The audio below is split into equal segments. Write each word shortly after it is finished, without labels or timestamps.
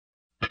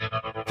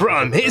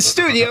from his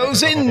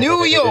studios in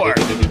New York.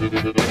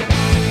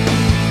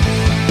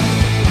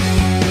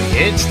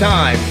 It's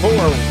time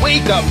for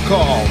Wake Up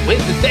Call with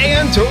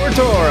Dan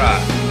Tortora,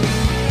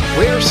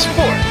 where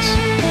sports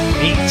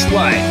meets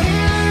life.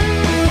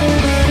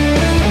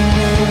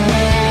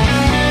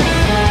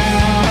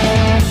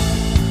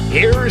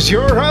 Here's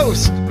your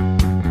host,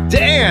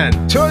 Dan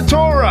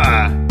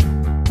Tortora.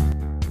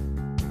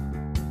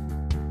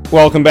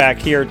 Welcome back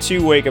here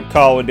to Wake Up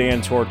Call with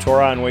Dan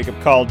Tortora on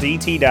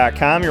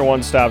wakeupcalldt.com, your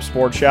one-stop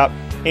sports shop,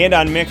 and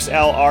on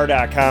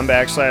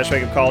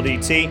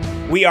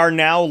mixlr.com/wakeupcalldt. We are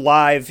now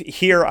live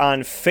here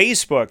on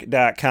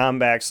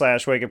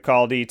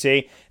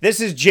facebook.com/wakeupcalldt. This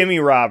is Jimmy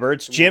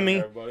Roberts.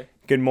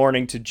 Good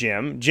morning to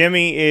Jim.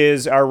 Jimmy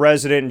is our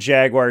resident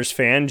Jaguars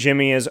fan.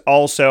 Jimmy is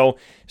also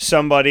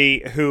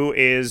somebody who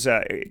is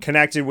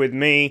connected with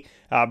me,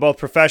 both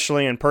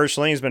professionally and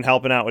personally. He's been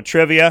helping out with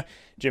trivia.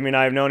 Jimmy and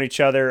I have known each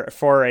other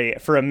for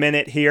a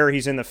minute here.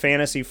 He's in the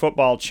Fantasy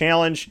Football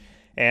Challenge,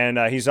 and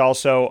he's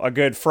also a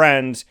good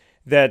friend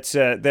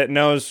that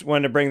knows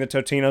when to bring the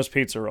Totino's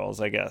pizza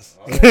rolls, I guess.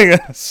 Okay. Well,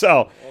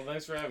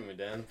 thanks for having me,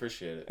 Dan.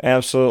 Appreciate it.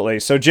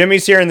 Absolutely. So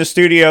Jimmy's here in the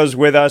studios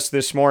with us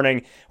this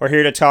morning. We're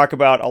here to talk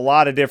about a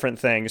lot of different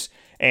things,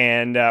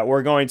 and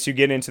we're going to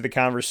get into the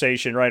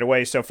conversation right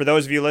away. So for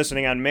those of you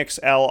listening on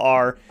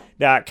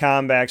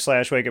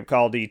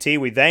mixlr.com/wakeupcalldt,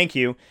 we thank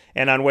you.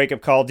 And on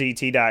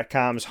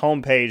wakeupcalldt.com's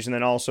homepage, and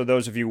then also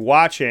those of you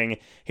watching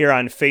here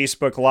on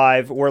Facebook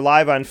Live. We're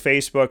live on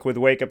Facebook with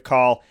Wake Up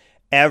Call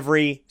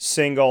every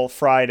single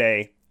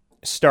Friday,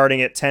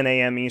 starting at 10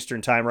 a.m.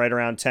 Eastern Time, right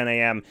around 10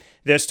 a.m.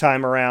 This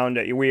time around,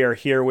 we are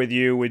here with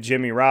you with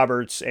Jimmy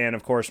Roberts and,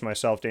 of course,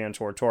 myself, Dan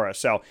Tortora.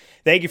 So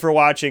thank you for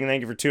watching, and thank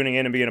you for tuning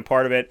in and being a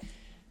part of it.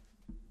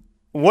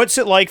 What's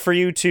it like for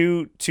you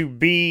to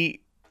be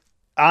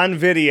on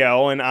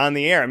video and on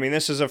the air? I mean,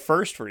 this is a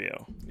first for you.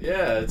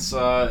 Yeah, it's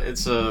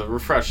a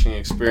refreshing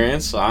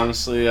experience.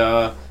 Honestly,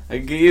 I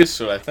get used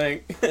to it, I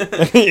think.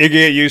 You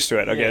get used to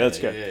it. Okay, that's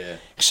good. Yeah.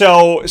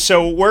 So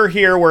we're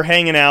here, we're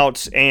hanging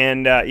out,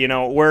 and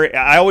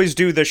I always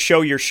do the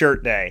show your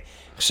shirt day.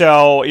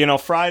 So,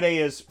 Friday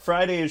is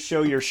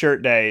show your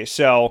shirt day.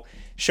 So,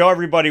 show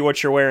everybody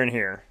what you're wearing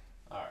here.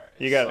 All right.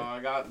 You got it.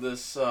 I got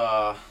this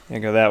You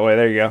go that way.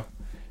 There you go.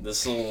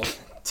 This little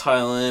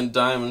Thailand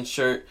diamond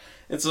shirt.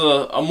 It's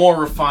a more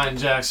refined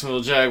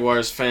Jacksonville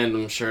Jaguars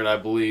fandom shirt, I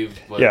believe.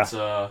 But,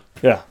 yeah.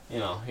 You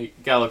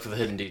gotta look for the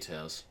hidden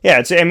details. Yeah,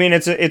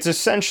 it's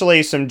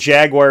essentially some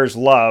Jaguars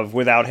love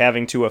without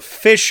having to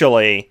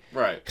officially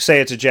say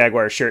it's a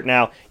Jaguars shirt.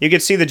 Now, you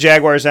could see the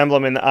Jaguars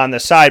emblem on the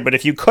side, but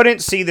if you couldn't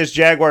see this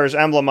Jaguars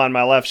emblem on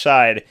my left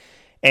side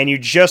and you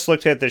just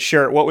looked at the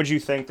shirt, what would you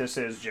think this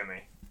is,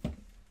 Jimmy?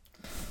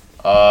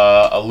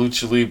 A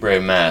Lucha Libre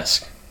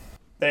mask.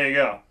 There you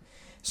go.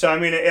 So, I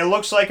mean, it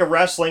looks like a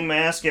wrestling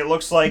mask. It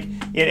looks like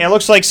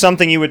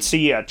something you would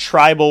see a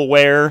tribal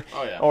wear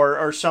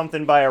or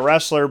something by a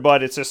wrestler,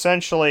 but it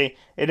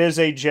is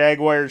a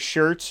Jaguars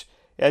shirt.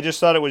 I just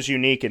thought it was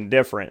unique and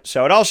different.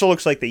 So, it also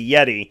looks like the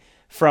Yeti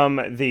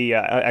from the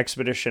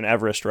Expedition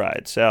Everest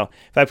ride. So,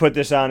 if I put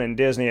this on in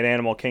Disney at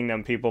Animal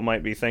Kingdom, people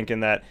might be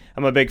thinking that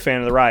I'm a big fan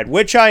of the ride,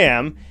 which I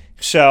am.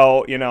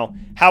 So,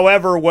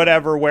 however,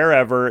 whatever,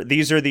 wherever,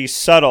 these are the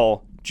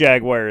subtle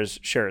Jaguars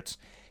shirts.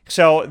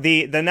 So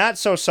the not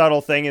so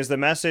subtle thing is the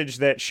message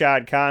that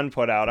Shad Khan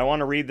put out. I want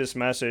to read this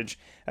message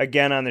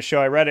again on the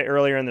show. I read it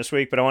earlier in this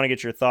week, but I want to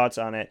get your thoughts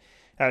on it.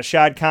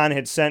 Shad Khan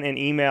had sent an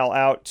email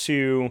out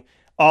to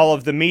all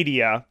of the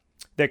media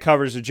that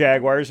covers the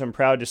Jaguars. I'm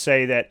proud to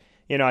say that,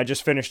 I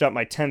just finished up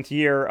my 10th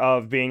year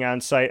of being on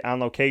site on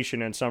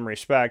location in some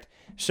respect.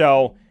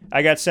 So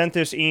I got sent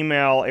this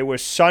email. It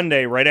was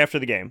Sunday right after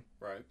the game.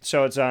 Right.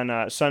 So it's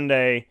on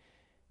Sunday,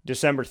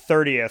 December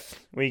 30th.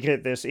 We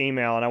get this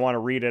email, and I want to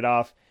read it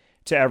off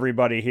to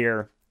everybody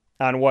here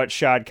on what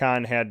Shad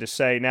Khan had to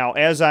say. Now,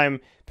 as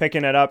I'm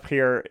picking it up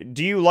here,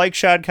 do you like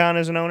Shad Khan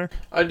as an owner?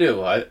 I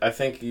do. I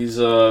think he's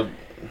put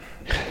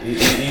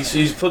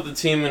the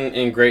team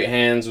in great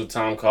hands with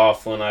Tom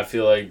Coughlin. I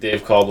feel like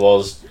Dave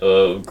Caldwell's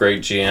a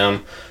great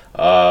GM.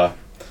 I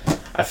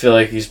feel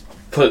like he's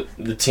put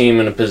the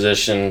team in a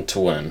position to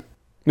win.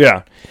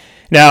 Yeah.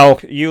 Now,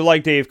 you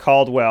like Dave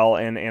Caldwell,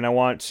 and I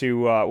want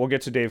to, we'll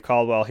get to Dave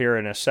Caldwell here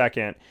in a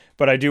second,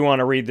 but I do want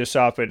to read this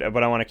off, but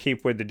I want to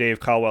keep with the Dave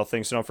Caldwell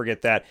thing, so don't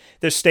forget that.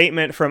 This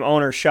statement from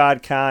owner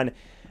Shad Khan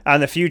on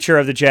the future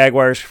of the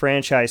Jaguars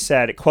franchise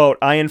said, quote,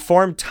 "I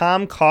informed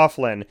Tom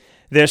Coughlin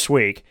this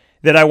week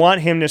that I want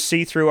him to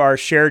see through our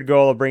shared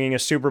goal of bringing a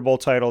Super Bowl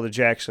title to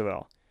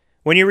Jacksonville."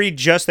 When you read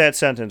just that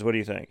sentence, what do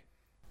you think?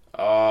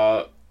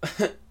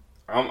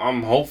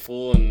 I'm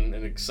hopeful and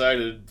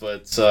excited,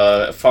 but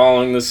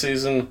following the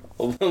season,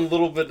 a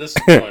little bit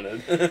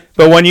disappointed.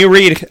 But when you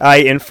read, "I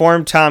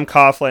informed Tom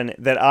Coughlin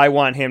that I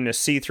want him to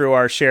see through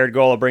our shared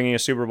goal of bringing a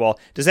Super Bowl,"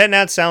 does that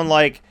not sound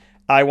like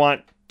I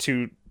want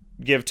to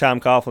give Tom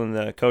Coughlin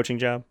the coaching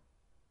job?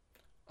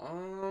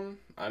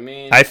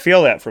 I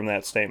feel that from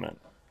that statement.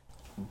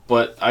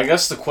 But I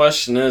guess the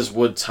question is,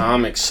 would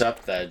Tom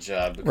accept that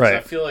job? Because I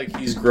feel like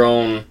he's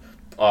grown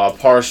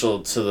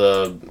partial to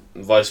the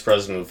vice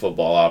president of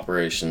football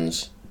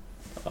operations.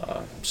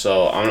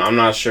 So I'm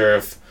not sure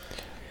if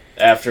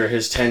after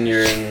his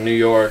tenure in New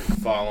York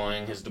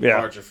following his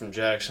departure from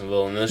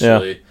Jacksonville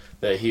initially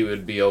that he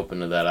would be open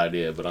to that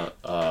idea. But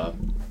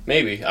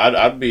maybe.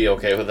 I'd be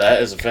okay with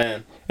that as a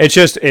fan. It's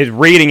just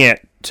reading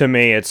it to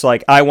me, it's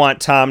like I want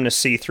Tom to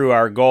see through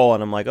our goal,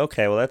 and I'm like,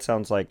 okay, well, that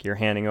sounds like you're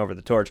handing over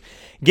the torch.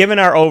 Given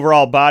our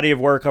overall body of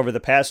work over the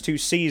past 2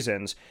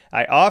 seasons,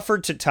 I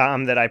offered to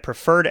Tom that I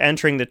preferred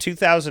entering the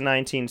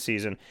 2019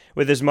 season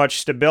with as much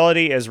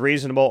stability as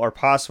reasonable or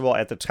possible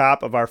at the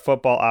top of our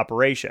football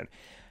operation.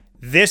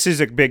 This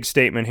is a big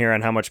statement here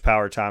on how much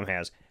power Tom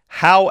has.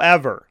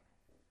 However,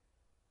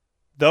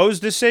 those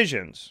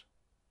decisions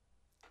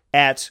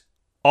at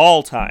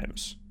all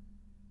times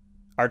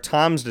are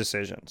Tom's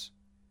decisions.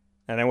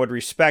 And I would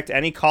respect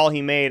any call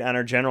he made on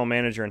our general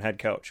manager and head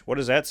coach. What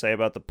does that say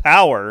about the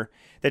power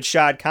that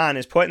Shad Khan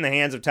has put in the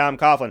hands of Tom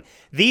Coughlin?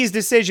 These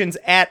decisions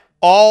at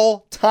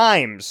all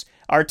times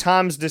are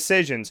Tom's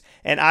decisions,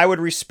 and I would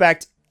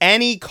respect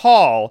any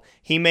call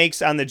he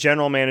makes on the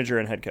general manager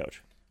and head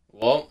coach.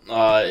 Well,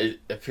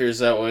 it appears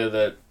that way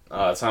that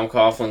Tom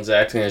Coughlin's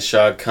acting as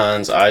Shad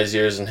Khan's eyes,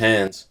 ears, and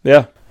hands.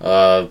 Yeah.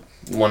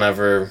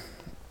 Whenever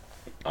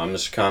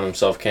Mr. Khan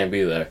himself can't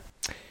be there.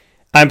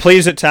 I'm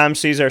pleased that Tom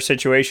sees our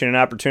situation and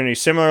opportunity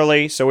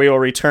similarly, so we will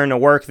return to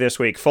work this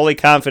week, fully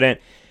confident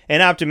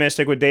and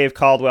optimistic with Dave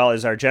Caldwell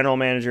as our general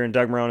manager and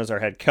Doug Marrone as our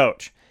head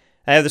coach.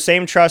 I have the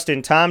same trust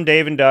in Tom,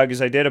 Dave, and Doug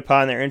as I did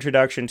upon their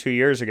introduction 2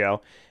 years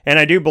ago, and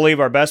I do believe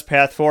our best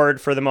path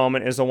forward for the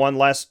moment is the one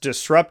less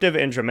disruptive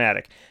and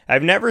dramatic.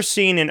 I've never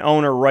seen an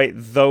owner write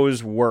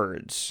those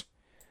words.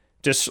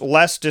 Just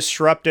less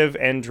disruptive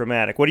and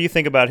dramatic. What do you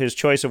think about his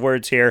choice of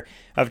words here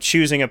of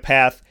choosing a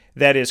path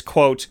that is,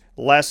 quote,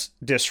 less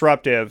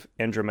disruptive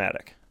and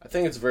dramatic? I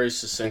think it's very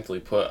succinctly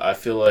put. I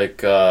feel like,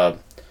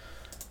 drama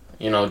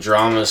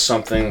is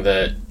something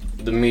that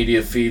the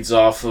media feeds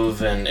off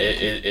of, and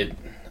it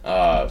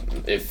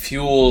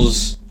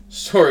fuels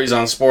stories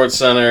on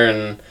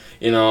SportsCenter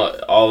and,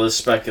 all this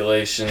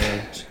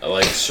speculation,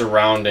 like,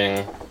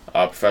 surrounding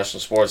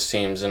professional sports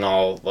teams and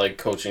all, like,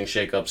 coaching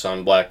shakeups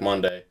on Black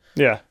Monday.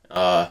 Yeah.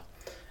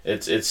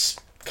 It's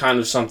kind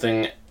of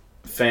something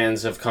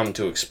fans have come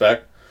to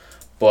expect.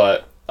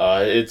 But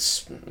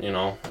it's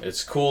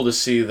cool to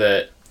see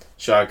that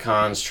Shad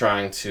Khan's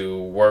trying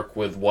to work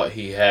with what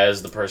he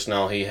has, the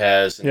personnel he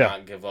has, and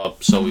not give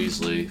up so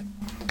easily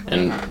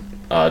and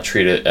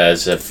treat it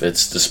as if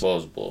it's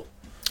disposable.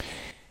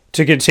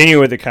 To continue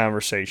with the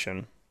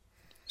conversation,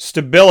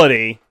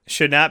 stability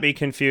should not be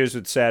confused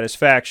with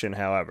satisfaction,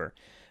 however.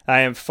 I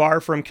am far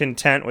from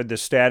content with the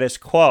status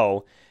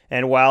quo,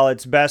 and while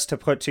it's best to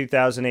put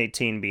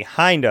 2018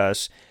 behind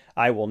us,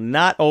 I will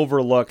not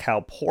overlook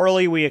how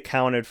poorly we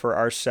accounted for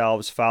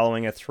ourselves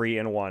following a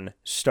 3-1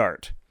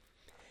 start.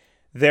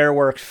 There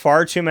were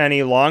far too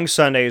many long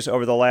Sundays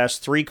over the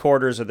last 3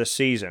 quarters of the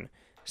season,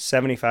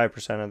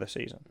 75% of the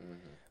season,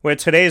 with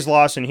today's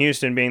loss in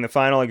Houston being the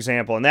final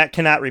example, and that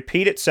cannot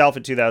repeat itself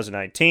in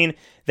 2019.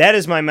 That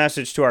is my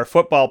message to our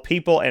football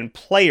people and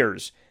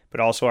players, but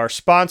also our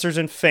sponsors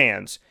and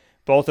fans,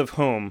 both of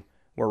whom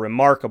were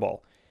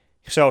remarkable.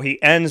 So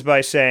he ends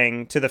by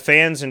saying, to the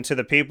fans and to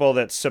the people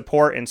that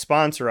support and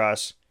sponsor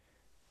us,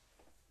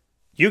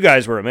 you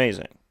guys were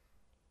amazing.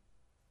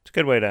 It's a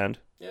good way to end.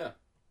 Yeah,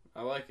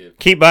 I like it.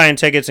 Keep buying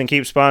tickets and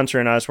keep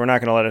sponsoring us. We're not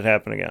going to let it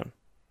happen again.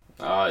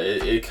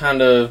 It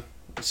kind of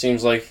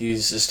seems like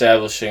he's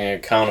establishing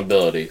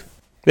accountability.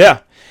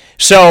 Yeah.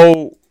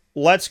 So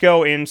let's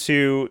go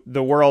into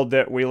the world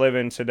that we live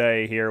in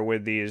today here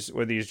with these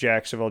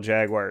Jacksonville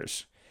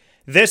Jaguars.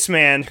 This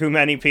man, who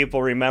many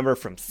people remember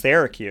from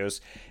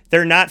Syracuse,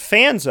 they're not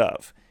fans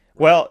of.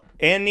 Well,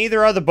 and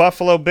neither are the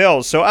Buffalo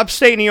Bills. So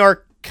upstate New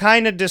York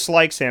kind of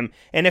dislikes him.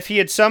 And if he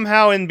had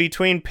somehow in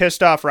between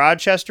pissed off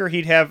Rochester,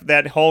 he'd have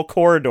that whole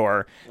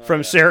corridor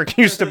from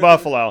Syracuse to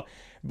Buffalo.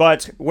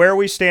 But where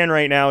we stand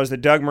right now is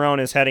that Doug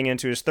Marrone is heading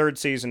into his 3rd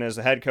season as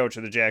the head coach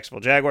of the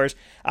Jacksonville Jaguars.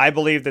 I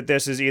believe that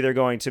this is either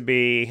going to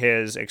be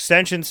his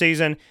extension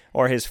season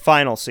or his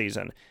final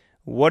season.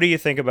 What do you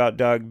think about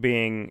Doug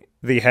being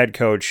the head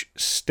coach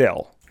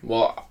still?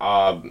 Well,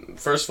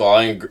 first of all,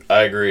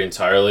 I agree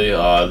entirely.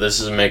 This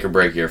is a make or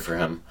break year for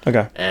him.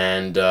 Okay.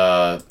 And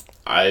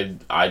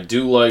I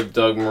do like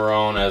Doug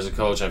Marrone as a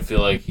coach. I feel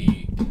like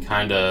he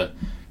kind of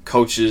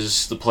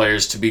coaches the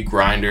players to be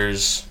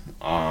grinders,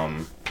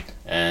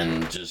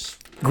 and just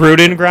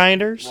Gruden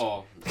grinders.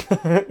 Well,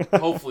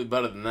 hopefully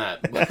better than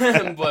that.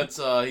 But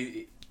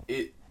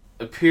it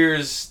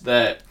appears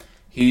that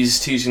he's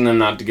teaching them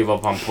not to give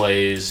up on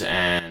plays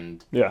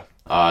and to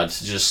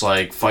just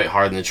like fight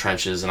hard in the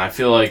trenches, and I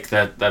feel like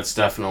that's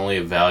definitely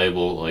a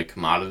valuable like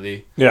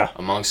commodity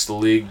amongst the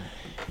league.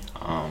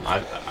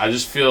 I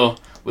just feel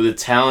with the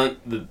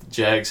talent that the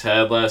Jags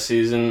had last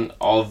season,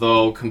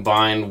 although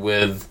combined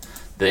with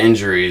the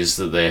injuries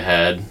that they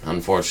had,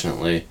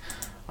 unfortunately,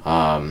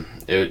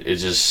 it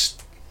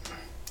just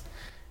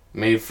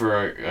made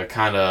for a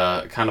kind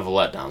of a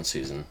letdown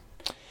season.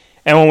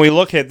 And when we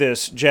look at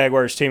this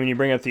Jaguars team and you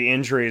bring up the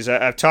injuries,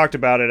 I've talked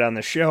about it on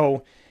the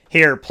show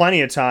here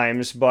plenty of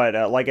times, but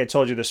like I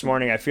told you this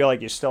morning, I feel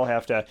like you still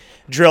have to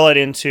drill it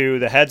into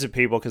the heads of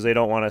people because they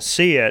don't want to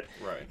see it.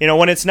 Right.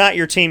 When it's not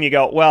your team, you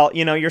go, well,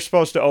 you're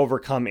supposed to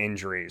overcome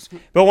injuries.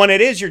 But when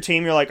it is your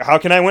team, you're like, how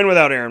can I win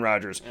without Aaron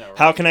Rodgers? Yeah, right.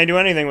 How can I do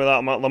anything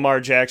without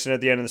Lamar Jackson at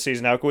the end of the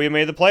season? How can we have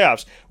made the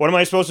playoffs? What am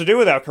I supposed to do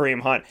without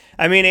Kareem Hunt?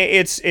 I mean,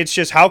 it's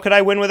just, how could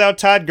I win without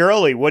Todd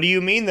Gurley? What do you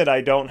mean that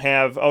I don't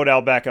have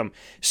Odell Beckham?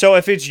 So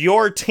if it's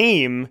your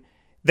team,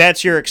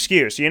 that's your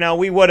excuse.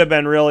 We would have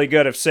been really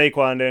good if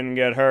Saquon didn't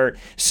get hurt.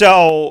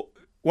 So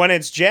when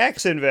it's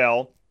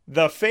Jacksonville,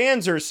 the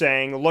fans are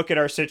saying, look at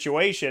our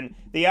situation.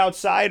 The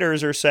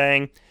outsiders are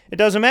saying, it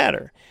doesn't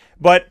matter.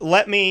 But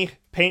let me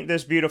paint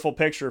this beautiful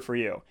picture for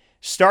you.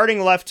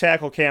 Starting left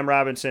tackle Cam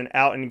Robinson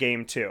out in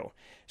game 2.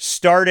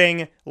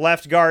 Starting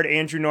left guard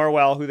Andrew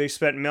Norwell, who they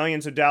spent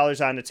millions of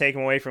dollars on to take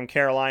him away from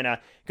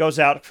Carolina, goes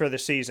out for the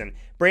season.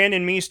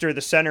 Brandon Meester,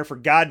 the center for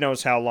God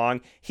knows how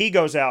long, he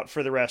goes out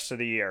for the rest of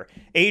the year.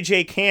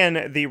 A.J.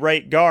 Cann, the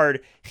right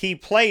guard, he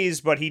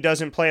plays, but he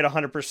doesn't play at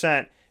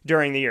 100%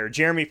 during the year.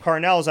 Jeremy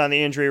Parnell's on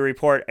the injury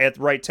report at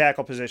the right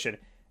tackle position.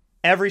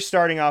 Every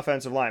starting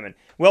offensive lineman.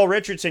 Will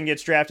Richardson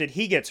gets drafted,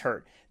 he gets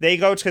hurt. They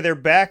go to their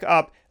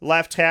backup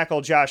left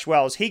tackle, Josh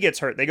Wells. He gets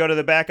hurt. They go to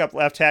the backup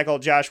left tackle,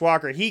 Josh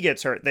Walker. He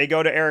gets hurt. They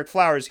go to Eric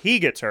Flowers. He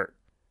gets hurt.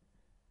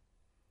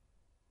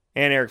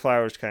 And Eric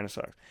Flowers kind of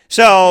sucks.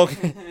 So,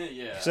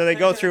 yeah. So they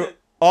go through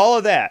all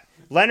of that.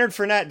 Leonard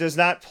Fournette does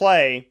not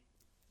play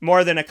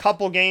more than a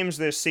couple games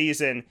this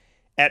season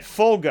at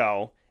full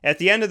go. At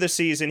the end of the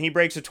season, he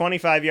breaks a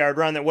 25-yard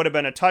run that would have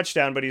been a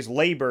touchdown, but he's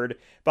labored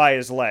by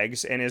his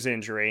legs and his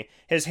injury.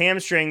 His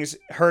hamstrings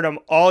hurt him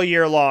all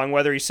year long,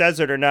 whether he says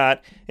it or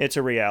not, it's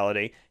a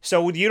reality.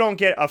 So you don't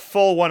get a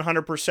full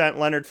 100%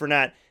 Leonard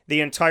Fournette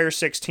the entire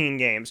 16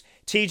 games.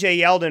 TJ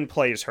Yeldon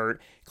plays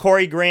hurt.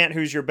 Corey Grant,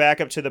 who's your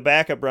backup to the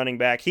backup running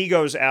back, he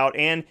goes out,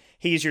 and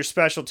he's your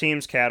special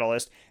teams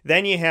catalyst.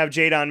 Then you have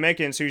Jadon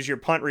Mickens, who's your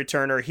punt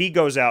returner. He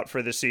goes out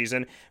for the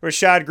season.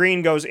 Rashad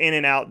Green goes in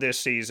and out this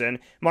season.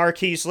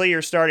 Marquise Lee,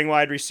 your starting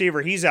wide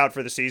receiver, he's out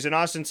for the season.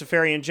 Austin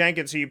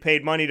Seferian-Jenkins, who you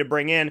paid money to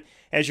bring in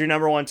as your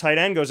number one tight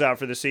end, goes out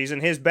for the season.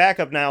 His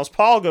backup, Niles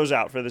Paul, goes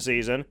out for the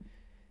season.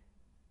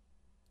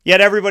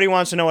 Yet everybody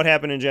wants to know what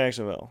happened in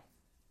Jacksonville.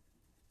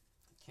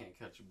 Can't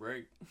catch a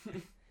break.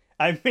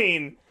 I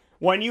mean,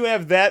 when you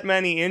have that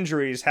many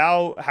injuries,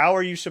 how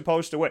are you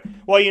supposed to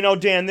win? Well,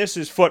 Dan, this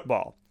is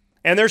football.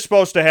 And they're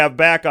supposed to have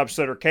backups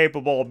that are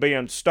capable of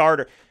being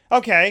starter.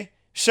 Okay,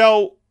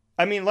 so,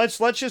 I mean, let's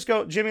just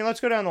go, Jimmy, let's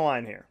go down the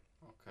line here.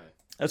 Okay.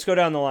 Let's go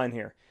down the line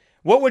here.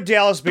 What would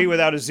Dallas be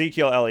without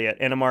Ezekiel Elliott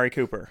and Amari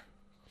Cooper?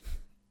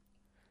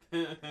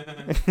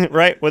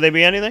 Right? Would they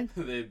be anything?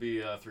 They'd be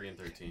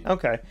 3-13.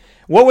 Okay.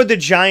 What would the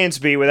Giants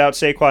be without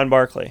Saquon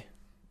Barkley?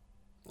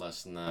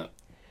 Less than that.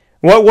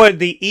 What would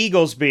the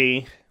Eagles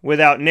be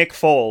without Nick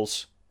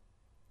Foles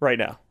right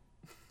now?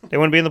 They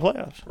wouldn't be in the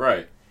playoffs.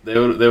 Right. They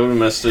would have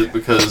missed it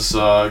because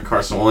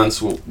Carson Wentz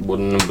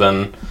wouldn't have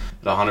been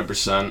at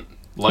 100%.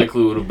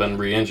 Likely would have been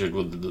re-injured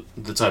with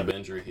the type of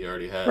injury he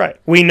already had. Right.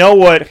 We know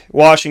what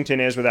Washington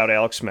is without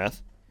Alex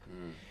Smith.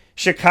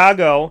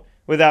 Chicago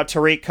without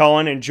Tariq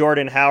Cohen and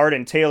Jordan Howard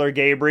and Taylor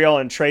Gabriel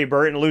and Trey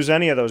Burton. Lose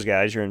any of those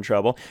guys, you're in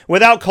trouble.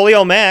 Without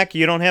Khalil Mack,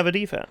 you don't have a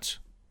defense.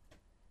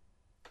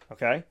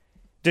 Okay?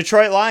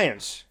 Detroit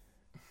Lions.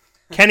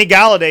 Kenny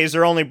Galladay is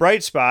their only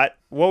bright spot.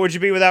 What would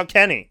you be without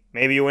Kenny?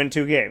 Maybe you win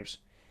 2 games.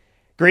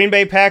 Green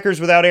Bay Packers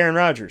without Aaron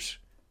Rodgers.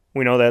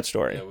 We know that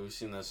story. Yeah, we've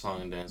seen that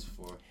song and dance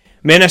before.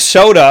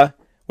 Minnesota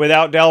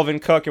without Dalvin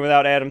Cook and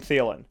without Adam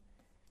Thielen.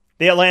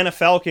 The Atlanta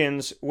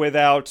Falcons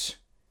without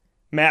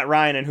Matt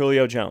Ryan and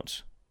Julio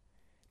Jones.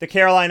 The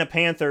Carolina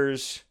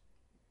Panthers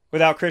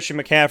without Christian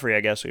McCaffrey,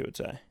 I guess we would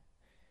say.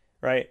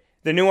 Right?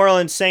 The New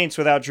Orleans Saints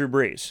without Drew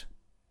Brees,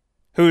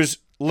 who's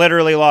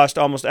literally lost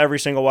almost every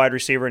single wide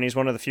receiver, and he's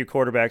one of the few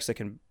quarterbacks that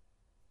can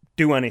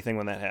do anything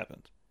when that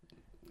happens.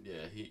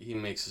 Yeah, he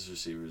makes his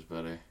receivers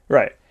better.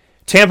 Right.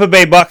 Tampa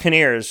Bay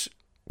Buccaneers,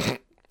 they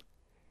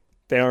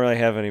don't really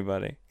have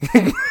anybody.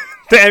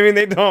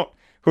 They don't.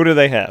 Who do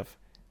they have?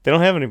 They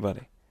don't have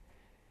anybody.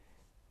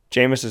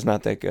 Jameis is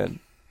not that good.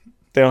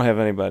 They don't have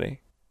anybody.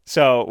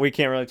 So we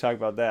can't really talk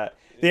about that.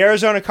 The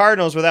Arizona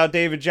Cardinals without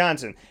David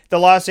Johnson. The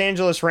Los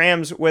Angeles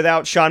Rams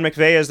without Sean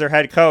McVay as their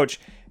head coach.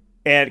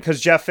 And because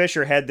Jeff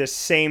Fisher had this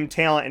same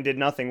talent and did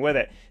nothing with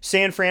it.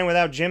 San Fran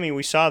without Jimmy,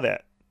 we saw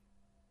that.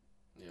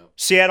 Yep.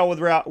 Seattle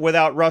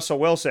without Russell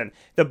Wilson.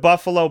 The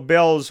Buffalo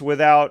Bills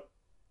without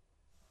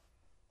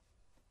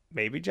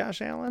maybe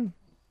Josh Allen?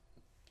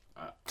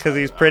 Because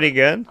he's pretty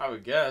good? I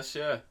would guess,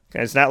 yeah.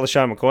 It's not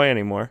LaShawn McCoy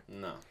anymore.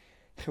 No.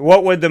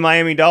 What would the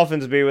Miami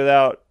Dolphins be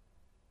without?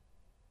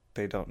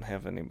 They don't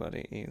have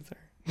anybody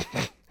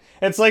either.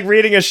 It's like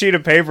reading a sheet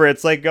of paper.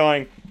 It's like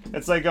going,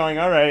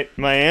 all right,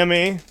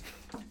 Miami.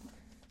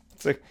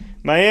 It's like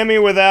Miami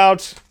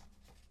without.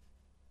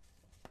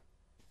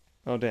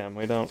 Oh damn,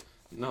 we don't.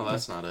 No,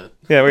 that's not it.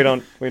 Yeah, we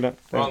don't.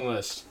 Wrong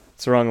list.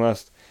 It's the wrong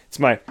list.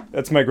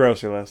 That's my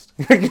grocery list.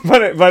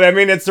 but I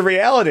mean, it's the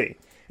reality.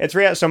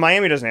 So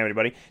Miami doesn't have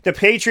anybody. The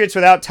Patriots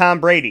without Tom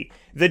Brady.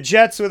 The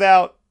Jets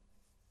without...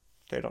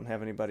 They don't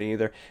have anybody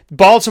either.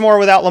 Baltimore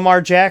without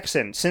Lamar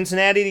Jackson.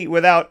 Cincinnati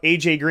without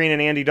A.J. Green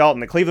and Andy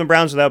Dalton. The Cleveland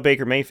Browns without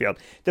Baker Mayfield.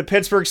 The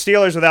Pittsburgh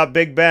Steelers without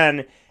Big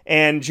Ben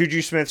and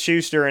Juju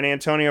Smith-Schuster and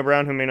Antonio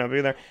Brown, who may not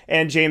be there,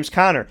 and James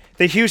Conner.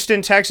 The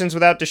Houston Texans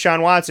without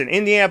Deshaun Watson.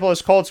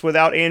 Indianapolis Colts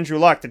without Andrew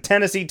Luck. The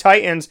Tennessee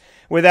Titans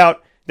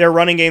without their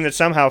running game that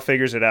somehow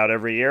figures it out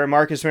every year, and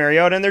Marcus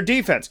Mariota, and their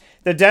defense.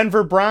 The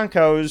Denver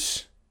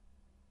Broncos,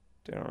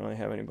 they don't really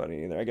have anybody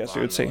either, I guess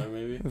you would say.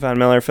 Von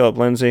Miller, Phillip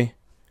Lindsay.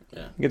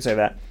 Yeah. You could say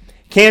that.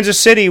 Kansas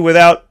City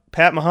without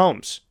Pat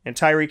Mahomes and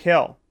Tyreek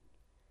Hill.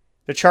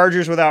 The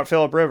Chargers without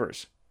Phillip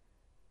Rivers.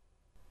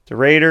 The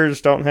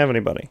Raiders don't have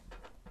anybody.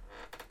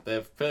 They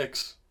have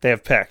picks. They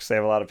have picks. They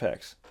have a lot of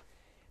picks.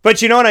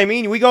 But you know what I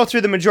mean? We go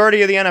through the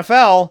majority of the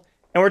NFL,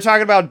 and we're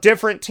talking about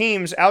different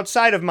teams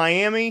outside of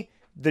Miami,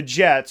 the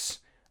Jets,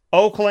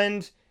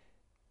 Oakland,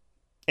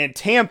 and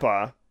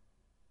Tampa,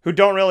 who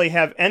don't really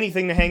have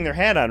anything to hang their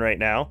hat on right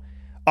now.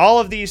 All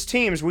of these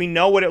teams, we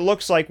know what it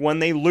looks like when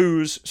they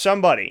lose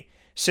somebody.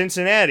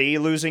 Cincinnati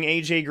losing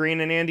A.J. Green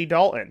and Andy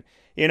Dalton.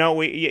 You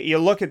know, you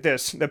look at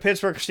this. The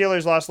Pittsburgh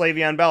Steelers lost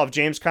Le'Veon Bell. If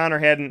James Conner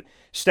hadn't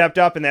stepped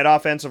up and that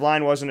offensive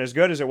line wasn't as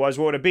good as it was,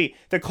 what would it be?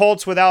 The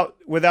Colts without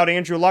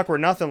Andrew Luck were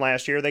nothing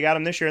last year. They got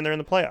him this year, and they're in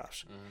the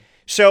playoffs. Mm-hmm.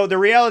 So the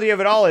reality of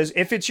it all is,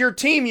 if it's your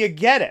team, you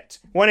get it.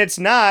 When it's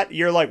not,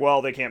 you're like,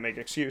 well, they can't make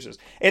excuses.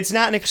 It's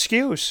not an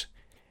excuse.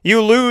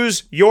 You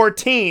lose your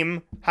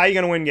team, how are you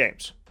going to win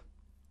games?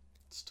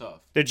 It's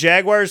tough. The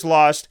Jaguars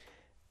lost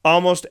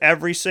almost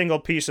every single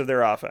piece of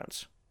their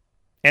offense.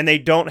 And they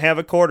don't have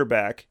a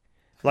quarterback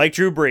like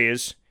Drew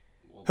Brees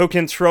who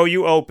can throw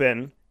you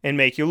open and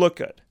make you look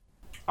good.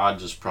 I'd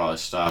just probably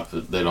stop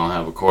it. They don't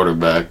have a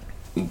quarterback,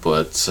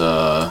 but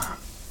I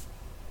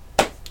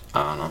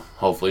don't know.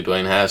 Hopefully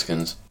Dwayne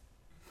Haskins.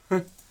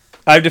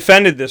 I've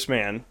defended this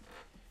man.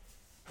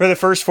 For the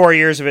first 4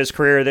 years of his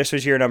career, this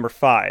was year number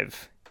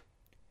 5.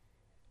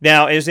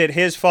 Now, is it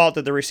his fault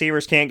that the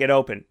receivers can't get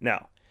open?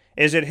 No.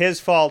 Is it his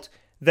fault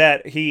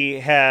that he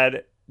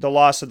had the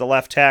loss of the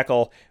left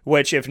tackle,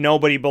 which if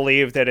nobody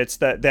believed that it's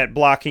that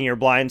blocking your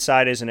blind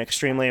side is an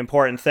extremely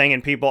important thing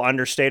and people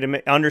understated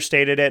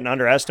it and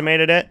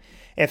underestimated it,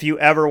 if you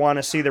ever want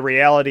to see the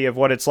reality of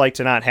what it's like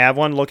to not have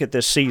one, look at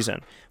this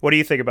season. What do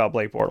you think about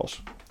Blake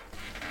Bortles?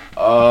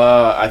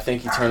 I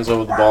think he turns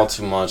over the ball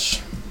too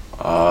much.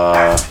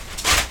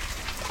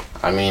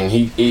 I mean,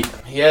 he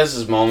has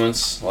his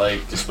moments, like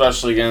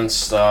especially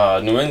against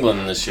New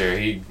England this year.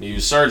 He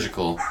was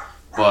surgical,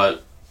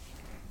 but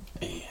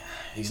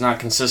he's not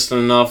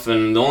consistent enough,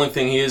 and the only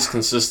thing he is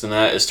consistent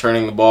at is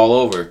turning the ball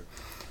over.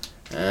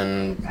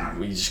 And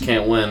we just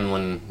can't win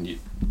when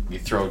you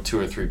throw 2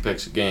 or 3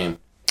 picks a game.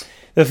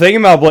 The thing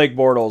about Blake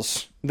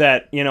Bortles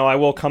that, I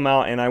will come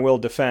out and I will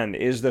defend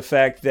is the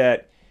fact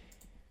that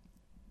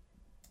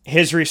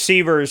his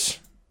receivers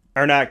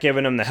are not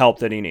giving him the help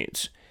that he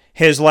needs.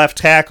 His left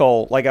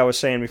tackle, like I was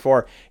saying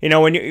before,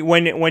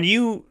 when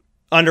you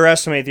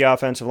underestimate the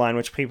offensive line,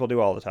 which people do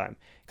all the time,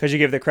 because you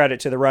give the credit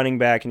to the running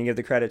back and you give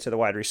the credit to the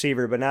wide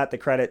receiver, but not the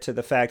credit to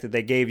the fact that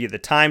they gave you the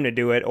time to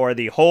do it or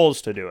the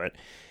holes to do it.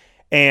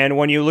 And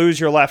when you lose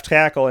your left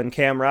tackle in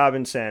Cam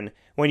Robinson,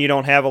 when you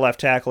don't have a left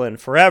tackle in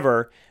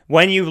forever,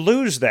 when you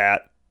lose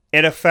that,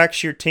 it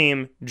affects your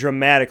team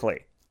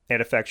dramatically.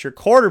 It affects your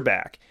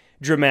quarterback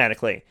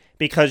dramatically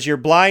because your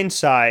blind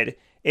side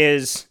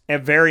is a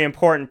very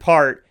important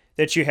part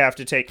that you have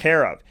to take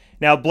care of.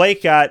 Now,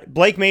 Blake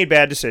made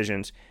bad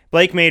decisions.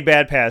 Blake made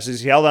bad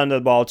passes. He held onto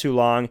the ball too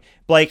long.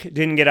 Blake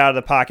didn't get out of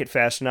the pocket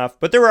fast enough.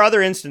 But there were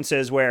other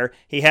instances where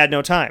he had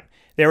no time.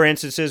 There were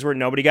instances where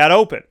nobody got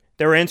open.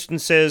 There were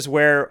instances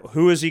where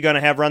who is he going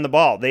to have run the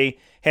ball? They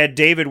had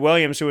David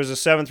Williams, who was a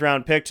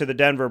 7th-round pick to the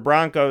Denver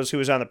Broncos, who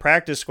was on the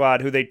practice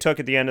squad, who they took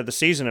at the end of the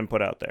season and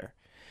put out there.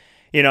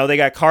 They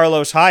got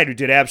Carlos Hyde, who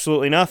did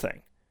absolutely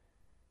nothing.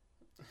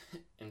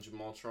 And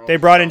Jamal Charles. They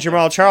brought in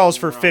Jamal Charles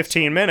for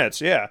 15 minutes,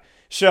 yeah.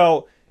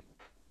 So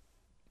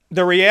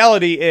the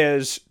reality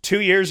is, 2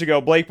 years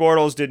ago, Blake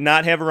Bortles did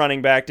not have a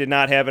running back, did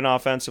not have an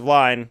offensive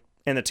line,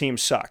 and the team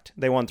sucked.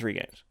 They won 3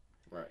 games.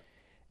 Right.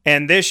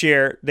 And this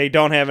year, they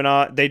don't have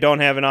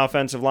an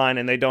offensive line,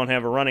 and they don't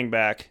have a running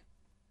back.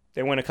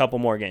 They win a couple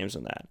more games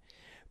than that.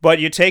 But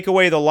you take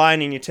away the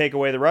line and you take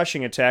away the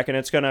rushing attack, and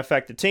it's going to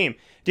affect the team.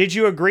 Did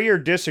you agree or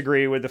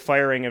disagree with the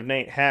firing of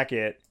Nate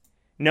Hackett,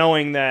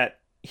 knowing that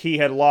he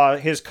had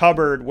lost his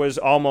cupboard was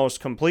almost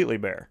completely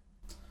bare?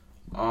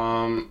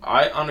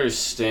 I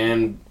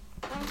understand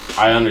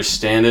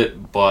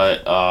it,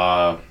 but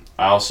I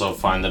also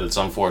find that it's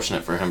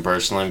unfortunate for him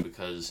personally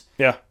because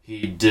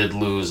he did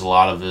lose a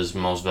lot of his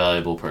most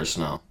valuable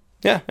personnel.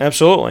 Yeah,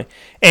 absolutely.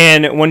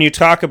 And when you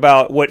talk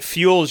about what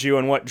fuels you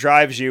and what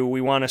drives you, we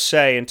want to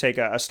say, and take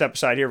a step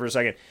aside here for a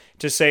second,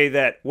 to say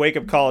that Wake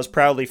Up Call is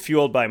proudly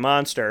fueled by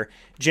Monster.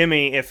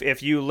 Jimmy,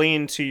 if you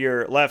lean to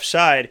your left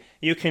side,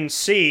 you can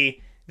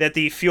see that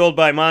the Fueled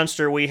by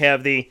Monster, we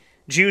have the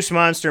Juice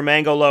Monster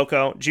Mango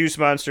Loco, Juice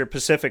Monster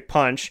Pacific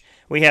Punch.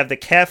 We have the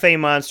Cafe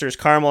Monsters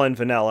Caramel and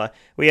Vanilla.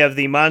 We have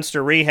the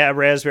Monster Rehab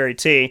Raspberry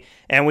Tea,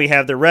 and we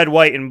have the red,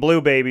 white, and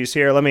blue babies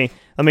here. Let me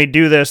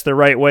do this the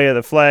right way of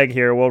the flag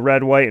here. We'll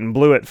red, white, and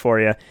blue it for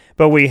you.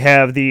 But we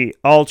have the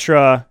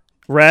Ultra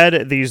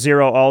Red, the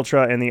Zero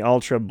Ultra, and the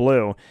Ultra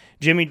Blue.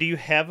 Jimmy, do you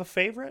have a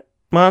favorite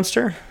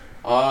monster?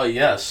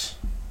 Yes.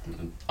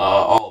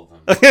 All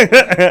of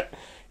them.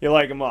 You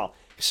like them all.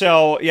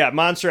 So, yeah,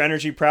 Monster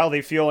Energy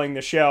proudly fueling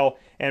the show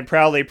and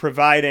proudly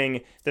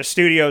providing the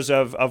studios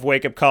of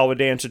Wake Up Call with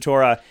Dan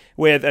Tortora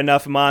with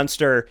enough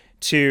Monster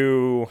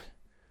to...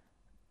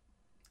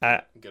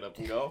 get up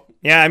and go?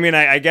 Yeah, I mean,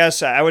 I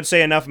guess I would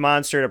say enough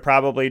Monster to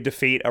probably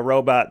defeat a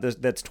robot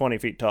that's 20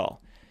 feet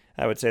tall.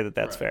 I would say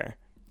that's fair.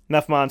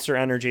 Enough Monster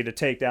Energy to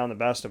take down the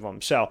best of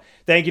them. So,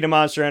 thank you to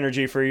Monster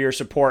Energy for your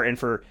support and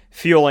for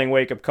fueling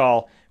Wake Up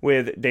Call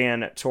with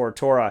Dan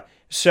Tortora.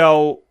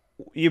 So,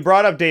 you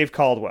brought up Dave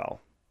Caldwell.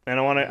 And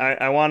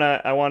I want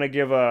to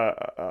give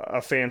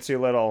a fancy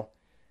little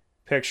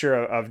picture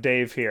of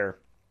Dave here.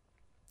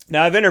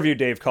 Now, I've interviewed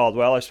Dave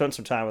Caldwell. I spent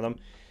some time with him.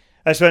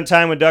 I spent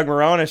time with Doug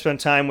Marrone. I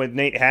spent time with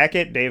Nate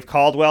Hackett, Dave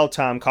Caldwell,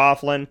 Tom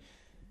Coughlin,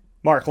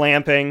 Mark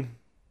Lamping,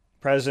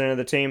 president of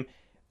the team.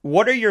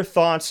 What are your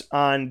thoughts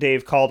on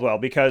Dave Caldwell?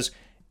 Because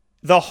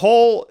the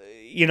whole,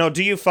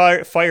 do you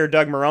fire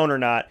Doug Marrone or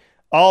not,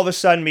 all of a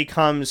sudden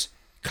becomes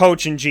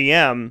coach and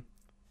GM.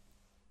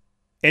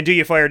 And do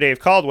you fire Dave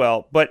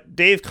Caldwell? But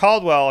Dave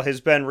Caldwell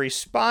has been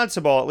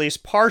responsible, at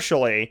least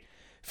partially,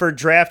 for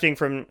drafting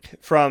from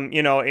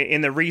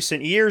in the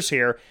recent years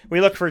here. We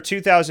look for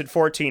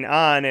 2014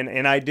 on,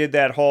 and I did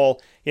that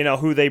whole,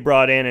 who they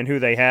brought in and who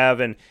they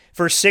have. And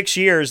for 6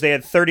 years, they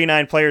had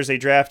 39 players they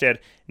drafted.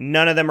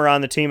 None of them are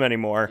on the team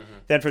anymore. Mm-hmm.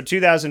 Then from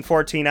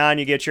 2014 on,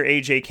 you get your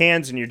A.J.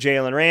 Cans and your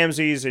Jalen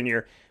Ramseys and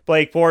your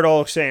Blake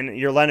Bortles and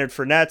your Leonard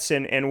Fournettes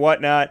and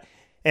whatnot.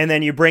 And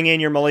then you bring in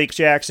your Malik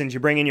Jacksons, you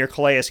bring in your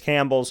Calais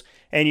Campbells,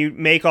 and you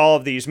make all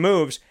of these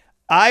moves.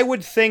 I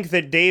would think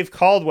that Dave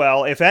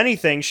Caldwell, if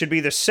anything, should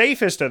be the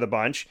safest of the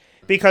bunch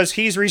because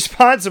he's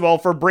responsible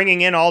for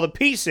bringing in all the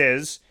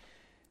pieces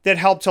that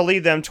helped to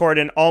lead them toward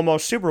an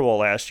almost Super Bowl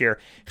last year.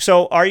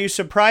 So are you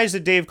surprised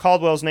that Dave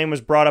Caldwell's name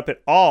was brought up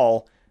at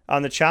all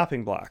on the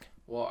chopping block?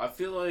 Well, I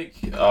feel like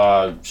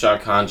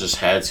Shad Khan just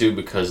had to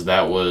because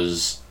that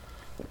was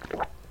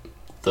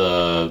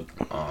the...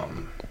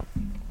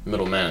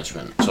 middle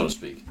management, so to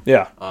speak.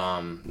 Yeah.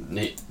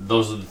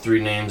 Those are the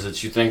three names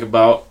that you think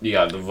about. You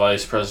got the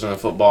vice president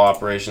of football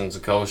operations, the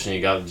coach, and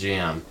you got a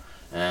GM.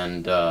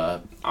 And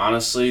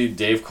honestly,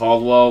 Dave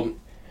Caldwell,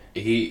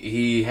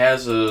 he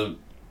has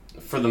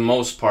for the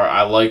most part,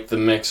 I like the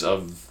mix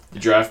of the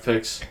draft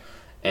picks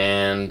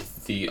and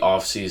the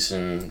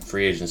off-season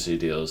free agency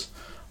deals.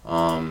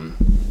 When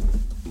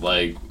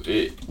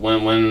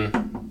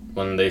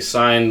they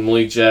signed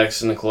Malik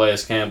Jackson and Calais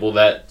Campbell,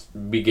 that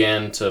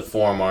began to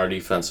form our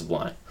defensive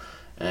line.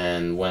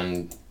 And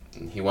when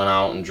he went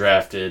out and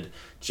drafted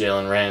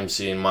Jalen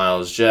Ramsey and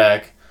Miles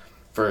Jack,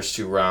 first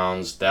 2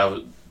 rounds, that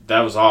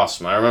was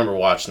awesome. I remember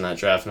watching that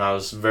draft, and I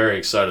was very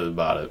excited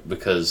about it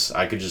because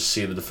I could just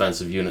see the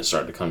defensive unit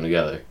start to come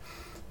together.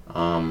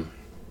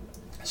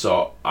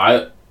 So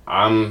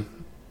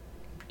I'm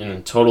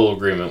in total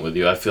agreement with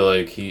you. I feel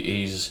like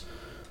he's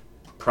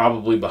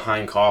probably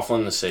behind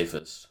Coughlin the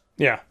safest.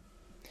 Yeah.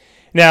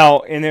 Now,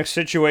 in the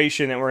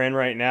situation that we're in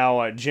right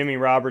now, Jimmy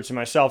Roberts and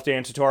myself,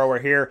 Dan Tortora, we're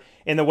here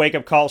in the Wake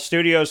Up Call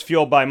studios,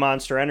 fueled by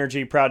Monster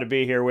Energy. Proud to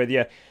be here with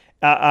you.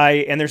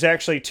 And there's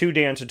actually 2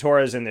 Dan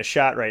Tortoras in this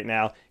shot right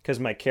now because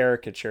my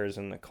caricature is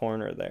in the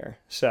corner there.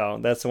 So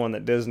that's the one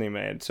that Disney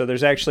made. So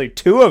there's actually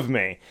 2 of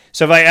me.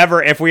 So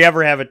if we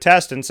ever have a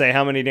test and say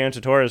how many Dan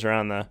Tortoras are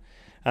on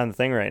the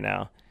thing right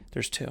now,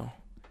 there's 2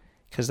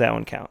 because that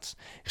one counts.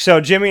 So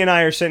Jimmy and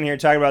I are sitting here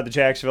talking about the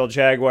Jacksonville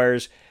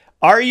Jaguars.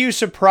 Are you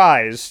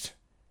surprised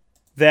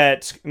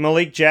that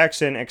Malik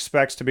Jackson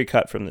expects to be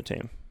cut from the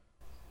team?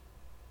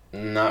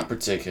 Not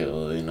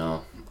particularly,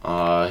 no.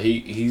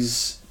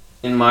 He's,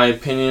 in my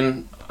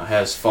opinion,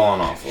 has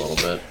fallen off a little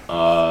bit.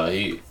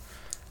 He,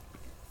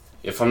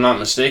 if I'm not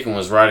mistaken,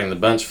 was riding the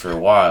bench for a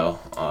while,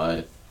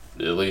 at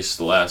least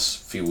the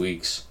last few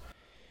weeks.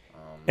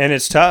 And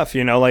it's tough,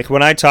 like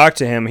when I talked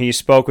to him, he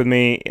spoke with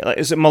me.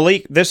 Is it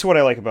Malik? This is what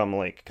I like about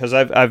Malik, because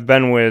I've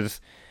been with...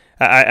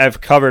 I've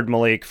covered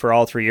Malik for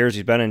all 3 years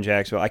he's been in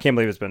Jacksonville. I can't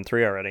believe it's been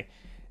 3 already.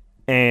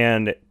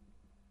 And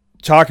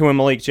talking with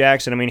Malik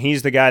Jackson, I mean,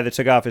 he's the guy that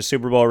took off his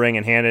Super Bowl ring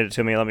and handed it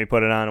to me, let me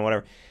put it on, or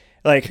whatever.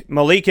 Like,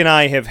 Malik and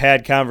I have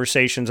had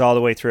conversations all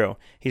the way through.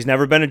 He's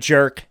never been a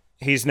jerk.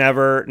 He's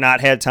never not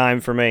had time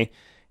for me.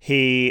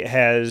 He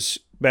has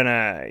been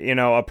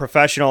a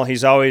professional.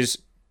 He's always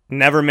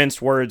never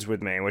minced words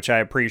with me, which I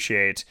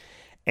appreciate.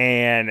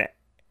 And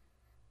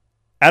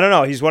I don't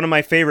know. He's one of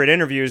my favorite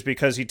interviews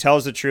because he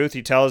tells the truth.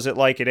 He tells it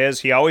like it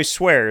is. He always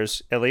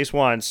swears, at least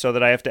once, so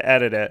that I have to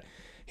edit it.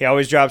 He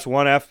always drops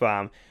one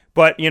F-bomb.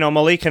 But,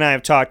 Malik and I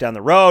have talked on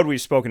the road. We've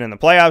spoken in the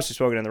playoffs. We've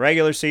spoken in the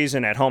regular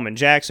season, at home in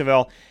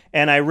Jacksonville.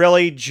 And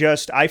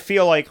I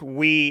feel like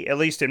we, at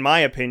least in my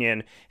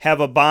opinion, have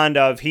a bond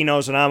of he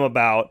knows what I'm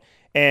about,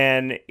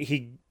 and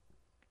he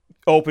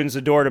opens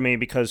the door to me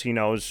because he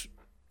knows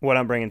what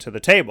I'm bringing to the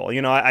table.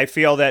 I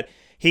feel that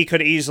he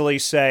could easily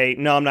say,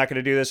 no, I'm not going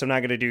to do this, I'm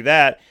not going to do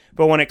that.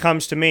 But when it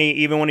comes to me,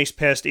 even when he's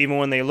pissed, even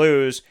when they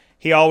lose,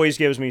 he always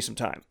gives me some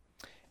time.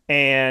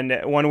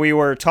 And when we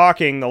were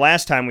talking the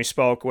last time we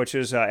spoke, which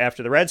is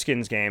after the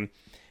Redskins game,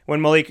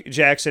 when Malik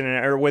Jackson,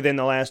 or within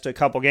the last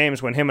couple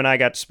games, when him and I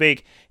got to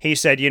speak, he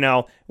said,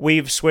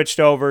 we've switched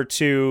over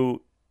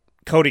to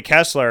Cody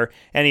Kessler,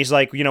 and he's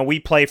like, we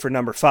play for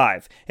number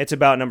 5. It's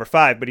about number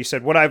 5. But he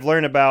said, what I've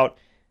learned about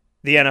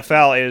the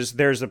NFL is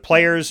there's the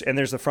players and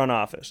there's the front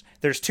office.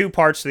 There's 2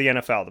 parts to the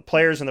NFL, the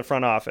players and the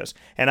front office.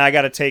 And I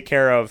got to take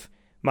care of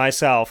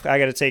myself. I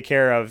got to take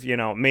care of,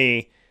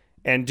 me,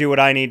 and do what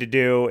I need to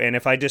do. And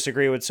if I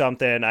disagree with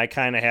something, I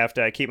kind of have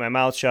to keep my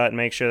mouth shut and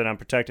make sure that I'm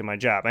protecting my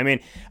job. I mean,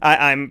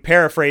 I'm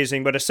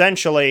paraphrasing, but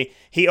essentially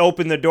he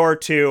opened the door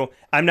to,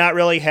 I'm not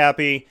really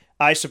happy.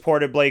 I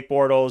supported Blake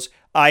Bortles.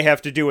 I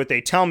have to do what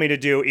they tell me to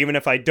do, even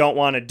if I don't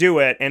want to do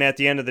it. And at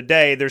the end of the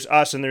day, there's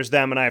us and there's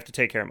them, and I have to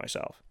take care of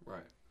myself.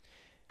 Right.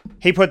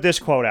 He put this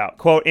quote out.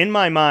 Quote, in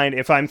my mind,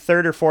 if I'm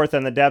 3rd or 4th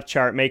on the depth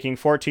chart making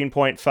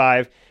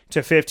 $14.5 to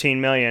 $15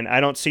 million, I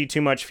don't see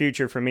too much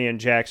future for me in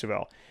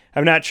Jacksonville.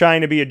 I'm not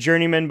trying to be a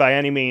journeyman by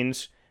any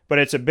means, but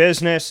it's a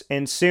business,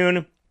 and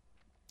soon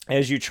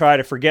as you try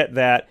to forget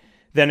that,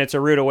 then it's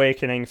a rude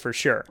awakening for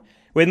sure.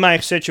 With my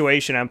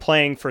situation, I'm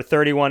playing for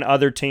 31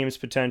 other teams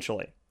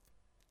potentially.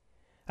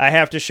 I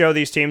have to show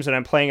these teams that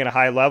I'm playing at a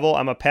high level.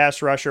 I'm a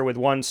pass rusher with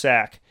 1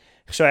 sack.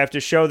 So I have to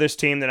show this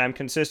team that I'm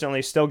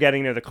consistently still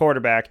getting to the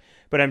quarterback,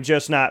 but I'm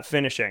just not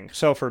finishing.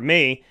 So for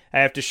me, I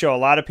have to show a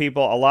lot of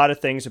people a lot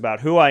of things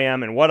about who I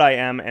am and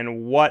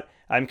what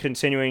I'm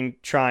continuing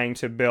trying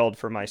to build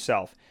for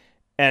myself.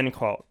 End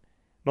quote.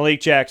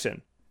 Malik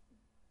Jackson,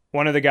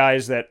 one of the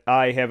guys that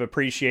I have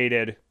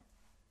appreciated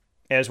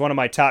as one of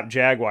my top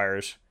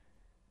Jaguars,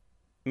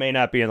 may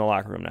not be in the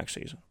locker room next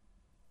season.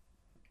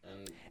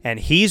 And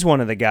he's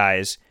one of the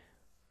guys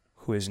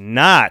who is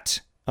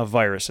not a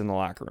virus in the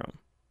locker room.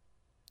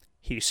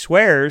 He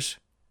swears,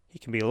 he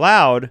can be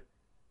loud,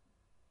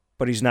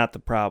 but he's not the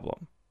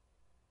problem.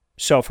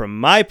 So from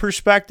my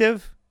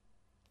perspective,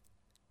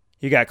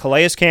 you got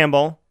Calais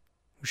Campbell,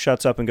 who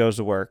shuts up and goes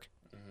to work.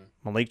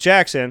 Malik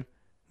Jackson,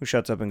 who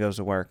shuts up and goes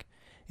to work.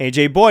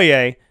 A.J.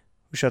 Boye,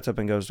 who shuts up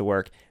and goes to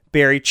work.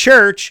 Barry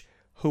Church,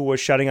 who was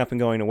shutting up and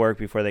going to work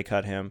before they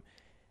cut him.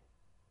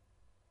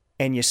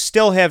 And you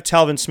still have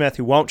Telvin Smith,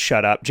 who won't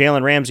shut up.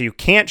 Jalen Ramsey, who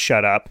can't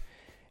shut up.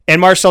 And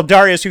Marcel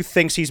Darius, who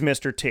thinks he's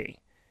Mr. T.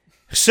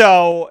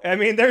 So,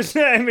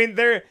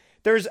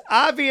 there's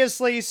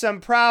obviously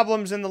some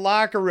problems in the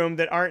locker room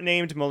that aren't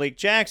named Malik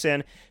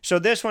Jackson. So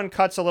this one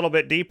cuts a little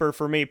bit deeper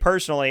for me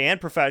personally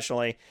and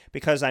professionally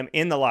because I'm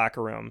in the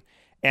locker room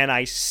and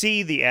I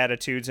see the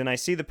attitudes and I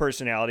see the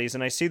personalities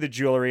and I see the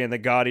jewelry and the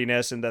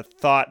gaudiness and the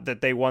thought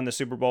that they won the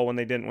Super Bowl when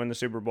they didn't win the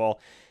Super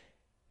Bowl.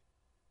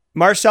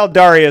 Marcel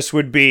Darius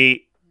would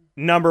be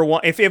number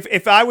 1.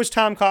 If I was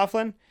Tom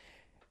Coughlin,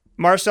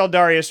 Marcel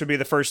Darius would be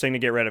the first thing to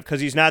get rid of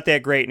because he's not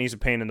that great and he's a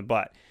pain in the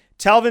butt.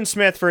 Telvin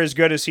Smith, for as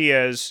good as he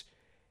is,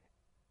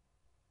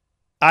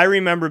 I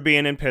remember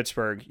being in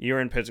Pittsburgh. You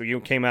were in Pittsburgh.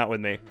 You came out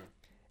with me.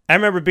 I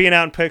remember being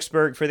out in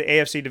Pittsburgh for the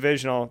AFC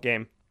divisional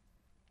game,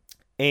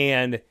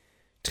 and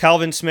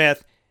Telvin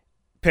Smith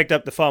picked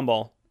up the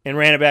fumble and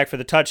ran it back for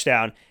the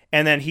touchdown,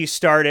 and then he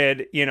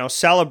started,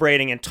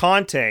 celebrating and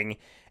taunting,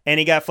 and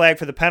he got flagged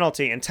for the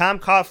penalty. And Tom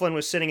Coughlin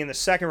was sitting in the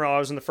second row. I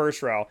was in the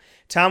first row.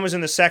 Tom was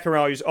in the second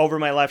row. He was over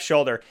my left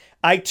shoulder.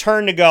 I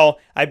turned to go,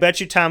 I bet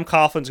you Tom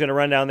Coughlin's going to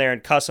run down there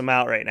and cuss him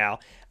out right now.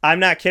 I'm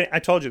not kidding. I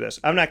told you this.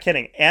 I'm not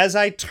kidding. As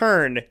I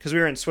turned, because we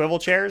were in swivel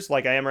chairs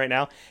like I am right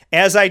now,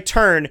 as I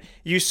turned,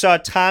 you saw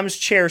Tom's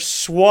chair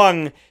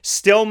swung,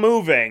 still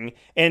moving,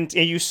 and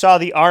you saw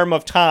the arm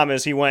of Tom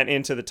as he went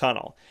into the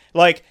tunnel.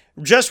 Like,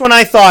 just when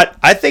I thought,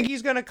 I think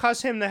he's going to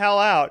cuss him the hell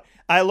out,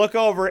 I look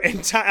over and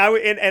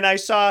I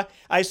saw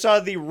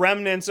the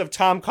remnants of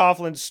Tom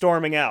Coughlin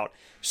storming out.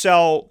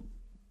 So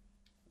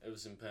it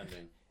was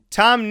impending.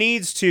 Tom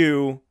needs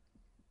to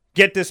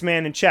get this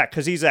man in check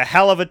because he's a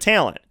hell of a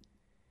talent.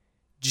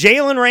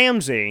 Jalen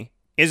Ramsey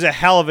is a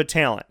hell of a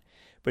talent.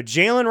 But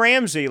Jalen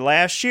Ramsey,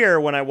 last year,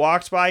 when I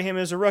walked by him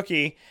as a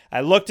rookie,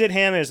 I looked at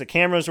him as the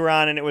cameras were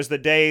on, and it was the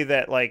day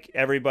that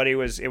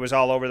it was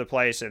all over the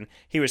place, and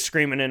he was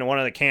screaming into one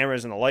of the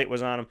cameras, and the light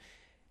was on him.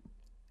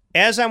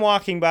 As I'm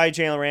walking by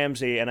Jalen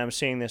Ramsey and I'm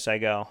seeing this, I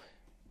go,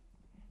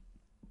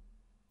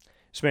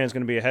 this man's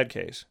going to be a head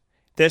case.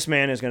 This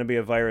man is going to be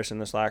a virus in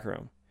this locker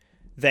room.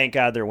 Thank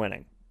God they're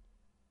winning.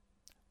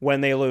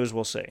 When they lose,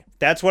 we'll see.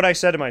 That's what I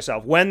said to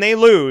myself. When they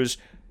lose,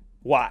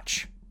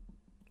 watch.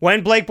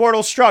 When Blake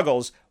Bortles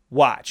struggles,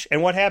 watch.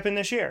 And what happened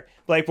this year?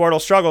 Blake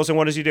Bortles struggles, and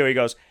what does he do? He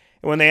goes,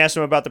 and when they asked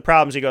him about the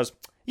problems, he goes,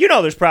 you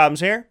know there's problems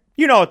here.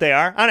 You know what they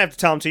are. I don't have to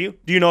tell them to you.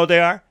 Do you know what they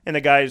are? And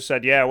the guy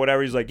said, yeah,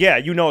 whatever. He's like, yeah,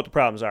 you know what the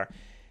problems are.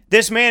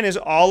 This man is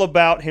all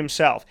about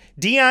himself.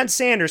 Deion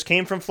Sanders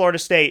came from Florida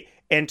State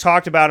and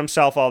talked about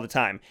himself all the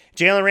time.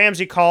 Jalen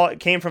Ramsey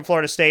came from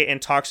Florida State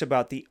and talks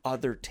about the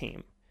other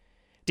team.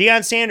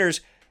 Deion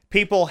Sanders,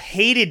 people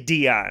hated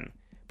Deion,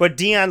 but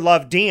Deion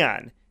loved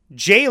Deion.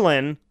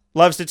 Jalen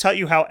loves to tell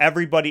you how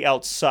everybody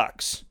else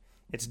sucks.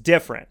 It's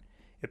different.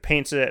 It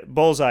paints a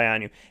bullseye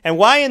on you. And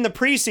why in the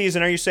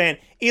preseason are you saying,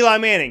 Eli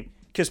Manning,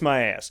 kiss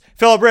my ass.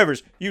 Phillip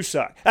Rivers, you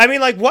suck. I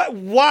mean, like, what?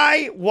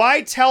 Why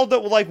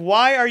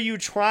are you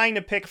trying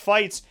to pick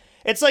fights?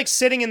 It's like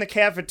sitting in the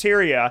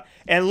cafeteria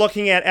and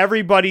looking at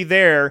everybody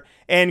there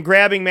and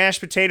grabbing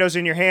mashed potatoes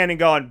in your hand and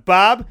going,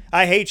 Bob,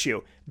 I hate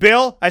you.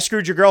 Bill, I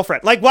screwed your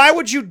girlfriend. Like, why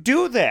would you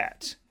do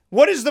that?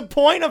 What is the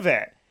point of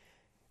it?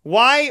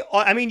 Why?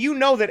 I mean, you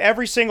know that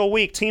every single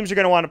week teams are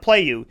going to want to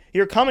play you.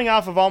 You're coming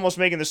off of almost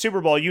making the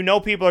Super Bowl. You know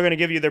people are going to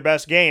give you their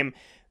best game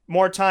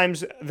more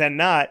times than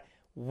not.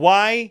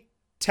 Why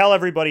tell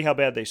everybody how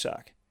bad they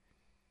suck?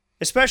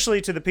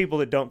 Especially to the people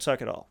that don't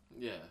suck at all.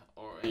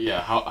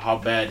 Yeah,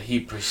 how bad he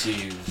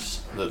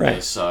perceives that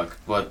they suck.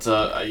 But,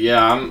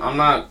 I'm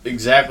not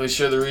exactly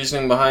sure the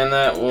reasoning behind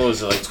that. What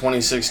was it, like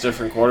 26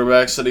 different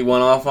quarterbacks that he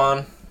went off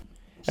on?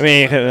 I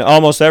mean,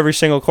 almost every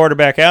single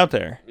quarterback out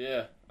there.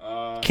 Yeah.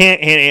 He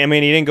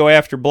didn't go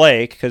after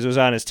Blake because it was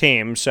on his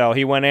team, so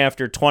he went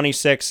after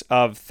 26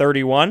 of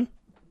 31.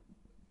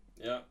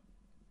 Yeah.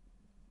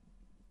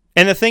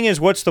 And the thing is,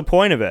 what's the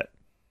point of it?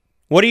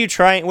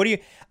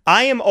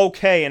 I am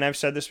okay, and I've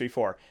said this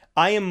before,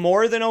 I am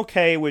more than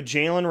okay with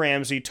Jalen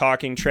Ramsey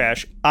talking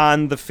trash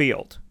on the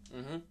field.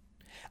 Mm-hmm.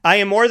 I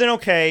am more than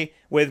okay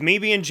with me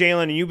being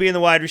Jalen and you being the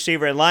wide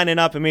receiver and lining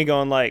up and me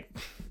going like,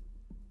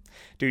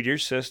 dude, your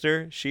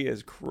sister, she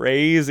is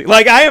crazy.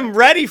 Like, I am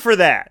ready for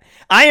that.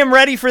 I am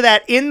ready for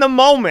that in the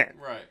moment.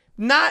 Right.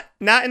 Not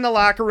in the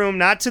locker room,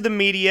 not to the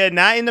media,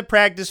 not in the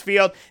practice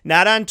field,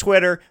 not on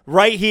Twitter,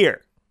 right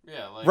here.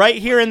 Yeah, right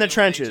here in the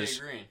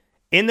trenches.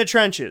 In the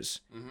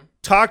trenches. Mm-hmm.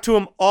 Talk to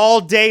him all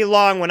day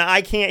long when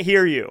I can't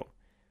hear you.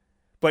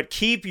 But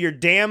keep your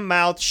damn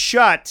mouth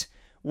shut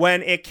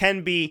when it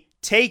can be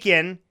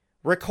taken,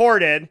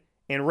 recorded,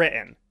 and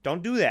written.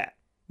 Don't do that.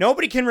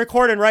 Nobody can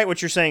record and write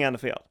what you're saying on the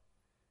field.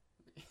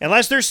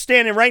 Unless they're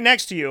standing right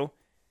next to you,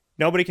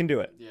 nobody can do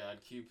it. Yeah,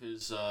 I'd keep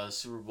his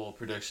Super Bowl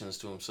predictions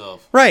to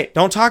himself. Right.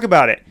 Don't talk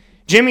about it.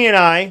 Jimmy and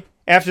I,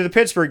 after the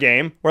Pittsburgh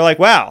game, were like,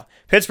 wow,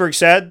 Pittsburgh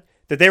said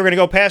that they were going to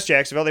go past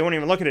Jacksonville. They weren't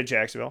even looking at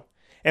Jacksonville.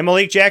 And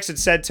Malik Jackson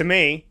said to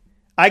me,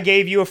 I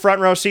gave you a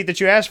front row seat that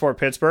you asked for,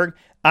 Pittsburgh,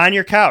 on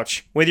your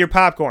couch with your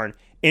popcorn.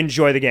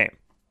 Enjoy the game.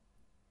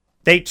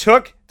 They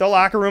took the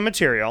locker room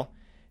material.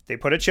 They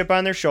put a chip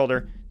on their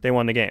shoulder. They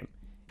won the game.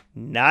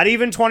 Not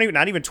even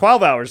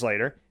 12 hours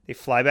later, they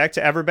fly back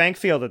to Everbank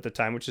Field at the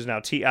time, which is now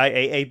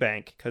TIAA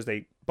Bank because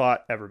they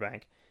bought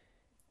Everbank.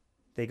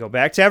 They go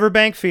back to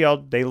Everbank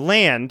Field. They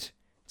land.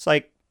 It's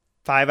like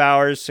 5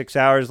 hours, 6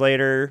 hours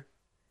later.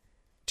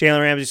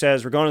 Jalen Ramsey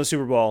says, we're going to the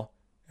Super Bowl,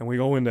 and we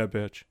going to win that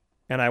bitch.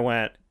 And I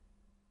went,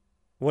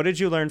 what did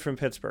you learn from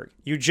Pittsburgh?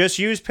 You just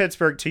used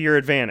Pittsburgh to your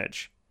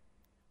advantage.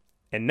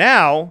 And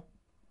now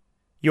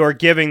you're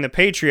giving the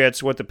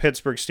Patriots what the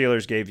Pittsburgh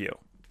Steelers gave you.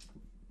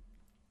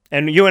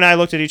 And you and I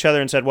looked at each other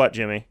and said, what,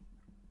 Jimmy?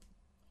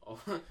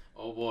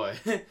 Oh boy.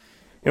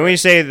 And we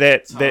say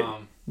that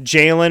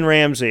Jalen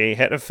Ramsey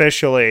had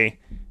officially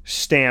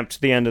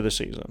stamped the end of the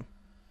season.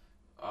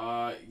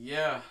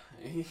 Yeah.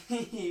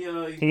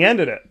 He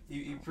ended it.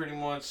 He pretty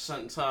much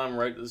sent Tom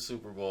right to the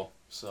Super Bowl.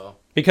 So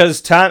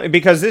because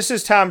this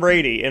is Tom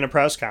Brady in a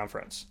press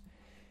conference.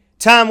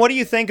 Tom, what do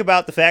you think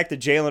about the fact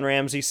that Jalen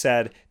Ramsey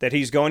said that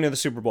he's going to the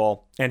Super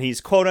Bowl and he's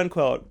quote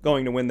unquote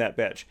going to win that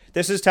bitch?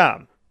 This is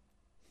Tom.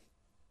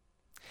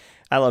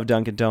 I love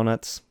Dunkin'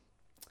 Donuts.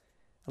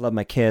 I love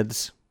my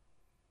kids.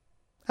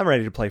 I'm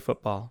ready to play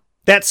football.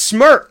 That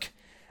smirk.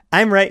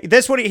 I'm ready.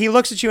 That's what he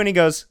looks at you and he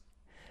goes,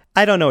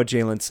 I don't know what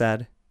Jalen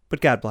said,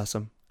 but God bless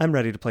him. I'm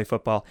ready to play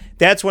football.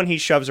 That's when he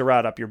shoves a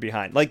rod up your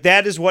behind. Like,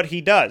 that is what he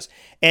does.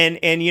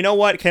 And you know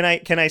what? Can I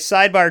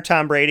sidebar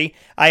Tom Brady?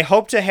 I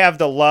hope to have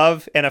the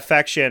love and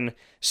affection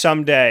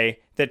someday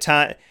that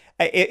Tom.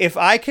 If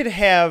I could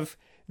have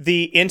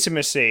the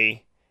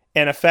intimacy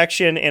and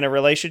affection in a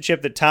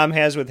relationship that Tom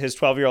has with his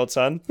 12-year-old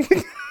son.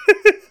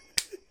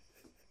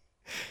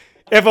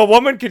 If a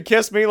woman could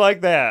kiss me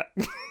like that.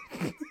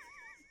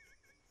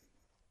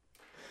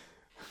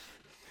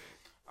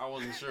 I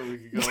wasn't sure we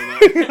could go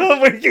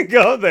there. We could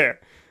go there.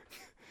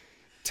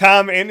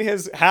 Tom in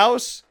his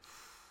house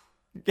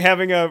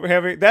having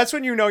that's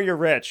when you know you're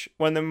rich,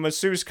 when the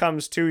masseuse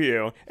comes to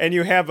you and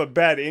you have a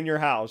bed in your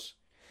house.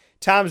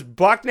 Tom's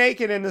buck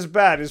naked in his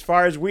bed as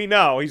far as we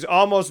know. He's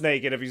almost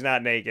naked if he's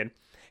not naked.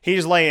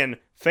 He's laying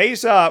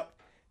face up.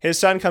 His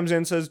son comes in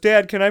and says,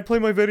 Dad, can I play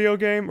my video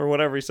game? Or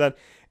whatever he said.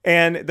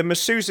 And the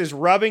masseuse is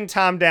rubbing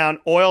Tom down,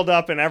 oiled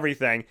up and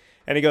everything.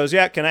 And he goes,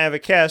 yeah, can I have a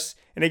kiss?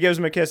 And he gives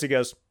him a kiss. He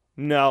goes,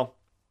 no.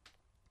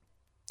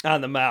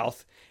 On the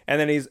mouth. And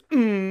then he's,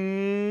 and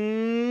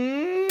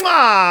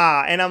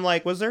I'm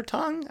like, was there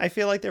tongue? I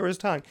feel like there was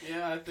tongue.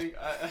 Yeah, I think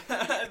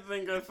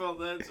I felt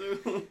that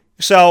too.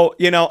 So,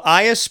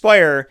 I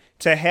aspire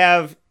to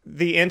have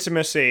the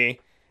intimacy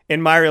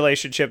in my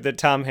relationship that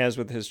Tom has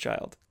with his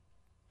child.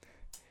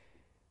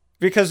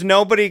 Because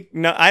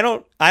I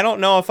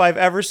don't know if I've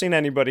ever seen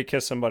anybody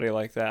kiss somebody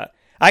like that.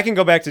 I can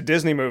go back to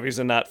Disney movies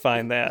and not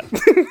find that.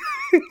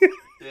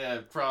 Yeah,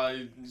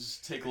 probably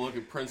just take a look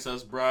at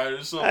Princess Bride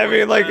or something.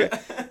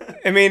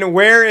 I mean,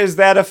 where is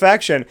that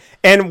affection?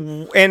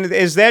 And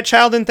is that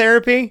child in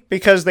therapy?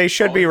 Because they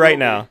should be right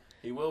now.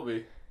 He will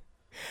be.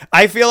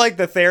 I feel like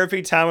the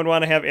therapy Tom would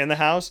want to have in the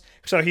house.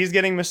 So he's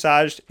getting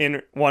massaged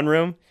in one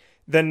room.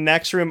 The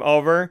next room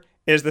over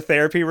is the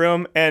therapy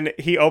room, and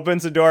he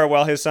opens the door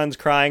while his son's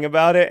crying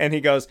about it, and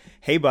he goes,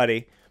 "Hey,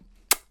 buddy,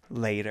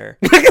 later."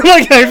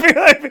 I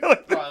feel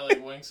like probably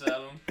winks at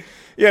him.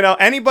 You know,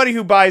 anybody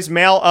who buys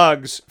male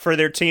Uggs for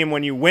their team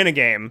when you win a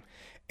game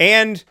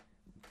and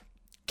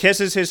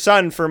kisses his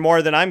son for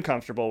more than I'm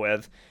comfortable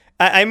with.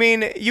 I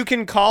mean, you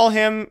can call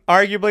him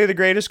arguably the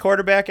greatest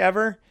quarterback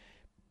ever,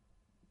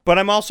 but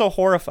I'm also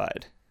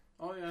horrified.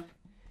 Oh, yeah.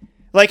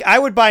 Like, I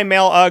would buy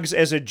male Uggs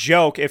as a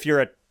joke if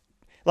you're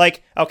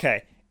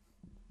okay,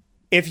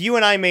 if you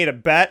and I made a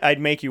bet, I'd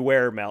make you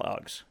wear male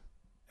Uggs.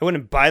 I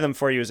wouldn't buy them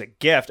for you as a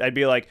gift. I'd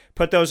be like,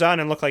 put those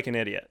on and look like an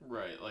idiot.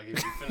 Right, like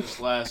if you finish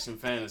last in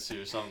fantasy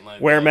or something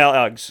like Wear that. male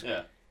Uggs.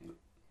 Yeah.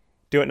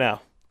 Do it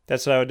now.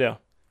 That's what I would do.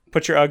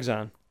 Put your Uggs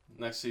on.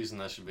 Next season,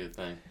 that should be a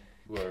thing.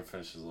 Whoever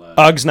finishes last.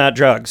 Uggs, not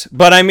drugs.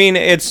 But I mean,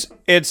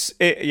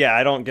 yeah,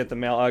 I don't get the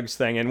male Uggs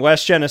thing. In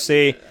West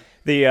Genesee,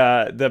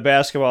 the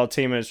basketball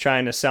team is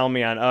trying to sell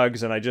me on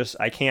Uggs, and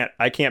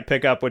I can't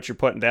pick up what you're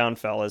putting down,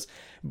 fellas.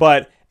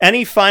 But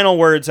any final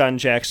words on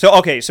Jack?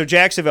 So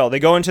Jacksonville, they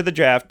go into the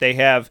draft. They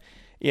have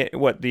the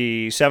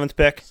 7th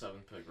pick.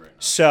 7th pick right now.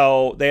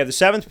 So they have the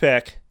 7th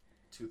pick.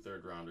 2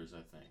 third-rounders, I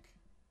think.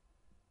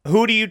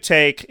 Who do you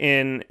take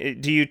in?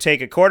 Do you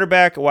take a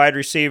quarterback, a wide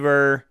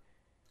receiver?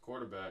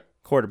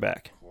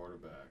 Quarterback.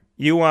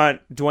 You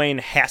want Dwayne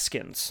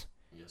Haskins,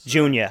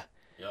 Jr.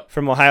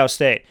 From Ohio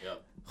State,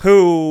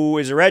 who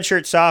is a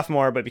redshirt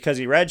sophomore, but because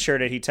he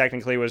redshirted, he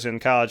technically was in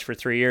college for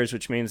 3 years,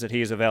 which means that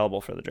he's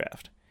available for the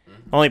draft.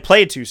 Mm-hmm. Only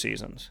played 2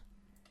 seasons.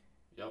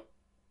 Yep.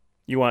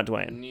 You want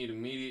Dwayne. You need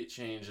immediate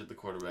change at the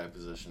quarterback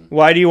position.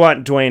 Why do you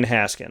want Dwayne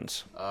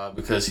Haskins?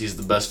 Because he's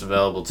the best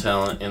available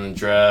talent in the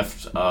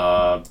draft.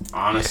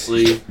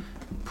 Honestly,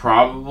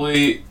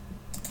 probably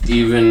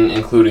even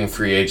including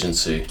free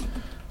agency.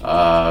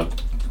 I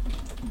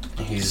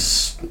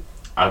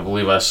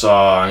believe I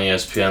saw on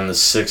ESPN the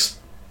 6th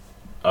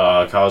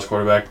college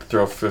quarterback to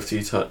throw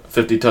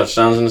 50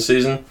 touchdowns in a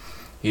season.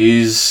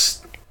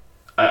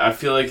 I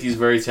feel like he's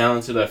very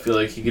talented. I feel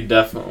like he could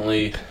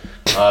definitely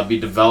be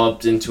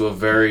developed into a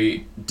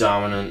very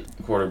dominant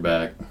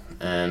quarterback.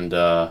 And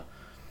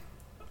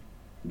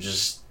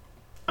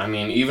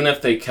even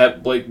if they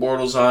kept Blake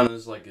Bortles on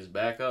as like his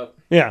backup,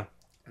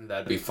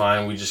 that'd be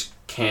fine. We just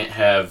can't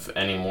have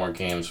any more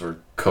games where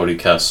Cody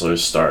Kessler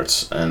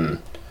starts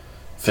and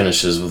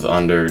finishes with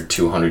under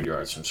 200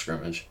 yards from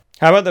scrimmage.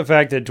 How about the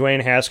fact that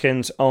Dwayne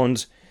Haskins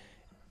owns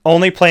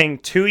only playing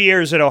 2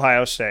 years at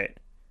Ohio State?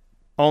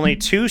 Only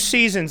 2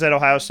 seasons at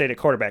Ohio State at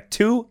quarterback.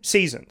 2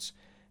 seasons,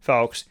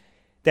 folks.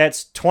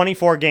 That's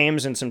 24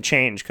 games and some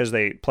change because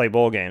they play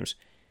bowl games.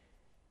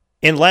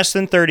 In less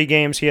than 30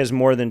 games, he has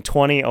more than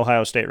 20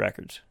 Ohio State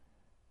records.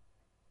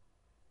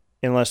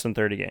 In less than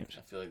 30 games.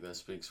 I feel like that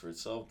speaks for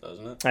itself,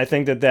 doesn't it? I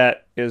think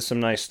that is some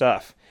nice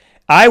stuff.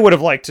 I would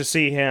have liked to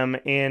see him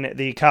in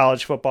the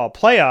college football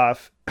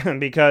playoff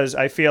because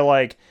I feel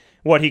like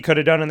what he could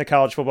have done in the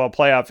college football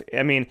playoff,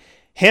 I mean,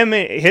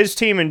 his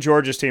team and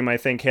Georgia's team, I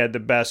think, had the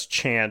best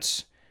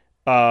chance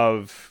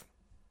of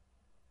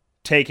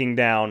taking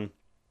down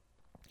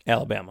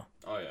Alabama.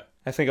 Oh, yeah.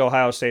 I think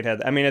Ohio State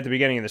had, at the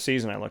beginning of the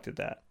season, I looked at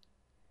that.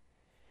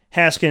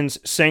 Haskins'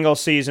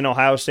 single-season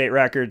Ohio State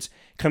records,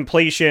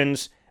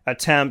 completions,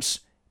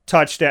 attempts,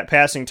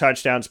 passing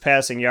touchdowns,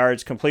 passing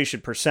yards,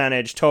 completion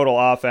percentage, total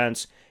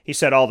offense. He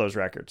set all those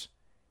records.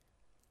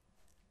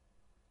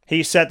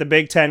 He set the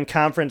Big Ten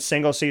Conference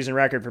single-season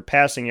record for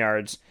passing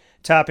yards,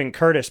 topping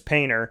Curtis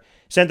Painter.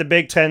 Set the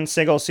Big Ten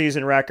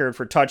single-season record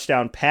for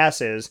touchdown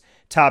passes,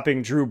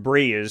 topping Drew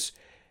Brees.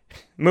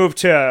 Moved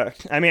to,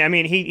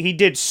 he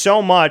did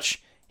so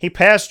much. He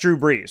passed Drew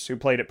Brees, who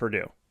played at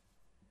Purdue.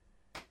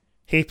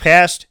 He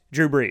passed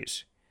Drew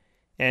Brees.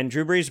 And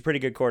Drew Brees is a pretty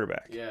good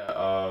quarterback.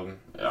 Yeah,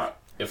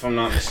 if I'm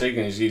not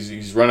mistaken,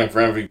 he's running for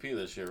MVP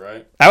this year,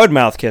 right? I would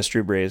mouth kiss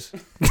Drew Brees.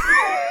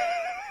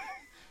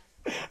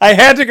 I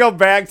had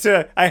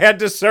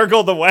to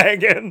circle the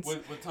wagons.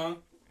 With tongue?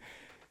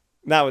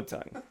 Not with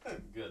tongue.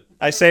 Good.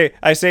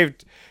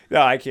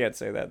 No, I can't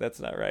say that. That's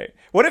not right.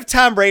 What if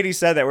Tom Brady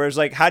said that, where it's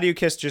like, how do you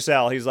kiss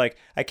Giselle? He's like,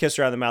 I kissed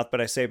her on the mouth,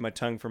 but I saved my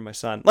tongue for my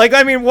son. What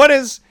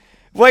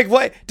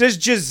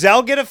does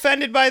Giselle get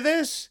offended by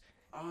this?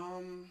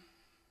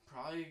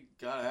 Probably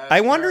gotta ask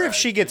I wonder her, if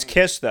she gets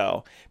kissed,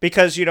 though,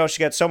 because, she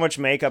got so much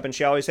makeup and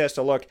she always has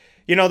to look,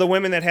 the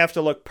women that have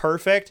to look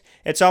perfect,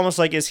 it's almost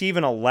like, is he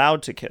even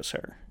allowed to kiss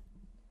her?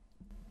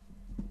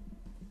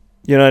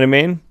 You know what I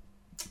mean?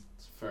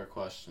 It's a fair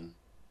question.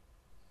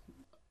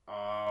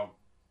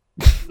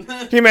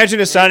 Can you imagine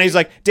his son? He's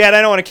like, Dad,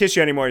 I don't want to kiss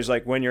you anymore. He's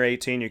like, when you're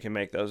 18, you can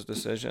make those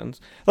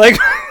decisions. Like,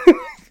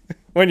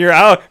 when you're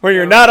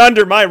not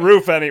under my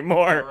roof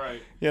anymore.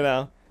 Right. You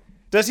know?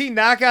 Does he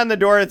knock on the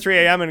door at 3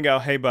 a.m. and go,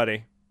 hey,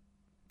 buddy,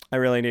 I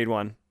really need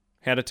one.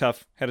 Had a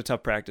tough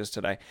practice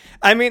today.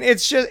 I mean,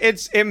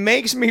 it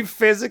makes me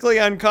physically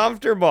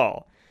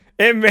uncomfortable.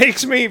 It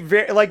makes me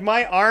like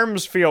my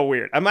arms feel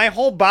weird. And my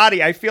whole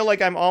body, I feel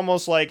like I'm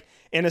almost like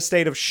in a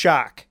state of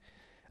shock.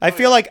 I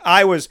feel like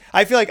I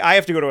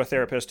have to go to a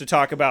therapist to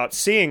talk about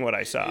seeing what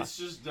I saw. It's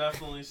just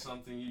definitely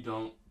something you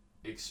don't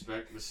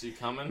expect to see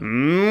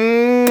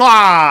coming.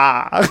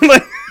 Nah,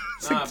 but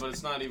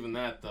it's not even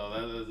that though.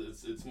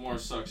 It's more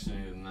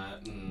suctiony than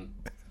that, and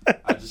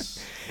I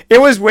just. It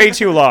was way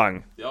too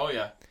long. Oh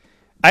yeah.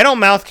 I don't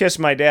mouth kiss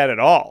my dad at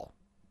all.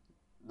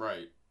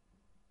 Right.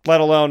 Let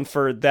alone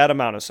for that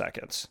amount of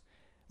seconds.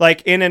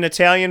 Like in an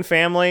Italian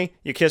family,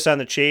 you kiss on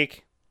the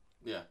cheek.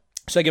 Yeah.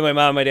 So I give my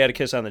mom and my dad a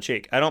kiss on the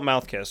cheek. I don't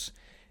mouth kiss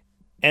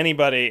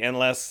anybody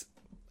unless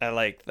I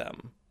like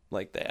them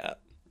like that.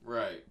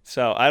 Right.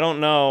 So I don't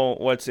know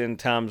what's in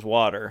Tom's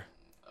water,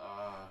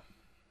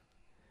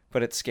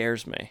 but it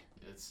scares me.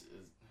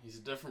 He's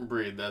a different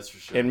breed, that's for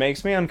sure. It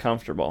makes me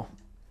uncomfortable.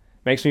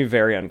 Makes me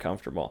very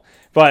uncomfortable.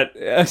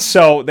 But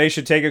so they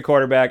should take a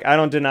quarterback. I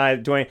don't deny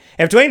Dwayne.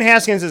 If Dwayne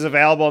Haskins is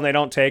available and they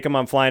don't take him,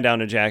 I'm flying down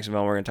to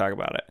Jacksonville and we're going to talk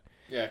about it.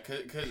 Yeah,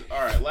 because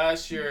all right,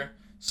 last year,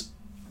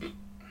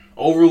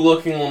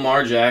 overlooking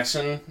Lamar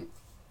Jackson,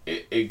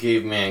 it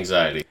gave me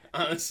anxiety.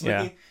 Honestly.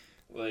 Yeah.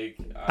 Like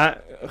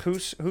who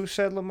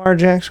said Lamar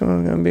Jackson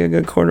was going to be a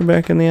good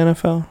quarterback in the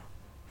NFL?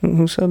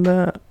 Who said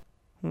that?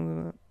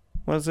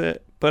 Was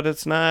it? But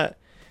it's not.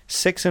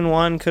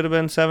 6-1, could have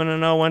been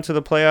 7-0. Went to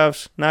the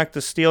playoffs, knocked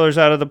the Steelers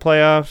out of the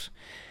playoffs.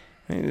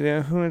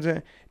 Who is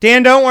it?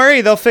 Dan, don't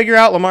worry, they'll figure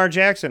out Lamar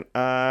Jackson.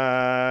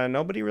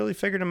 Nobody really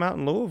figured him out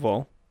in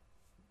Louisville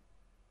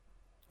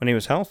when he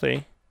was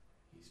healthy.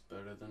 He's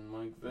better than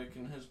Mike Vick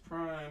in his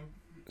prime.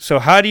 So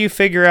how do you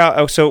figure out?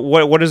 Oh, so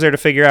what is there to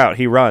figure out?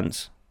 He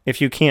runs.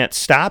 If you can't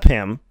stop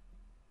him,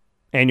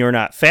 and you're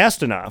not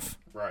fast enough,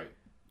 right?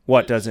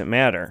 What does it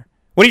matter?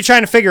 What are you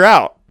trying to figure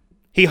out?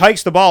 He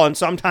hikes the ball and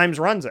sometimes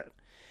runs it.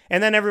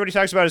 And then everybody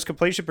talks about his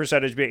completion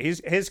percentage.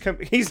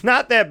 He's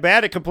not that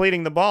bad at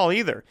completing the ball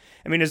either.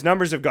 I mean, his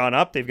numbers have gone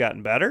up. They've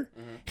gotten better.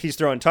 Mm-hmm. He's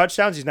throwing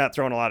touchdowns. He's not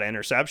throwing a lot of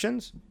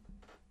interceptions.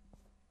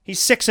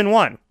 He's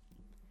 6-1.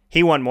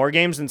 He won more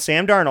games than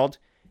Sam Darnold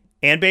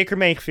and Baker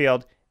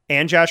Mayfield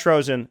and Josh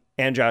Rosen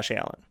and Josh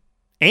Allen.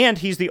 And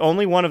he's the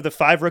only one of the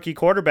 5 rookie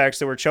quarterbacks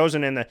that were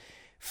chosen in the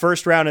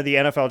first round of the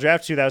NFL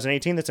Draft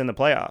 2018 that's in the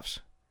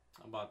playoffs.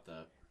 How about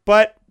that?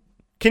 But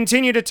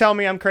continue to tell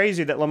me I'm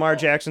crazy that Lamar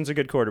Jackson's a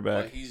good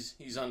quarterback. Well,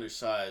 he's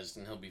undersized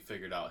and he'll be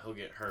figured out. He'll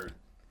get hurt.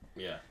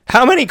 Yeah.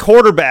 How many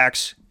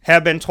quarterbacks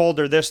have been told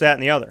they're this, that,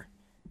 and the other?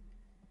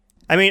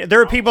 I mean,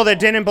 there are people that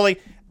didn't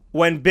believe.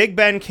 When Big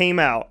Ben came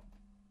out,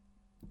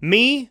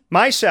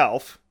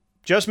 myself,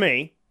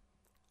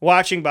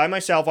 watching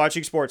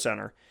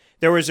SportsCenter,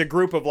 there was a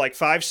group of like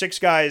 5-6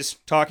 guys,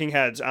 talking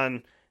heads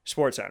on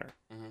SportsCenter.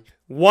 Mm-hmm.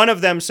 One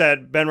of them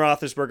said Ben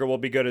Roethlisberger will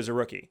be good as a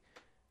rookie.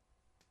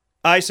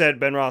 I said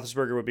Ben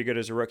Roethlisberger would be good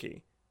as a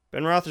rookie.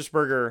 Ben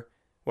Roethlisberger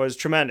was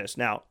tremendous.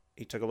 Now,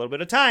 he took a little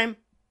bit of time,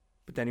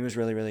 but then he was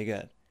really, really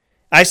good.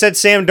 I said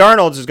Sam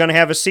Darnold is going to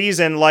have a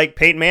season like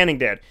Peyton Manning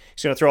did.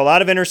 He's going to throw a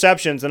lot of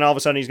interceptions, and all of a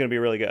sudden he's going to be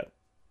really good.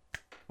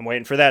 I'm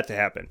waiting for that to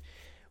happen.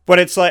 But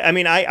it's like, I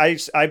mean,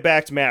 I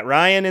backed Matt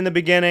Ryan in the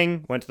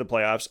beginning, went to the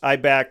playoffs. I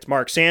backed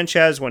Mark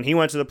Sanchez when he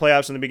went to the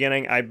playoffs in the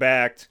beginning. I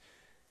backed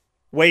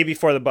way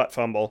before the butt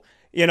fumble.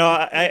 You know,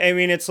 I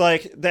mean, it's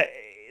like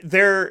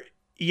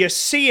you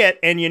see it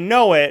and you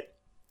know it.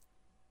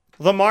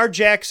 Lamar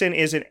Jackson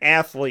is an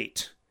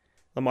athlete.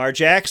 Lamar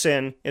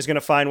Jackson is going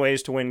to find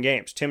ways to win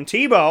games. Tim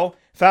Tebow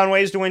found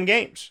ways to win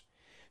games.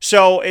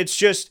 So it's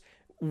just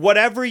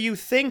whatever you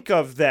think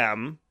of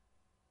them.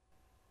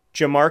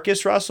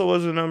 Jamarcus Russell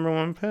was the number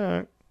 1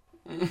 pick.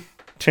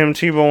 Tim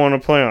Tebow won a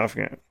playoff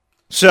game.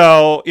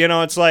 So, you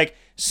know, it's like,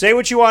 say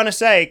what you want to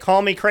say,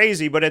 call me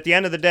crazy, but at the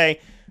end of the day,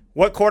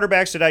 what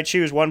quarterbacks did I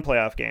choose won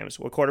playoff games?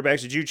 What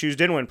quarterbacks did you choose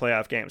didn't win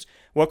playoff games?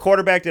 What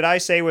quarterback did I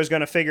say was going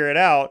to figure it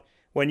out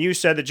when you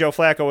said that Joe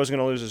Flacco was going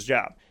to lose his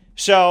job?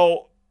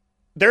 So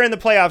they're in the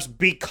playoffs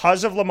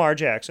because of Lamar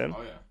Jackson.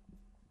 Oh, yeah.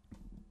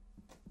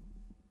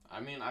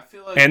 I mean, I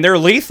feel like... And they're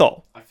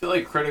lethal. I feel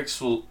like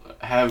critics will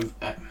have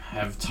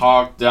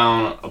talked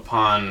down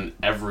upon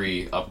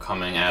every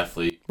upcoming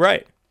athlete.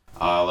 Right.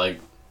 Like,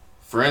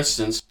 for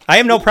instance... I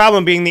have no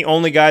problem being the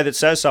only guy that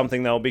says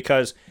something, though,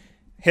 because...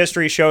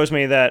 history shows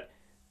me that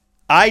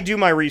I do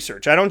my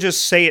research. I don't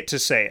just say it to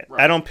say it.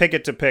 Right. I don't pick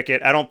it to pick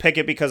it. I don't pick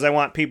it because I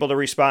want people to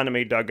respond to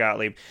me, Doug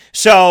Gottlieb.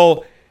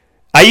 So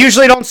I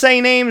usually don't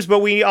say names, but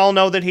we all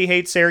know that he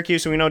hates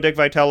Syracuse, and we know Dick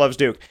Vitale loves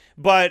Duke.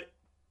 But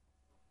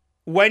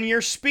when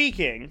you're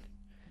speaking,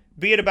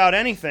 be it about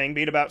anything,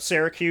 be it about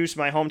Syracuse,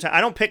 my hometown.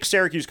 I don't pick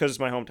Syracuse because it's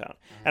my hometown.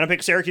 I don't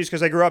pick Syracuse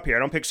because I grew up here. I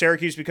don't pick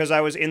Syracuse because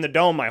I was in the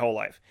Dome my whole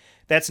life.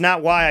 That's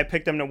not why I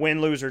picked them to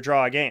win, lose, or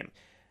draw a game.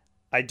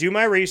 I do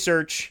my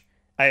research.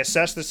 I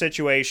assess the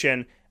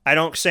situation. I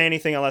don't say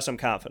anything unless I'm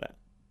confident.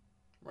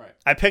 Right.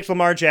 I picked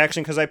Lamar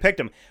Jackson because I picked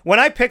him. When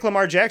I pick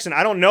Lamar Jackson,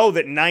 I don't know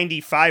that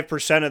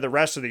 95% of the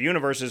rest of the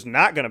universe is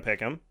not going to pick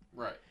him.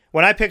 Right.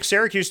 When I picked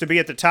Syracuse to be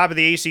at the top of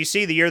the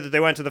ACC the year that they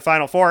went to the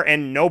Final Four,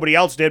 and nobody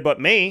else did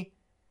but me,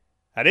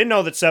 I didn't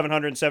know that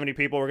 770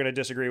 people were going to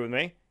disagree with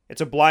me.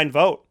 It's a blind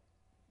vote.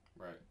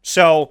 Right.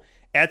 So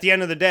at the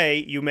end of the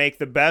day, you make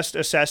the best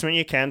assessment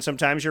you can.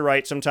 Sometimes you're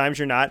right, sometimes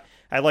you're not.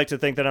 I like to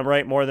think that I'm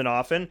right more than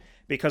often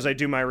because I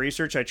do my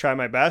research, I try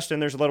my best,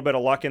 and there's a little bit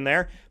of luck in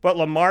there. But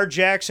Lamar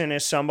Jackson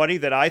is somebody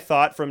that I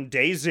thought from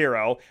day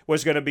zero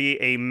was going to be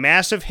a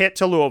massive hit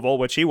to Louisville,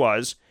 which he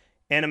was,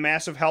 and a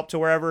massive help to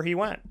wherever he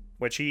went,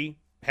 which he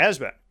has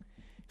been.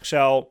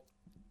 So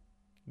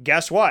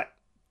guess what?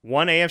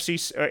 One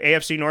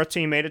AFC North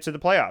team made it to the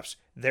playoffs.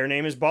 Their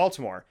name is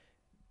Baltimore.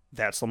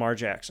 That's Lamar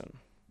Jackson.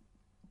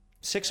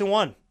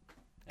 6-1.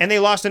 And they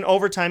lost an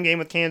overtime game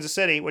with Kansas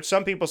City, which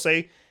some people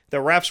say the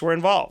refs were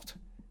involved.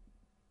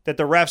 That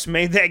the refs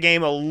made that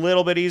game a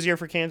little bit easier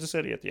for Kansas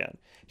City at the end.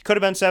 It could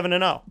have been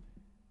 7-0.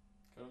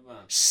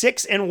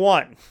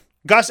 6-1.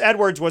 Gus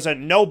Edwards was a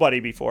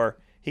nobody before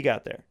he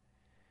got there.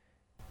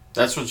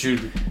 That's what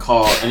you'd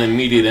call an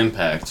immediate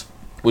impact,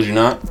 would you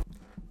not?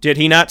 Did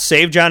he not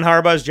save John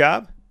Harbaugh's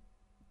job?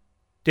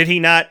 Did he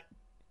not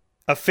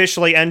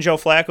officially end Joe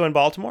Flacco in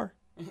Baltimore?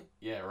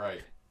 Yeah,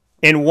 right.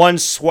 In one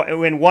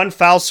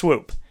foul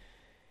swoop.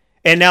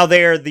 And now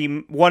they are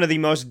one of the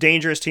most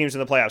dangerous teams in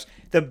the playoffs.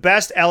 The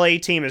best LA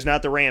team is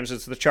not the Rams,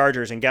 it's the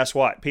Chargers. And guess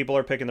what? People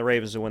are picking the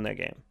Ravens to win that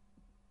game.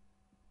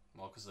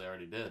 Well, because they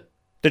already did.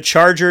 The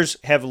Chargers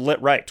have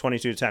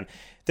 22-10.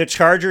 The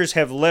Chargers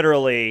have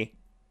literally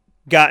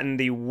gotten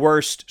the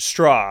worst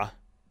straw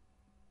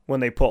when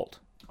they pulled.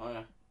 Oh,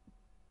 yeah.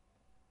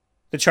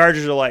 The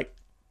Chargers are like,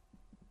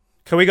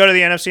 can we go to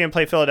the NFC and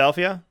play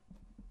Philadelphia?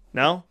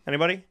 No?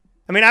 Anybody?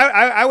 I mean,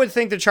 I would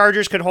think the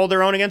Chargers could hold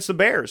their own against the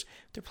Bears.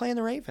 They're playing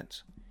the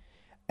Ravens.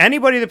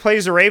 Anybody that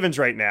plays the Ravens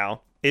right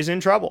now is in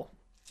trouble.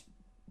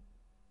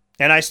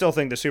 And I still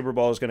think the Super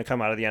Bowl is going to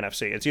come out of the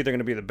NFC. It's either going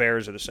to be the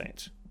Bears or the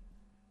Saints.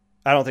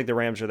 I don't think the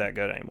Rams are that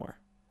good anymore.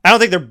 I don't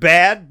think they're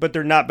bad, but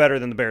they're not better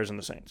than the Bears and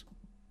the Saints.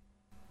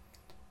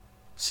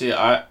 See,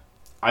 I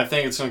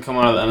think it's going to come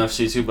out of the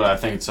NFC too, but I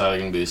think it's either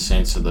going to be the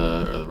Saints or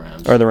the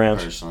Rams. Or the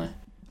Rams. Personally.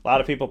 A lot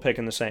of people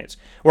picking the Saints.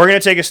 We're going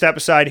to take a step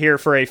aside here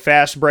for a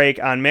fast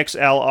break on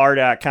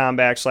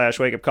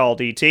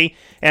mixlr.com/wakeupcalldt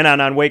and on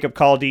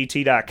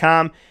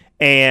wakeupcalldt.com.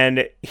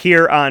 And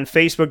here on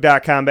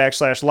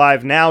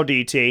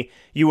facebook.com/live-now-DT,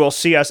 you will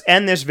see us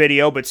end this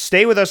video, but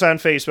stay with us on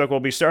Facebook. We'll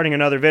be starting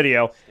another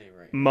video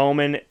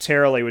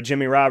momentarily with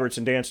Jimmy Roberts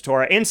and Dan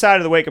Tortora inside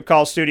of the Wake Up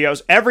Call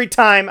studios. Every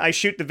time I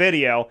shoot the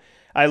video,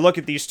 I look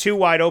at these two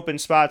wide open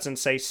spots and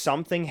say,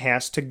 something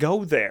has to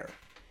go there.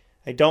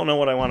 I don't know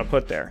what I want to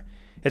put there.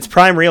 It's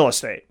prime real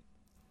estate.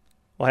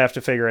 We'll have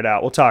to figure it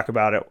out. We'll talk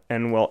about it,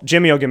 and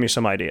Jimmy will give me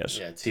some ideas.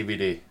 Yeah,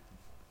 TBD.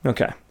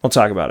 Okay, we'll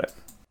talk about it.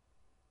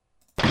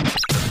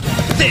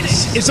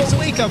 This is a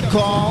wake-up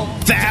call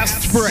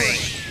fast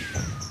break.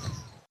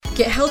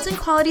 Get Hilton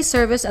quality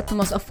service at the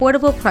most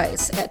affordable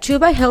price at True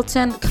by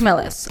Hilton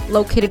Camillus,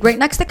 located right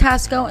next to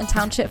Costco in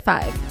Township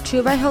 5.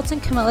 True by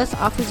Hilton Camillus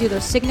offers you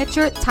their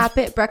signature Top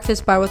It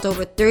breakfast bar with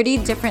over 30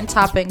 different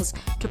toppings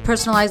to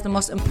personalize the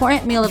most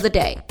important meal of the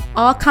day,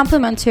 all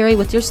complimentary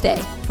with your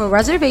stay. For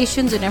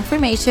reservations and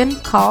information,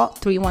 call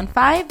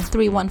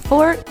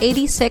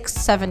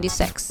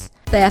 315-314-8676.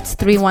 That's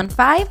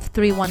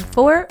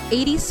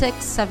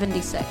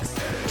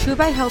 315-314-8676. True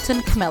by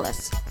Hilton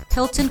Camillus.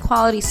 Hilton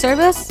quality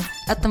service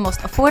at the most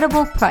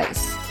affordable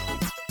price.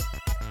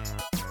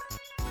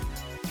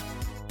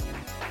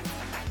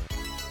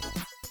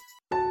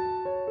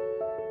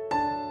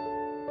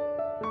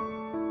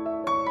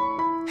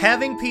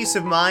 Having peace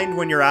of mind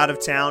when you're out of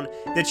town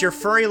that your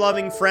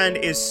furry-loving friend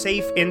is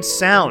safe and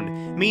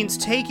sound means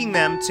taking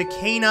them to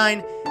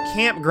Canine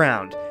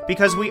Campground,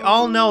 because we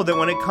all know that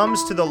when it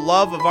comes to the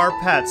love of our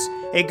pets,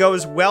 it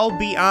goes well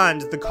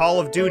beyond the call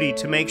of duty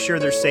to make sure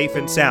they're safe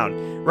and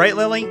sound. Right,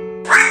 Lily?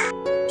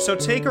 So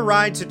take a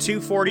ride to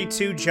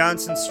 242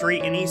 Johnson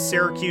Street in East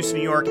Syracuse,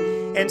 New York,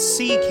 and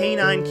see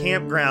Canine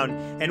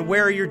Campground and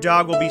where your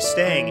dog will be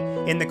staying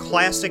in the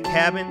classic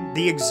cabin,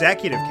 the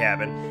executive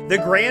cabin, the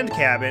grand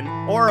cabin,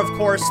 or of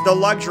course the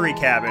luxury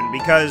cabin,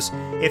 because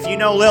if you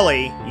know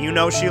Lily, you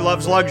know she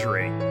loves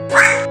luxury.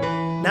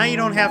 Now you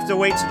don't have to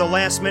wait to the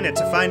last minute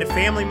to find a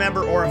family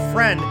member or a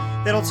friend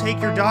that'll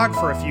take your dog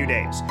for a few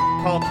days.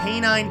 Call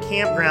Canine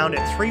Campground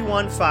at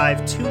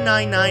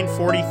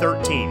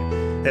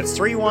 315-299-4013. That's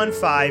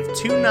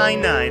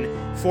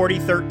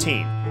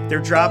 315-299-4013. Their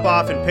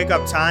drop-off and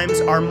pickup times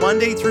are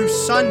Monday through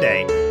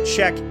Sunday.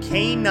 Check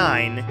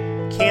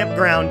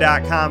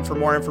K9campground.com for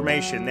more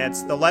information.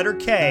 That's the letter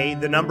K,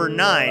 the number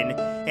 9,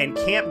 and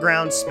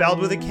campground spelled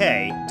with a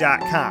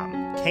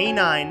K.com.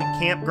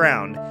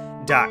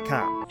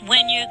 K9campground.com.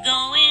 When you're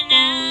going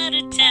out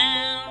of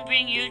town,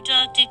 bring your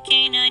dog to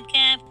Canine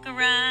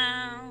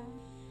Campground.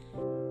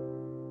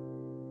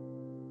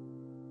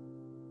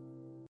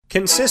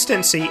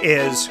 Consistency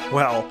is,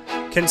 well,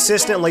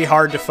 consistently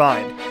hard to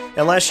find.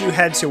 unless you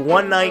head to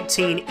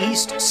 119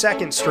 East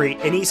 2nd Street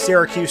in East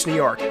Syracuse, New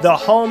York, the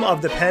home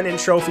of the Pen and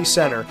Trophy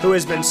Center, who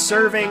has been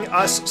serving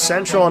us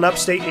Central and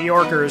Upstate New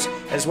Yorkers,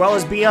 as well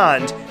as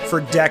beyond,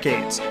 for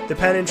decades. The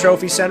Pen and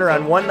Trophy Center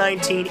on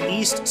 119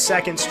 East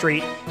 2nd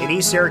Street in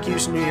East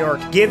Syracuse, New York,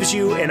 gives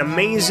you an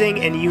amazing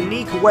and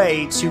unique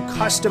way to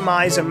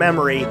customize a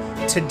memory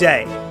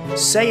today.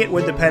 Say it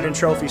with the Pen and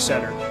Trophy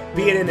Center.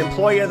 Be it an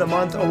Employee of the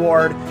Month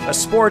award, a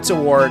sports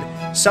award,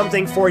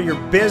 something for your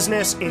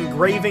business,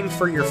 engraving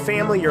for your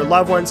family, your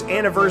loved ones,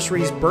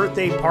 anniversaries,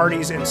 birthday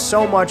parties, and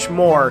so much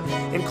more,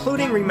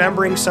 including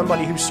remembering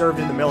somebody who served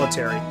in the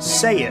military.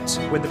 Say it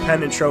with the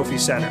Pen and Trophy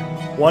Center.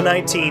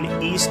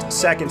 119 East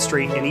 2nd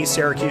Street in East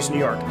Syracuse, New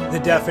York. The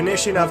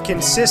definition of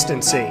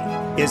consistency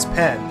is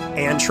pen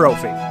and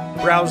trophy.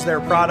 Browse their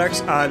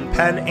products on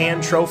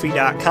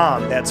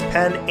penandtrophy.com. That's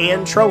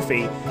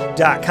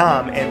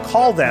penandtrophy.com, and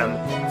call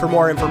them for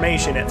more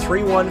information at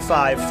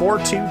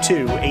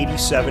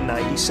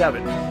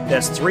 315-422-8797.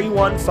 That's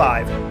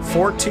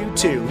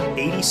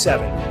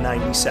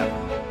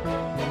 315-422-8797.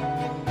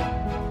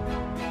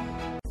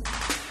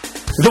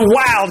 The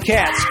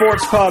Wildcat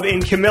Sports Pub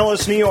in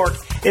Camillus, New York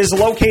is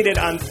located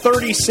on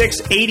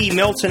 3680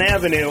 Milton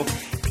Avenue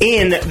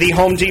in the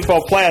Home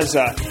Depot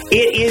Plaza.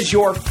 It is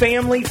your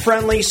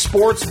family-friendly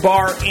sports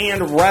bar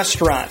and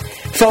restaurant.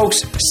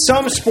 Folks,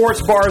 some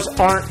sports bars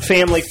aren't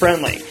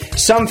family-friendly.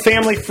 Some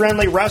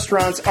family-friendly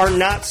restaurants are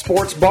not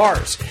sports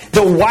bars.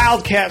 The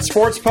Wildcat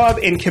Sports Pub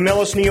in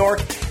Camillus, New York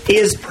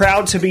is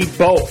proud to be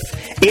both.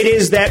 It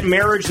is that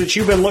marriage that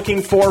you've been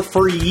looking for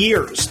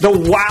years. The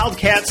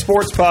Wildcat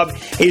Sports Pub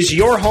is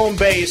your home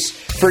base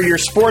for your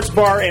sports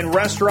bar and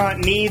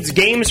restaurant needs,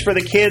 games for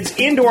the kids,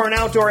 indoor and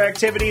outdoor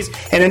activities,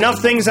 and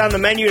enough things on the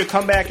menu to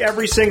come back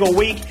every single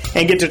week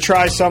and get to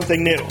try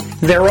something new.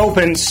 They're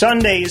open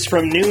Sundays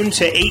from noon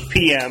to 8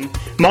 p.m.,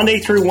 Monday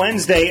through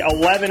Wednesday,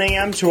 11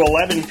 a.m. to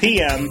 11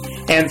 p.m.,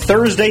 and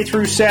Thursday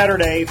through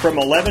Saturday from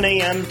 11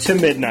 a.m. to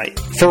midnight.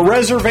 For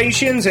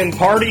reservations and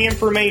party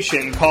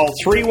information, call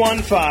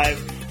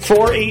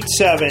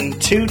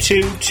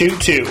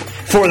 315-487-2222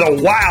 for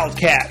the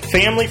Wildcat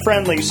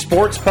family-friendly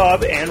sports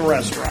pub and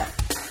restaurant.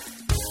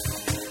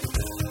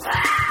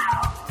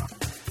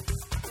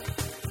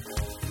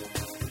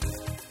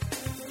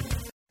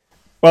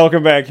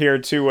 Welcome back here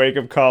to Wake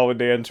Up Call with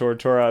Dan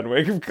Tortora on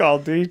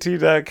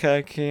wakeupcalldt.com.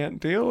 I can't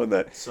deal with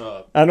it. What's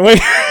up? On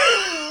Wake...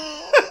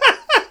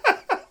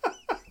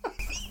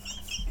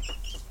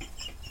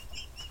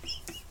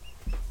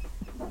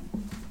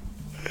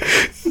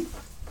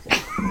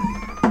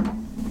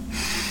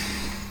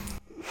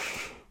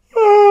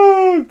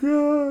 Oh,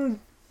 God.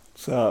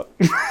 What's up?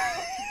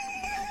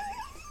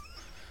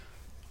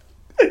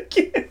 I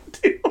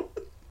can't deal with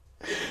it.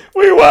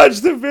 We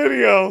watched the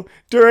video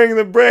during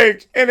the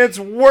break, and it's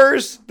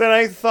worse than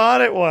I thought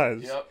it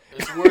was. Yep,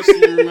 it's worse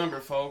than you remember,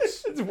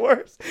 folks. It's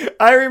worse.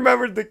 I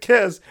remembered the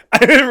kiss. I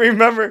didn't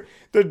remember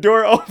the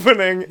door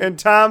opening and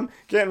Tom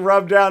getting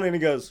rubbed down, and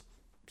he goes,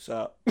 "What's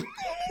up?"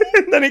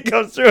 And then he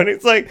comes through, and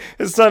he's like,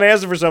 his son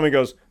asks for something. He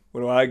goes, "What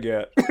do I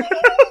get?"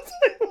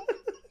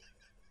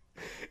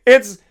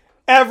 It's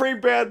every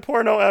bad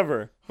porno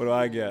ever. What do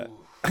I get?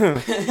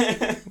 What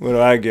do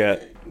I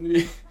get?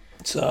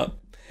 What's up?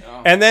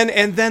 Oh. And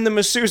then the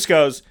masseuse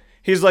goes,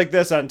 he's like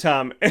this on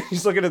Tom, and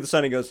he's looking at the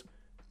son, he goes,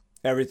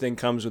 "Everything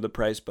comes with a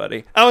price,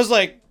 buddy." I was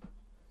like,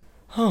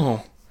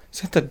 oh,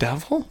 is that the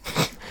devil?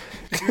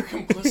 You're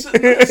complicit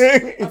in this?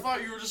 I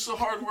thought you were just a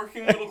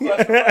hardworking middle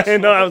class professional. I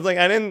know, I was like,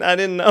 I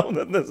didn't know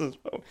that this is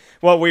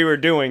what we were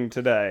doing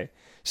today.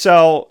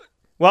 So,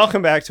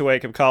 welcome back to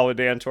Wake Up Call with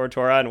Dan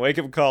Tortora on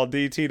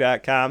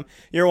wakeupcalldt.com,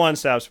 your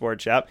one-stop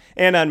sports shop,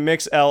 and on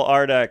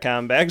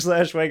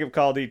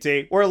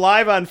mixlr.com/wakeupcalldt. We're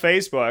live on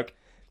Facebook,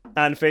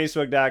 on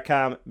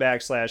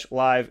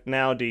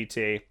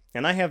facebook.com/live-now-dt,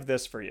 and I have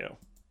this for you.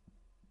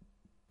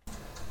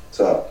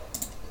 What's up?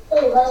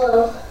 Oh,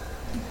 hello.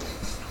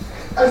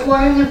 I was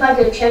wondering if I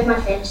could check my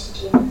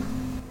fantasy team.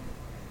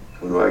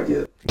 What do I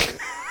get?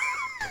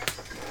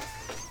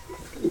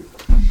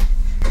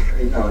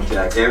 No,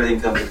 Jack, everything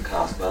comes with a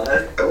cost, bud.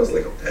 That was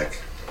like a pick.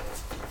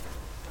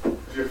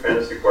 Who's your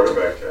fantasy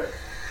quarterback, Jack?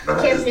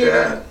 Not his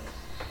dad.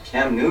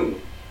 Cam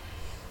Newton.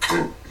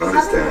 Not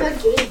his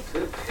dad.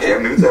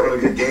 Cam Newton's having a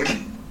good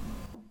game.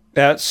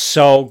 That's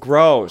so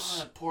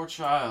gross. Oh, that poor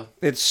child.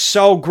 It's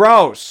so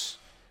gross.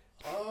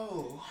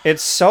 Oh.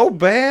 It's so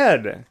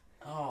bad.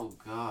 Oh,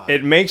 God.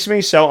 It makes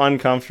me so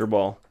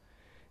uncomfortable.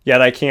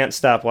 Yet I can't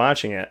stop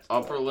watching it.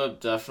 Upper lip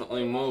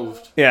definitely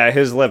moved. Yeah,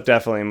 his lip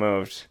definitely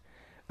moved.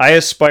 I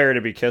aspire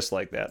to be kissed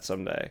like that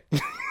someday.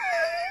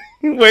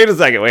 Wait a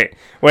second.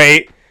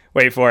 Wait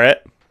for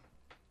it.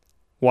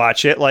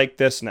 Watch it like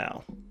this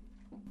now.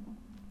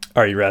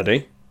 Are you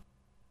ready?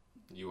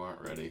 You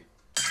aren't ready.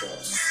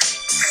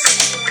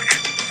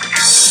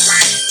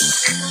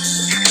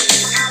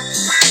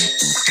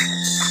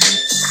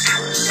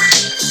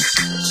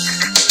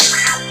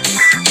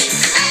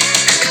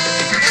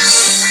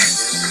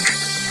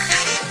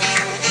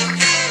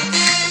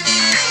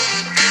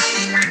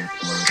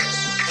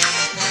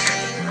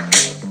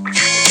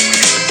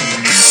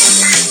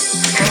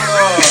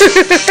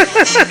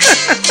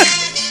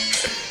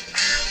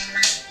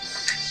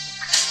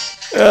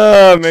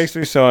 Oh, it makes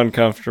me so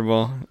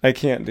uncomfortable. I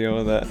can't deal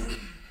with it.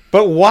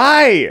 But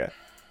why?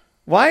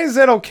 Why is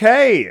that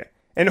okay?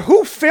 And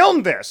who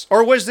filmed this?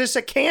 Or was this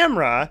a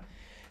camera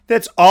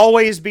that's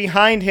always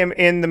behind him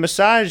in the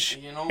massage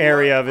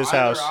area of his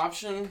house? Either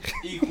option,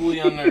 equally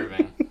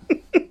unnerving.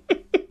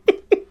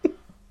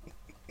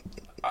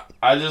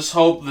 I just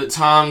hope that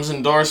Tom's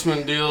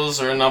endorsement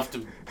deals are enough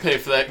to pay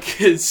for that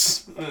kid's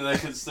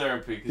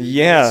therapy. 'Cause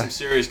he needs some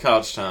serious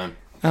couch time.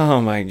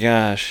 Oh my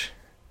gosh.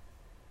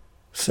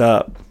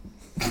 Sup?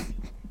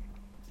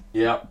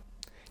 Yep.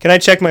 Can I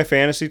check my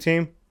fantasy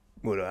team?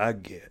 What do I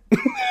get?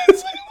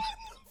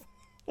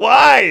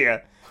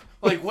 Why?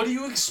 Like, what do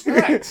you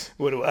expect?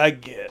 What do I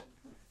get?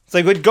 It's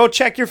like, go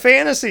check your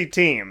fantasy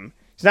team.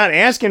 He's not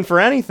asking for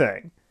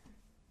anything.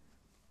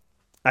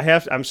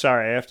 I'm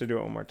sorry, I have to do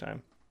it one more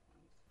time.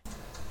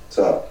 What's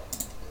up?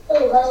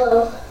 Oh,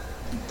 hello.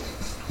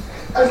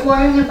 I was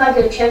wondering if I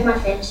could check my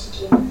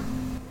fantasy team.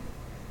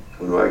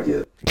 What do I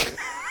get?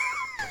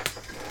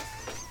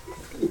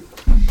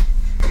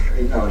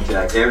 You know,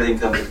 Jack, everything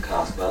comes with a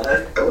cost,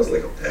 but that was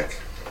like a pick.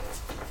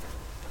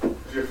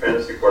 Who's your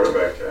fantasy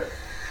quarterback, Jack?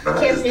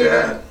 Not his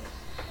dad.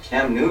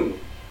 Cam Newton.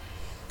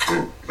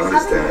 Not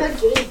his dad.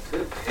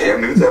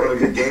 Cam Newton's having a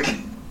good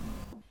game.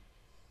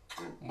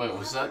 Wait,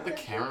 was that the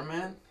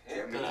cameraman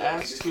that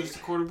asked who's the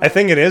quarterback? I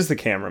think it is the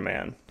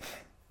cameraman.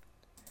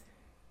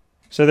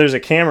 So there's a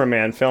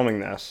cameraman filming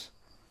this.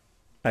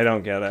 I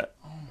don't get it.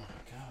 Oh my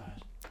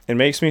god. It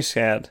makes me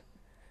sad.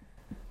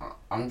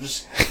 I'm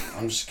just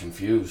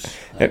confused.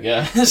 I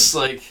guess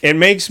it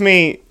makes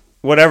me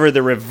whatever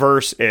the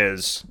reverse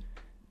is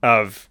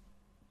of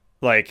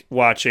like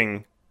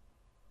watching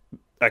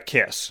a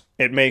kiss.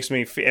 It makes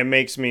me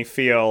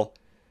feel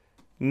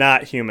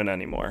not human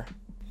anymore.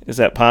 Is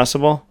that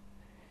possible?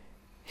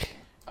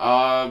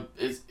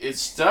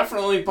 It's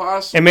definitely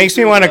possible. It makes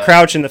me want to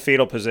crouch in the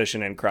fetal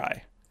position and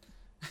cry.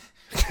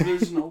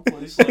 There's no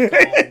place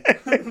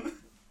like home.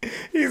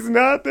 He's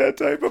not that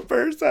type of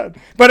person.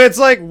 But it's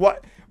like,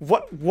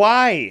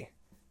 why?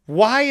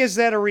 Why is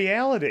that a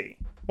reality?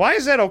 Why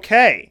is that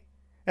okay?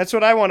 That's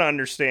what I want to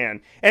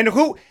understand. And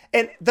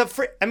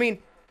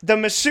the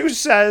masseuse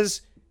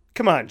says,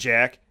 come on,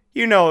 Jack.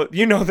 You know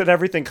that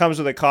everything comes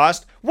with a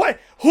cost. What?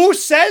 Who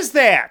says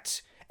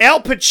that?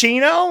 Al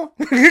Pacino?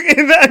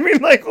 I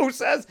mean, like, who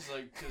says? It's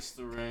like, kiss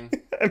the ring.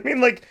 I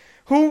mean, like,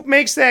 who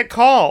makes that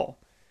call?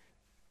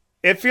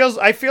 I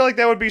feel like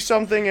that would be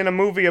something in a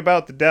movie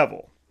about the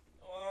devil.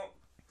 Well,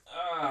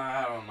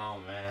 I don't know,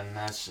 man.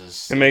 That's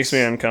just... It makes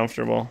me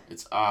uncomfortable.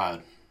 It's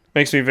odd.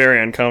 Makes me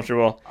very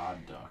uncomfortable. Odd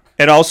duck.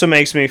 It also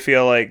makes me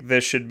feel like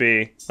this should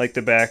be, like,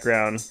 the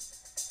background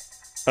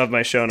of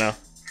my show now.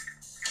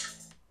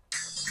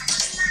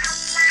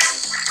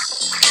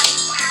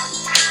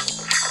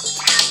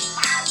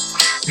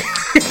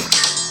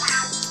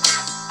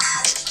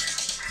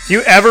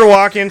 You ever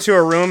walk into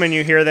a room and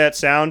you hear that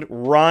sound,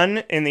 run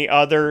in the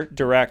other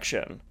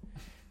direction.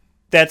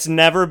 That's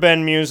never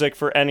been music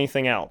for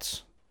anything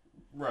else.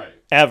 Right.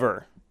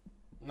 Ever.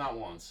 Not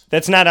once.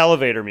 That's not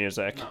elevator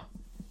music. No.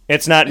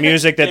 It's not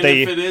music that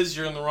if it is,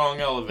 you're in the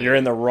wrong elevator. You're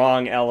in the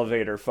wrong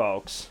elevator,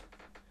 folks.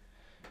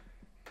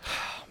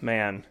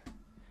 Man.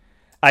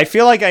 I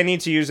feel like I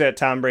need to use that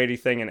Tom Brady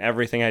thing in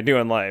everything I do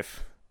in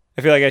life.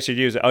 I feel like I should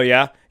use it. Oh,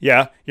 yeah?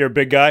 Yeah? You're a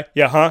big guy?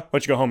 Yeah, huh? Why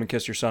don't you go home and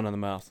kiss your son on the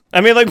mouth? I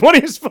mean, like, what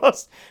are you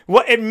supposed to...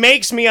 What? It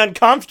makes me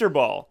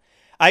uncomfortable.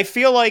 I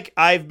feel like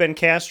I've been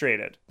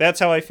castrated. That's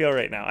how I feel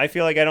right now. I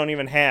feel like I don't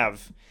even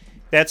have...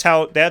 That's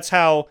tough. That's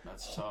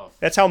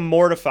how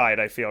mortified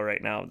I feel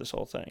right now of this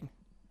whole thing.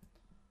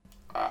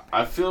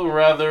 I feel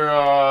rather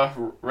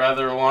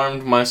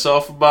alarmed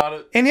myself about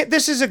it. And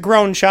this is a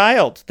grown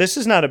child. This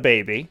is not a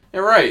baby.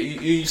 You're right.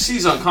 You see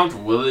he's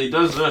uncomfortable with it. He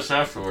does this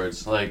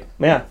afterwards. Like...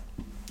 Yeah.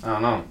 I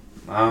don't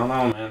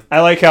know, man. I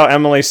like how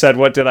Emily said,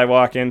 what did I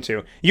walk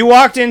into? You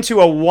walked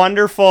into a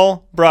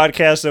wonderful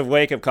broadcast of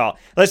Wake Up Call.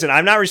 Listen,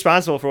 I'm not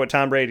responsible for what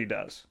Tom Brady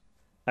does.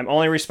 I'm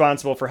only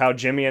responsible for how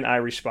Jimmy and I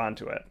respond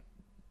to it.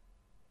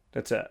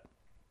 That's it.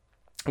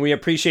 We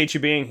appreciate you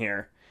being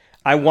here.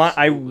 I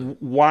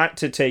want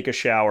to take a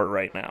shower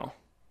right now.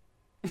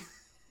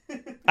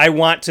 I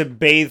want to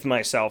bathe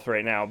myself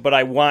right now, but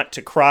I want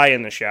to cry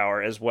in the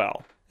shower as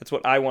well. That's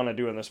what I want to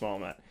do in this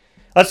moment.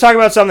 Let's talk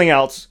about something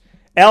else.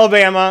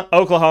 Alabama,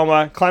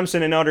 Oklahoma,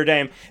 Clemson, and Notre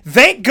Dame.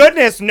 Thank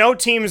goodness no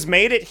teams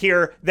made it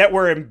here that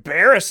were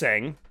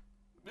embarrassing.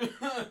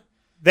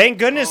 Thank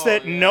goodness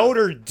that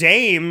Notre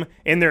Dame,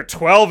 in their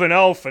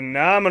 12-0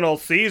 phenomenal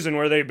season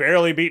where they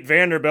barely beat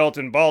Vanderbilt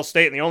and Ball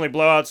State, and the only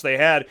blowouts they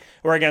had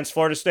were against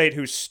Florida State,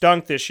 who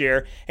stunk this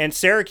year, and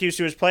Syracuse,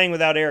 who was playing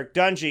without Eric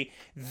Dungy.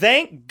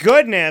 Thank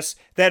goodness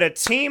that a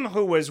team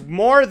who was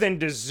more than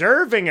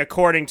deserving,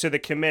 according to the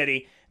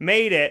committee,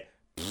 made it.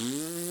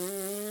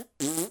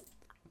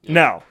 Yeah,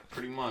 no.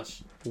 Pretty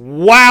much.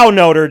 Wow,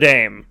 Notre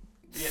Dame.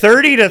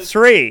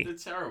 30-3.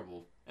 It's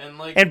terrible.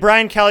 And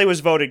Brian Kelly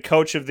was voted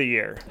Coach of the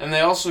Year. And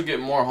they also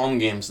get more home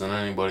games than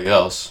anybody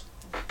else.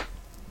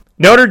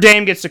 Notre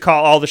Dame gets to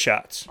call all the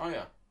shots. Oh,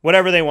 yeah.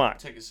 Whatever they want.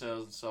 Ticket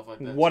sales and stuff like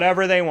that.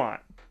 Whatever they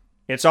want.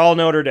 It's all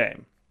Notre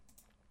Dame.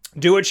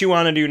 Do what you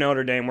want to do,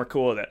 Notre Dame. We're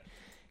cool with it.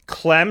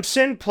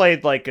 Clemson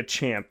played like a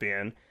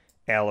champion.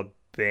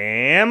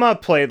 Alabama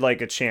played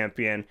like a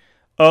champion.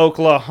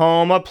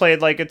 Oklahoma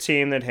played like a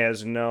team that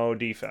has no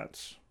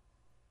defense.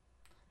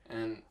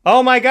 And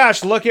oh my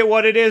gosh, look at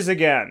what it is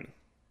again.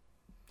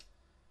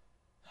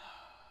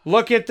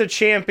 Look at the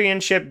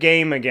championship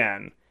game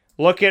again.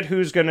 Look at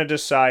who's going to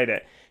decide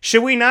it.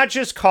 Should we not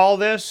just call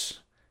this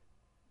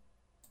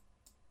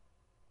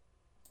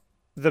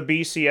the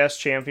BCS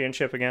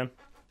championship again?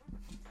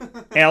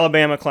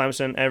 Alabama,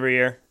 Clemson every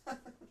year.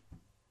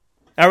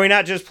 Are we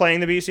not just playing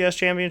the BCS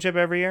championship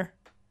every year?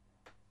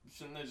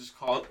 Shouldn't they just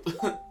call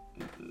it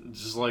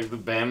just like the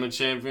Bama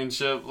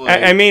championship?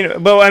 Like... I mean,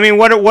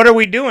 what are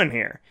we doing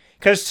here?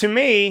 Because to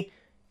me,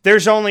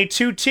 there's only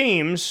two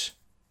teams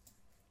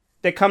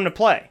that come to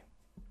play.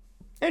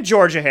 And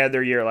Georgia had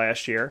their year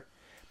last year.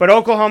 But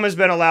Oklahoma's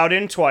been allowed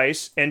in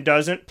twice and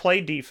doesn't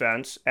play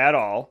defense at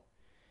all.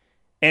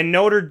 And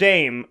Notre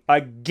Dame,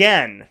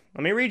 again.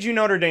 Let me read you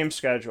Notre Dame's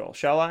schedule,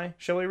 shall I?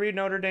 Shall we read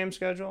Notre Dame's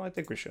schedule? I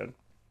think we should.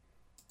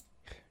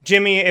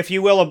 Jimmy, if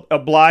you will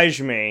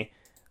oblige me,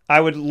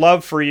 I would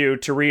love for you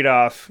to read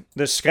off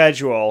the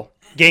schedule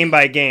game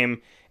by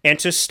game and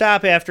to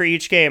stop after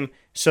each game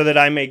so that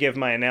I may give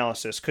my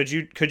analysis. Could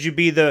you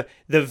be the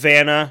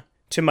Vanna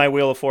to my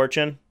Wheel of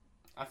Fortune?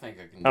 I think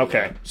I can do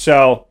okay, that.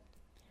 So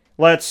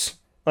let's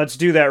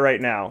do that right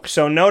now.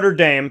 So Notre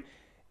Dame,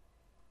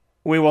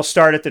 we will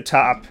start at the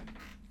top.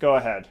 Go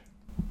ahead.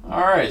 All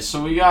right,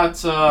 so we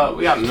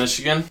got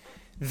Michigan.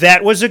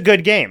 That was a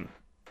good game.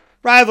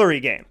 Rivalry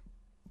game.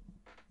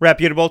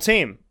 Reputable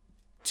team.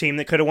 Team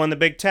that could have won the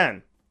Big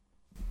Ten.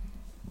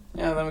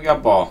 Yeah, then we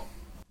got Ball.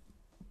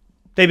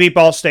 They beat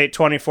Ball State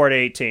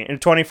 24-18 and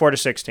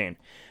 24-16.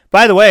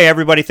 By the way,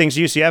 everybody thinks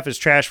UCF is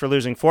trash for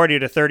losing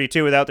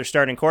 40-32 without their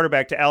starting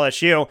quarterback to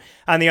LSU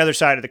on the other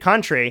side of the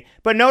country.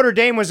 But Notre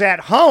Dame was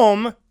at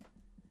home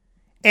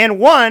and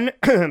won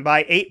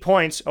by 8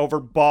 points over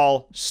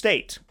Ball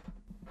State.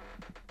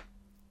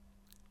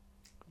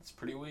 That's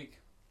pretty weak.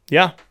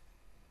 Yeah.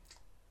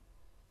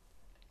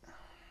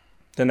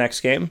 The next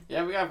game?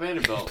 Yeah, we got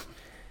Vanderbilt.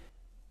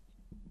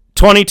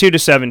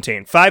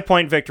 22-17.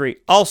 5-point victory,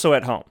 also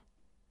at home,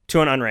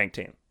 to an unranked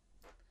team.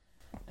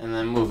 And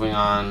then moving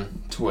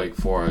on to Wake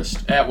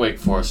Forest. At Wake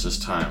Forest this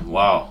time.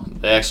 Wow.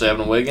 They actually have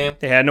an away game?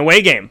 They had an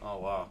away game. Oh,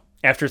 wow.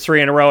 After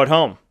 3 in a row at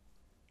home.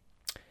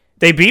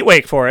 They beat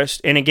Wake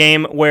Forest in a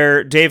game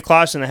where Dave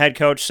Clawson, the head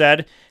coach,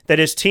 said that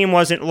his team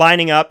wasn't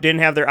lining up,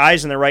 didn't have their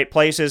eyes in the right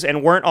places,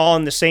 and weren't all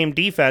in the same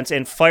defense,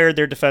 and fired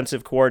their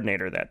defensive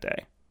coordinator that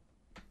day.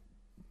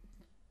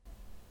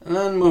 And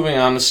then moving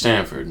on to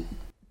Stanford.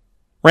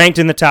 Ranked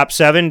in the top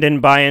 7, didn't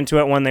buy into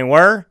it when they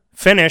were.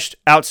 Finished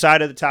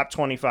outside of the top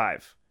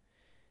 25.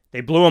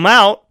 They blew them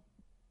out,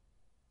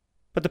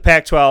 but the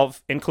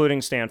Pac-12,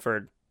 including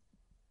Stanford,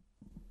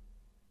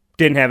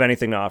 didn't have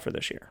anything to offer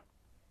this year.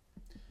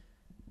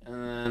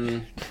 And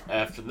then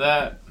after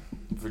that,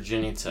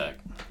 Virginia Tech.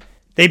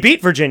 They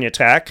beat Virginia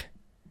Tech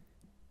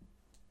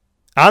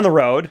on the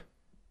road.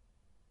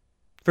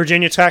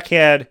 Virginia Tech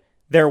had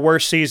their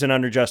worst season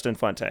under Justin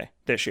Fuente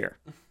this year.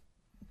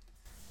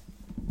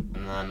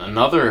 And then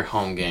another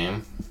home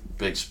game,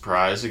 big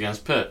surprise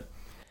against Pitt.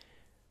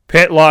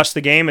 Pitt lost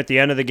the game at the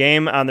end of the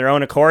game on their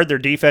own accord. Their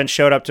defense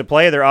showed up to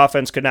play. Their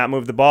offense could not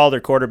move the ball.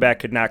 Their quarterback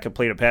could not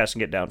complete a pass and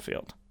get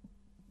downfield.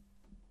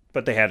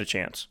 But they had a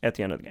chance at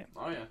the end of the game.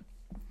 Oh, yeah.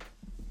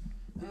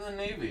 And then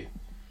Navy.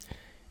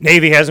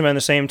 Navy hasn't been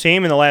the same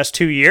team in the last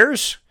 2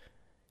 years.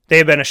 They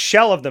have been a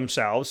shell of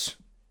themselves.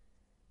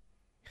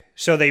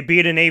 So they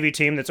beat a Navy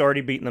team that's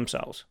already beaten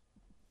themselves.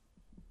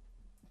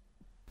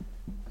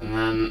 And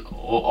then,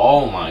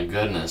 oh my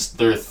goodness,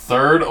 their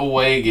third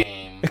away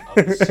game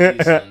of the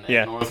season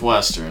at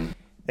Northwestern.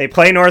 They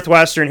play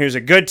Northwestern, who's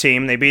a good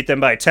team. They beat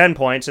them by 10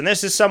 points, and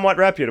this is somewhat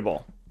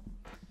reputable.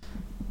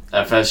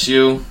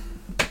 FSU,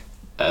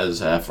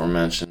 as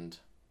aforementioned.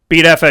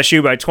 Beat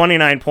FSU by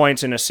 29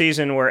 points in a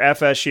season where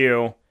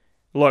FSU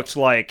looked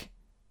like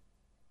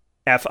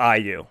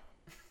FIU.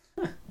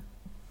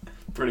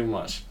 Pretty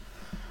much.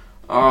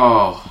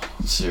 Oh,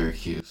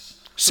 Syracuse.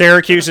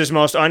 Syracuse's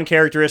most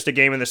uncharacteristic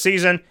game of the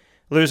season,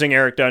 losing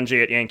Eric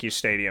Dungy at Yankee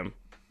Stadium.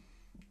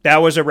 That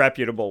was a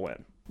reputable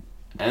win.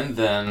 And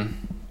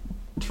then,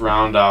 to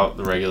round out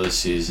the regular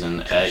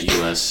season at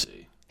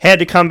USC. Had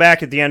to come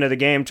back at the end of the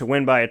game to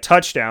win by a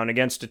touchdown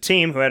against a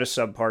team who had a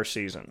subpar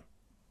season.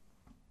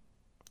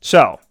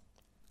 So,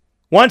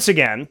 once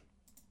again,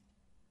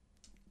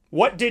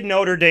 what did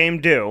Notre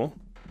Dame do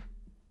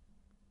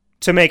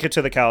to make it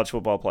to the college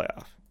football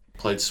playoff?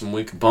 Played some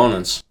weak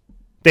opponents.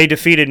 They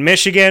defeated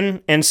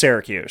Michigan and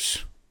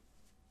Syracuse.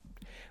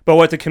 But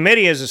what the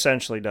committee has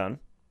essentially done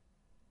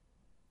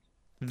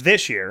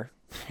this year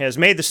has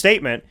made the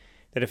statement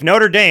that if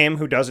Notre Dame,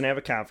 who doesn't have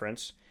a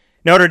conference,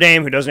 Notre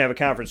Dame, who doesn't have a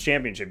conference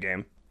championship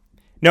game,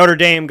 Notre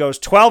Dame goes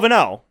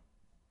 12-0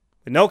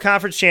 with no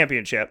conference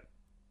championship,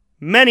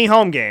 many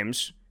home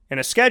games,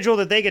 and a schedule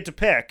that they get to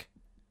pick,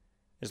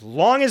 as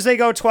long as they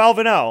go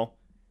 12-0,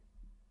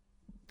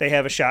 they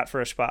have a shot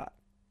for a spot.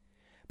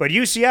 But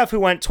UCF,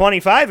 who went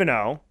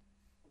 25-0,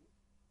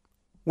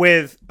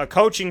 with a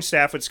coaching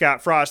staff with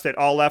Scott Frost that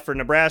all left for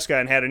Nebraska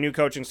and had a new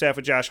coaching staff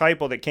with Josh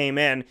Heupel that came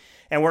in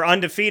and were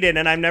undefeated,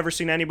 and I've never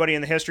seen anybody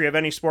in the history of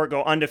any sport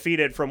go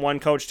undefeated from one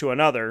coach to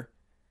another,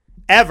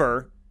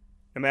 ever,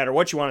 no matter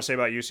what you want to say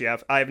about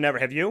UCF.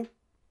 Have you?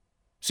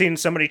 Seen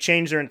somebody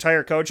change their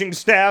entire coaching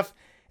staff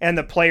and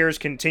the players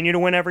continue to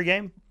win every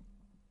game?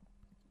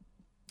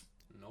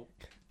 Nope.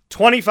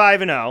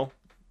 25-0,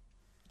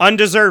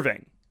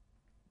 undeserving.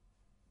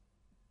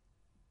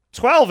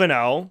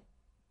 12-0,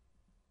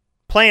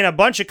 playing a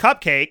bunch of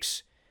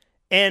cupcakes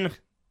and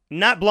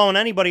not blowing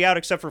anybody out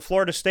except for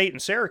Florida State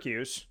and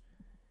Syracuse.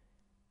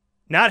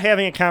 Not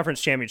having a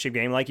conference championship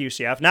game like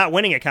UCF. Not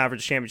winning a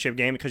conference championship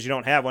game because you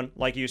don't have one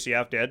like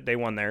UCF did. They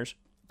won theirs.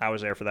 I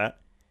was there for that.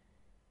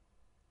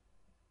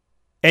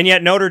 And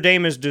yet Notre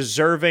Dame is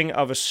deserving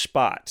of a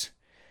spot.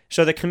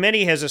 So the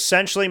committee has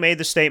essentially made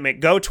the statement,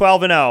 go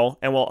 12-0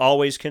 and we'll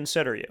always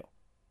consider you.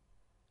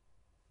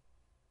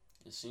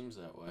 It seems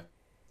that way.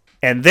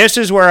 And this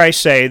is where I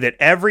say that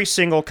every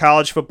single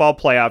college football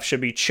playoff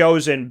should be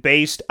chosen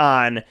based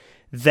on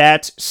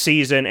that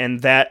season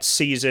and that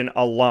season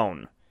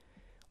alone.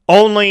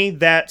 Only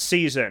that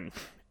season.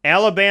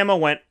 Alabama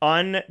went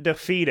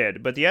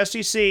undefeated, but the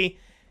SEC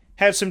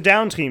had some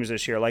down teams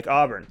this year, like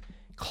Auburn.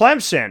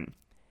 Clemson,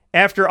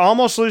 after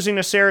almost losing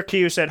to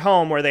Syracuse at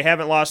home, where they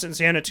haven't lost since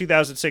the end of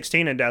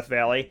 2016 in Death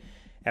Valley,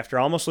 after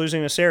almost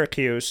losing to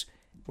Syracuse,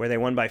 where they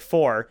won by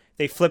 4,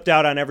 they flipped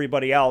out on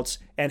everybody else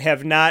and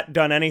have not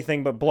done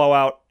anything but blow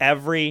out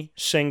every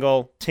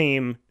single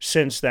team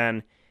since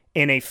then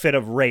in a fit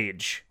of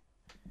rage.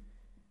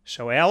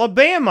 So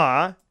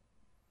Alabama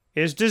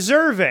is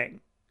deserving.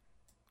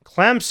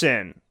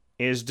 Clemson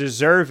is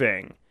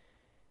deserving.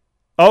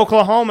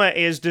 Oklahoma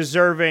is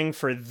deserving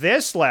for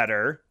this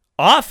letter,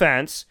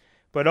 offense,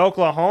 but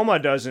Oklahoma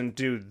doesn't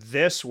do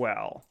this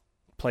well,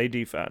 play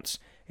defense.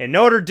 And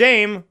Notre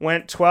Dame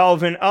went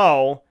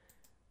 12-0,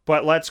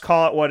 but let's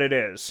call it what it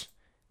is.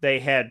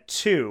 They had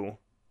 2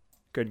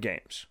 good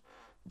games.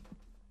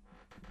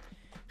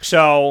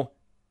 So,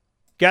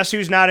 guess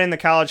who's not in the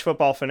college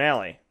football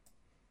finale?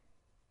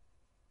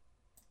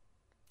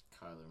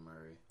 Kyler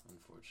Murray,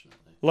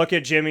 unfortunately. Look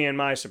at Jimmy and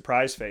my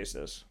surprise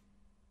faces.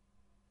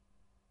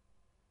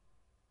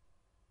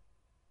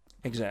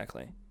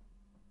 Exactly.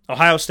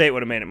 Ohio State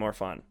would have made it more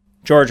fun.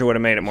 Georgia would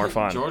have made it more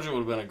fun. Georgia would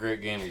have been a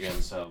great game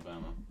against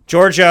Alabama.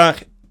 Georgia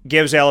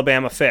gives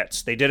Alabama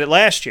fits. They did it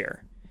last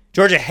year.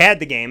 Georgia had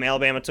the game.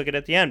 Alabama took it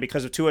at the end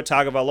because of Tua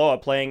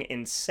Tagovailoa playing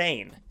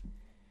insane.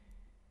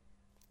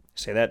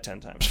 Say that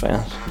 10 times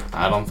fast.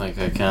 I don't think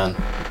I can.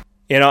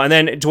 And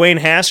then Dwayne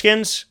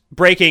Haskins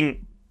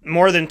breaking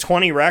more than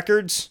 20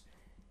 records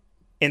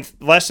in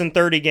less than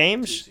 30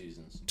 games. 2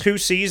 seasons. 2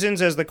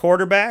 seasons as the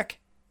quarterback.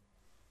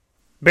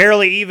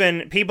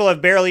 People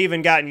have barely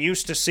even gotten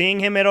used to seeing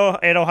him at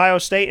Ohio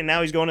State, and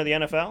now he's going to the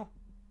NFL.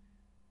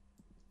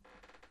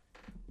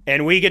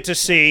 And we get to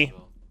see,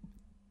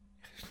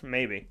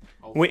 maybe,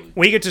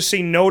 we get to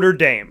see Notre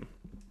Dame.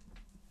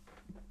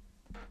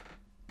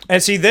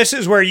 And see, this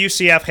is where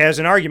UCF has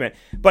an argument.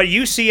 But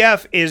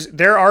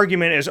their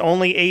argument is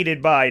only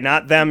aided by,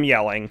 not them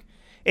yelling,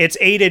 it's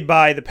aided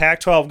by the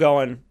Pac-12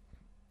 going,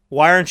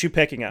 why aren't you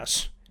picking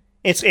us?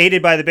 It's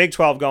aided by the Big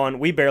 12 going,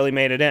 we barely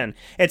made it in.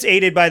 It's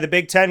aided by the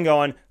Big 10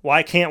 going,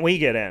 why can't we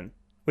get in?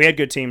 We had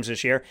good teams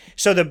this year.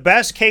 So the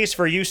best case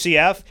for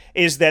UCF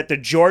is that the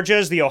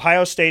Georgias, the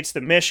Ohio States,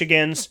 the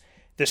Michigans,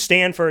 the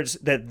Stanfords,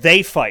 that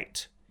they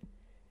fight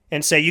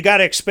and say, you got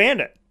to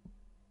expand it.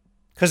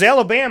 Because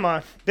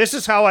Alabama, this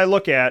is how I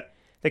look at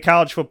the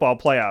college football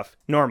playoff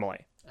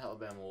normally.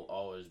 Alabama will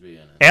always be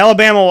in it.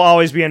 Alabama will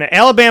always be in it.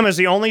 Alabama is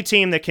the only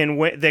team that can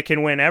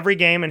win every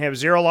game and have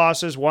 0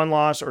 losses, 1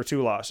 loss, or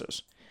 2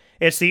 losses.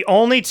 It's the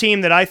only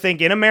team that I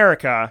think in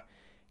America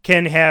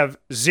can have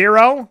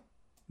 0,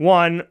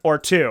 1, or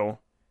 2,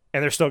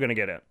 and they're still going to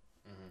get in.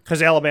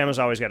 Because Alabama's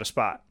always got a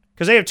spot.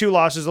 Because they have 2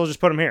 losses, they'll just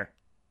put them here.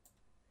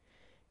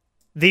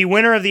 The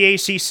winner of the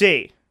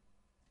ACC,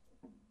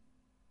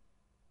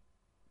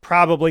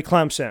 probably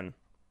Clemson.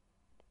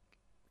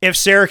 If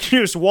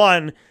Syracuse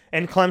won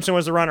and Clemson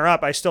was the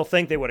runner-up, I still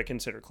think they would have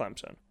considered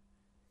Clemson.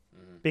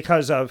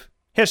 Because of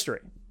history.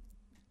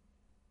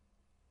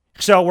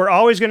 So we're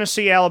always going to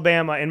see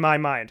Alabama in my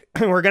mind.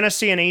 We're going to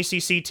see an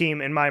ACC team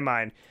in my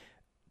mind.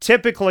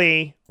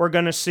 Typically, we're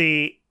going to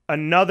see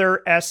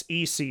another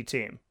SEC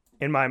team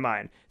in my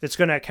mind that's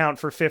going to account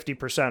for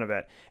 50% of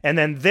it. And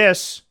then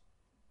this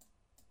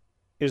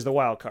is the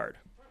wild card.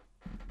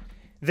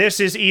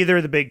 This is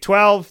either the Big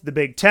 12, the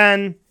Big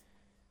 10,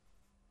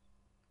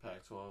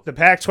 Pac-12. the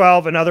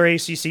Pac-12, another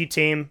ACC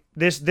team.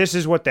 This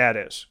is what that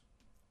is.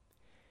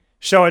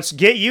 So it's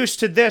get used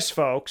to this,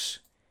 folks.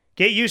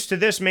 Get used to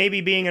this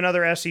maybe being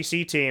another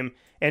SEC team.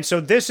 And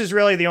so this is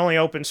really the only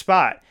open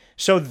spot.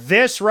 So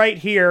this right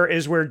here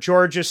is where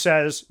Georgia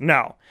says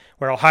no,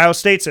 where Ohio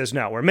State says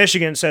no, where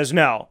Michigan says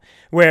no,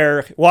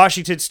 where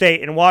Washington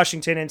State and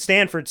Washington and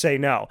Stanford say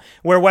no,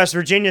 where West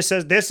Virginia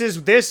says this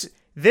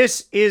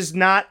is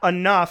not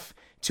enough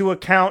to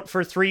account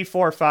for 3,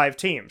 4, 5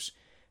 teams.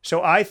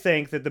 So I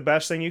think that the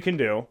best thing you can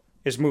do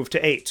is move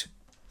to 8.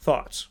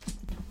 Thoughts?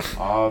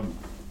 I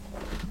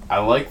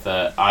like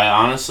that. I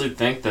honestly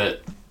think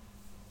that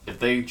if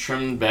they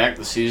trimmed back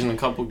the season a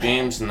couple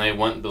games and they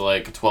went to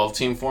like a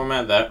 12-team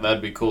format,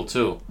 that'd be cool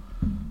too.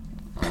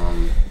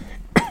 I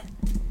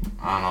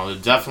don't know.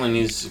 It definitely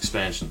needs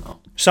expansion though.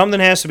 Something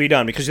has to be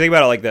done because you think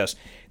about it like this.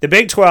 The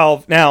Big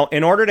 12, now,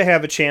 in order to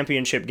have a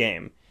championship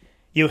game,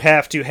 you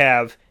have to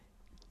have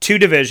 2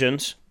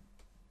 divisions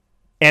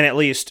and at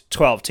least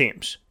 12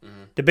 teams.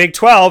 Mm-hmm. The Big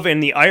 12, in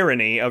the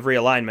irony of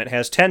realignment,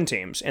 has 10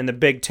 teams, and the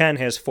Big 10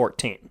 has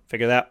 14.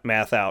 Figure that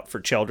math out for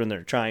children that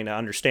are trying to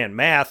understand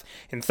math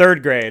in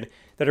 3rd grade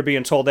that are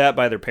being told that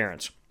by their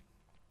parents.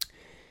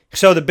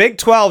 So the Big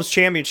 12's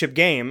championship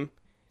game,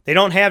 they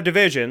don't have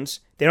divisions,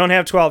 they don't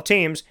have 12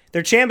 teams,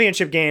 their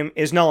championship game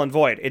is null and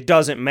void. It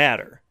doesn't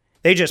matter.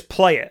 They just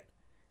play it.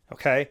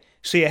 Okay?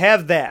 So you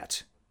have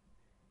that.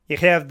 You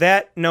have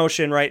that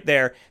notion right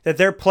there that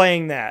they're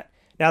playing that.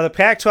 Now, the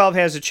Pac-12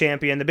 has a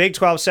champion. The Big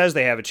 12 says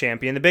they have a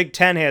champion. The Big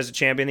 10 has a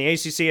champion. The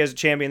ACC has a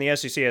champion. The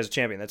SEC has a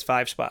champion. That's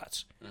 5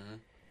 spots. Mm-hmm.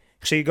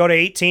 So you go to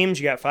 8 teams,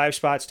 you got 5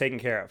 spots taken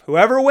care of.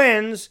 Whoever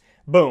wins,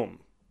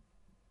 boom.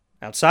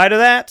 Outside of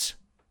that,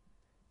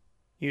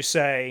 you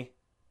say,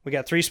 we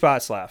got 3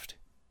 spots left.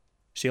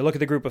 So you look at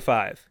the group of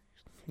 5.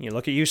 You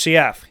look at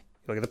UCF. You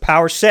look at the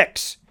Power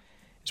 6,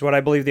 is what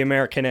I believe the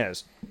American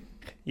is.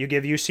 You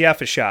give UCF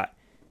a shot.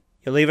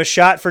 You leave a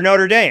shot for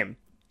Notre Dame.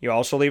 You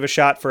also leave a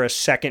shot for a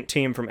second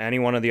team from any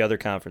one of the other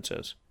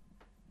conferences.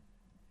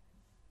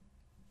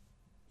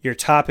 Your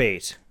top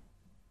 8,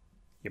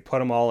 you put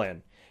them all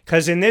in.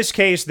 Because in this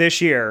case, this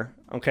year,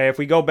 okay, if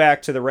we go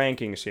back to the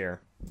rankings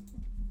here,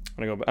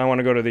 I want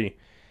to go to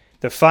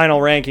the final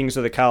rankings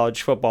of the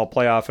college football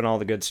playoff and all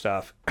the good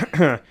stuff.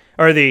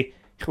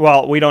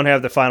 Well, we don't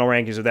have the final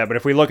rankings of that, but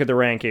if we look at the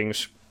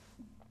rankings,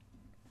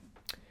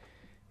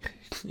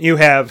 you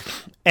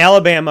have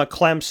Alabama,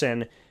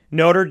 Clemson,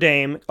 Notre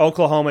Dame,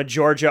 Oklahoma,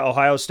 Georgia,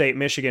 Ohio State,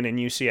 Michigan, and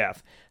UCF.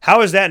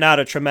 How is that not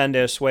a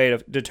tremendous way to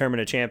determine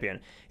a champion?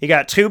 You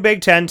got 2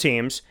 Big Ten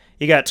teams.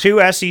 You got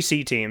 2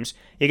 SEC teams.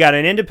 You got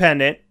an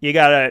independent. You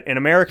got an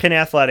American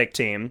athletic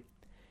team.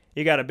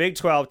 You got a Big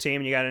 12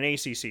 team. You got an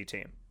ACC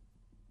team.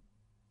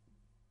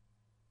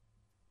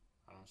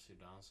 I don't see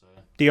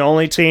downside. The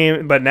only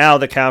team, but now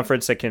the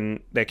conference that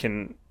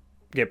can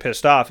get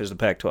pissed off is the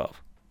Pac-12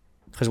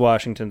 because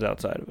Washington's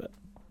outside of it.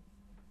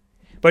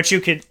 But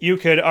you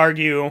could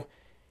argue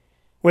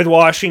with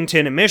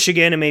Washington and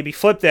Michigan and maybe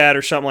flip that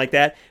or something like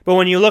that. But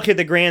when you look at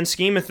the grand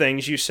scheme of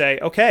things, you say,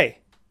 okay,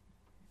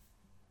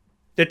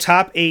 the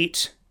top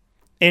 8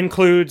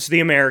 includes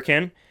the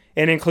American,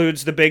 and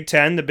includes the Big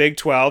 10, the Big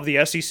 12,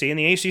 the SEC, and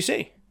the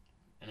ACC.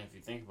 And if you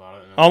think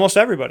about it, almost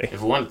everybody.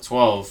 If it went to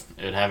 12,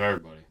 it'd have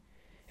everybody.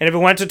 And if it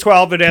went to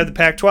 12, it'd have the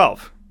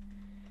Pac-12.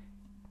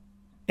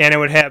 And it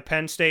would have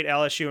Penn State,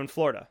 LSU, and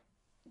Florida.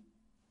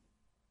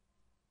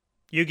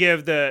 You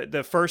give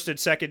the first and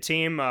second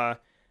team a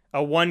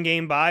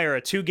 1-game bye or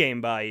a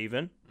 2-game bye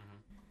even. Mm-hmm.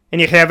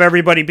 And you have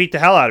everybody beat the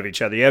hell out of each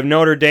other. You have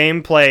Notre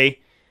Dame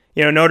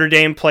Notre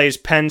Dame plays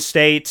Penn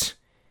State.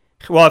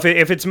 Well,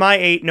 if it's my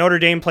 8, Notre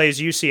Dame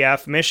plays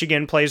UCF,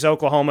 Michigan plays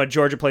Oklahoma,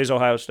 Georgia plays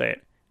Ohio State.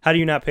 How do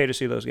you not pay to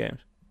see those games?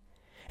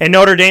 And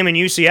Notre Dame and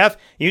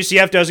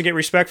UCF doesn't get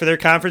respect for their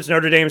conference.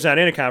 Notre Dame's not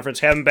in a conference.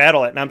 Have them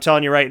battle it. And I'm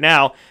telling you right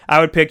now, I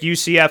would pick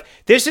UCF.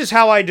 This is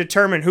how I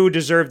determine who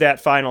deserved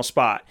that final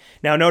spot.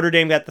 Now, Notre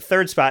Dame got the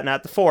 3rd spot,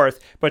 not the 4th,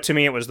 but to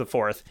me it was the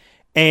 4th.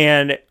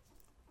 And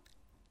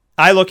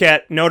I look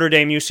at Notre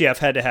Dame, UCF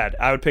head-to-head.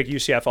 I would pick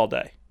UCF all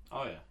day.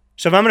 Oh, yeah.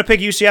 So if I'm going to pick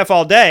UCF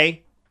all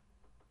day,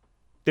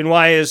 then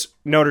why is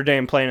Notre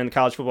Dame playing in the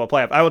college football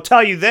playoff? I will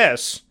tell you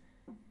this.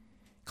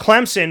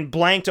 Clemson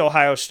blanked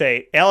Ohio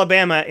State.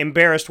 Alabama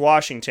embarrassed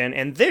Washington.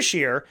 And this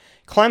year,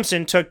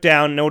 Clemson took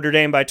down Notre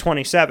Dame by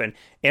 27.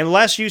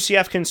 Unless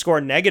UCF can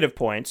score negative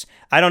points,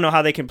 I don't know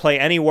how they can play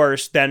any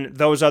worse than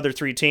those other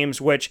 3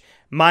 teams, which,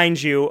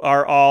 mind you,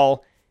 are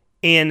all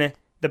in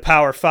the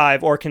Power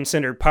 5 or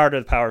considered part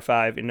of the Power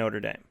 5 in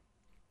Notre Dame.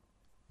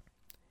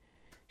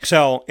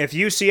 So if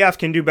UCF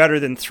can do better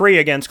than 3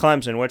 against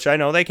Clemson, which I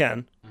know they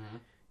can,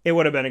 it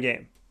would have been a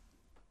game.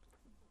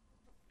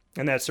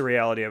 And that's the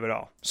reality of it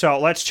all. So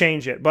let's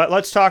change it. But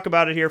let's talk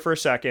about it here for a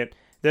second.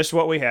 This is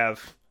what we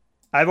have.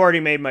 I've already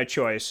made my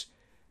choice.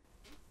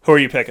 Who are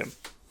you picking?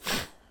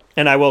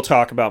 And I will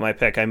talk about my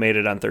pick. I made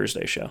it on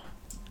Thursday's show.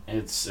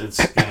 It's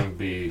going to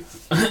be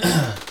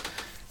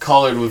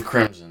colored with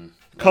crimson.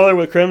 Colored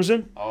with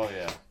crimson? Oh,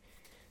 yeah.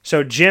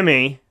 So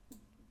Jimmy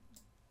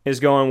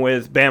is going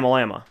with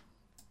Bama-Lama.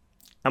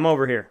 I'm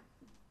over here.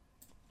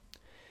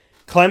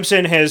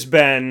 Clemson has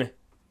been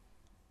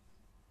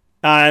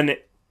on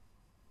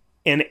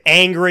an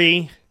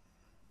angry,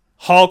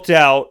 hulked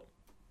out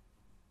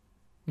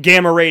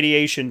gamma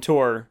radiation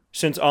tour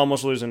since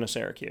almost losing to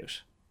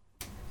Syracuse.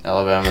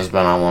 Alabama's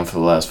been on one for the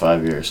last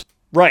 5 years.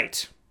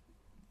 Right.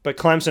 But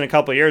Clemson a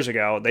couple of years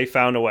ago, they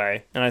found a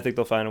way, and I think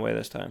they'll find a way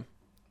this time.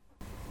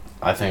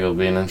 I think it'll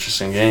be an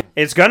interesting game.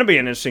 It's going to be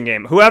an interesting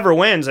game. Whoever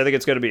wins, I think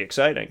it's going to be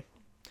exciting.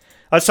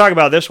 Let's talk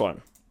about this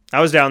one.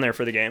 I was down there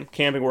for the game,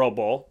 Camping World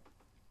Bowl.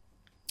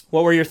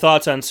 What were your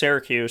thoughts on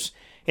Syracuse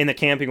in the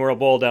Camping World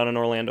Bowl down in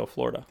Orlando,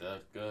 Florida?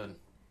 That's good.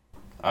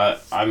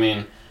 I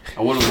mean,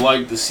 I would have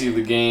liked to see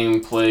the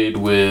game played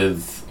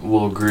with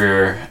Will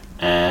Grier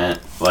and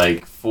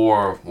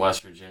for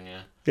West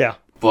Virginia. Yeah.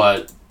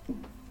 But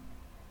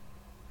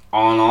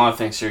all in all, I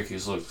think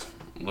Syracuse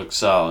looked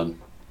solid,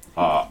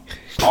 all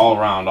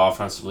around,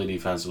 offensively,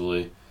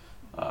 defensively.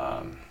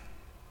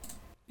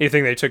 You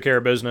think they took care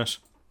of business?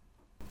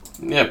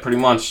 Yeah, pretty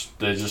much.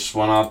 They just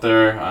went out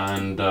there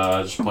and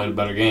just played a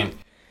better game.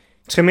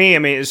 To me, I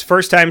mean, it's the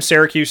first time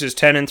Syracuse is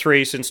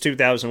 10-3 since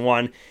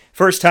 2001.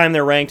 First time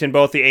they're ranked in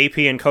both the AP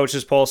and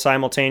coaches poll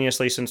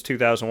simultaneously since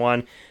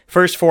 2001.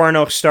 First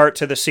 4-0 start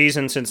to the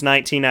season since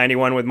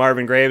 1991 with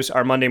Marvin Graves,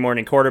 our Monday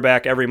morning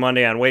quarterback, every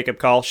Monday on Wake Up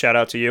Call. Shout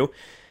out to you.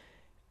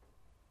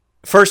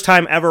 First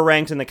time ever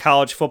ranked in the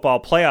college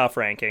football playoff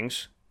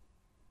rankings.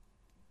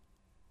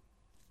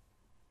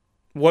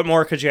 What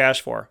more could you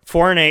ask for?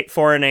 4-8,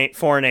 4-8,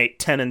 4-8,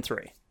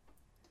 10-3.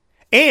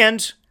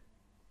 And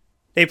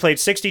they played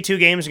 62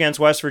 games against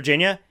West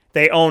Virginia.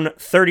 They own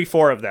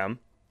 34 of them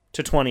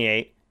to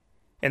 28,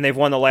 and they've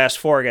won the last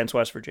 4 against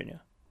West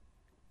Virginia.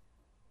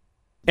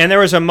 And there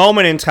was a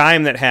moment in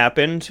time that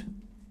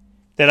happened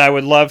that I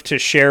would love to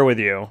share with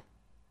you.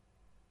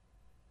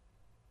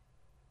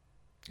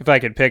 If I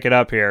could pick it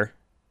up here,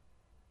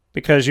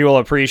 because you will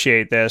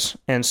appreciate this,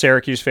 and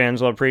Syracuse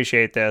fans will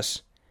appreciate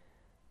this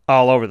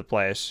all over the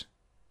place.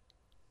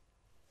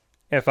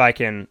 If I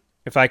can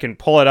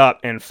pull it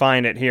up and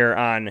find it here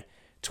on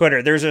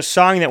Twitter. There's a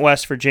song that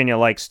West Virginia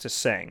likes to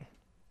sing.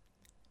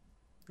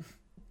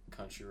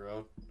 Country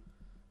Road.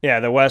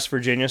 Yeah, the West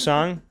Virginia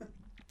song.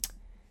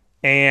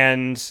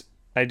 And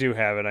I do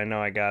have it. I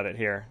know I got it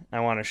here.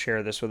 I want to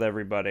share this with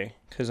everybody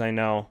because I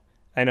know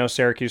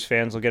Syracuse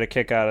fans will get a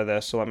kick out of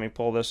this. So let me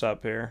pull this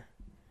up here.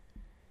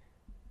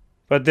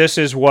 But this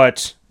is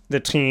what the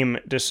team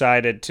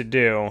decided to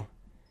do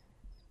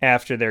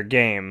after their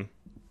game.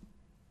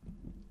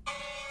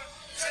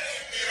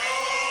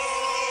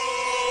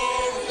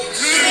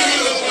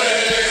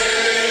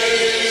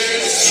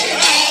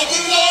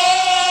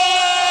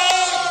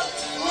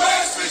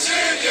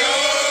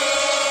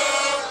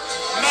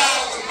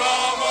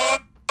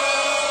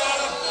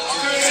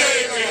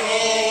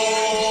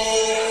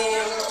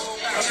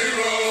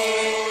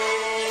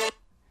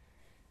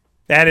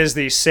 That is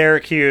the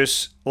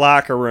Syracuse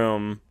locker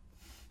room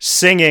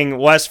singing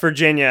West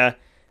Virginia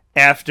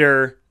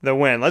after the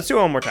win. Let's do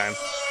it one more time.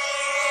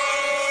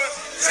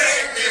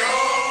 Take me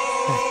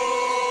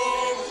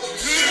home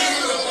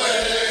to the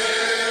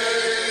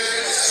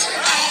place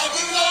I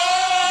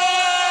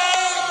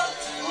belong,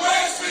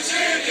 West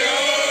Virginia,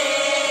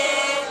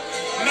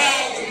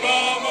 Mountain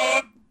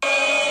Mama,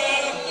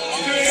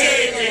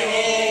 take me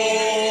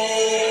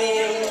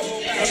home,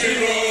 country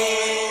road.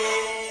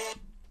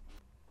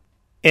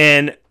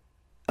 An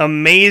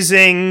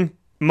amazing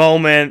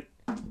moment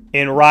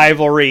in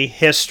rivalry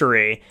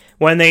history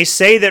when they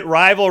say that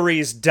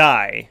rivalries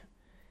die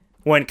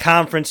when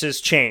conferences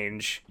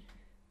change.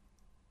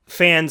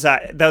 Fans,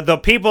 the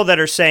people that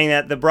are saying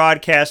that, the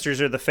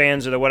broadcasters or the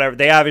fans or the whatever,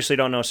 they obviously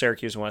don't know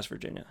Syracuse and West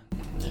Virginia.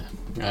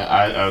 Yeah,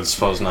 I would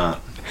suppose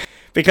not.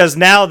 Because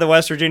now the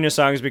West Virginia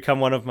song has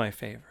become one of my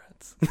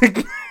favorites.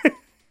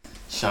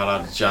 Shout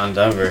out to John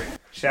Denver.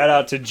 Shout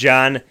out to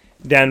John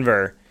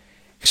Denver.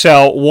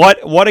 So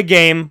what a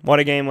game, what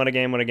a game, what a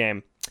game, what a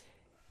game.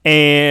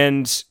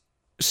 And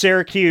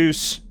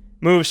Syracuse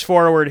moves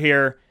forward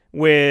here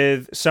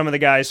with some of the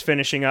guys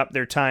finishing up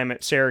their time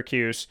at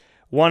Syracuse.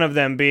 One of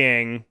them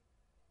being,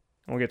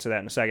 we'll get to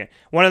that in a second,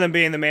 one of them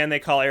being the man they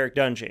call Eric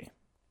Dungey.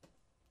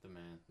 The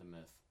man, the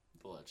myth,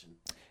 the legend.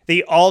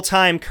 The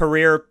all-time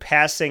career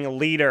passing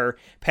leader,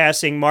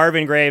 passing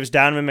Marvin Graves,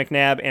 Donovan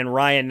McNabb, and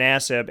Ryan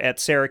Nassib at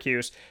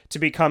Syracuse to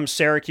become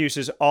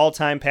Syracuse's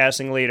all-time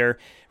passing leader.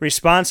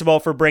 Responsible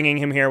for bringing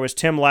him here was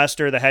Tim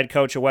Lester, the head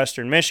coach of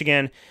Western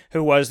Michigan,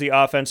 who was the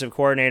offensive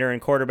coordinator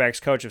and quarterbacks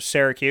coach of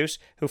Syracuse,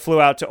 who flew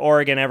out to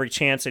Oregon every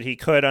chance that he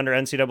could under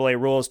NCAA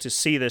rules to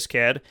see this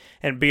kid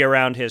and be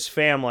around his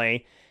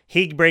family.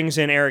 He brings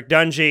in Eric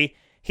Dungey.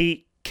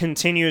 He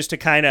continues to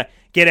kind of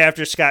get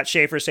after Scott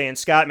Schaefer, saying,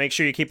 Scott, make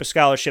sure you keep a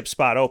scholarship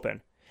spot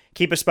open.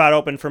 Keep a spot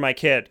open for my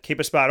kid.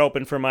 Keep a spot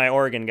open for my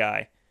Oregon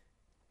guy.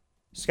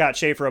 Scott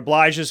Schaefer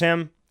obliges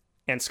him,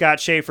 and Scott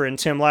Schaefer and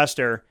Tim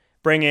Lester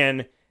bring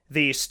in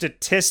the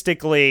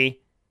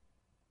statistically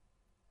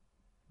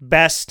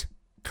best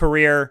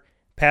career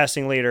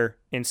passing leader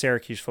in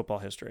Syracuse football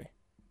history.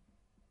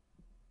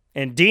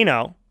 And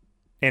Dino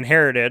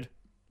inherited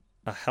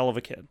a hell of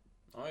a kid.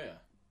 Oh, yeah.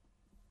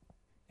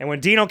 And when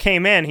Dino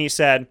came in, he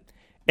said,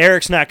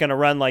 Eric's not going to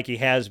run like he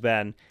has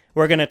been.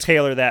 We're going to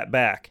tailor that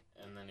back.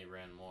 And then he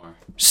ran more.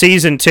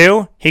 Season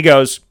 2, he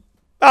goes,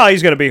 oh,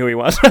 he's going to be who he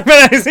wants.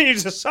 He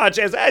just saw a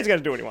chance. He's going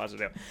to do what he wants to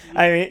do.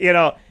 I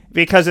mean,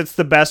 because it's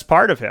the best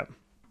part of him.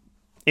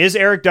 Is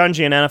Eric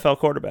Dungey an NFL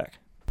quarterback?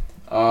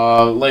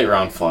 Late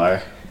round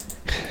flyer.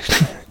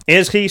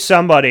 Is he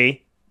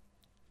somebody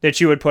that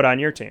you would put on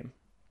your team?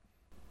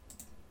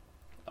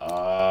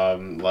 I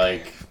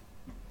Like,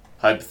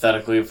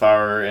 hypothetically, if I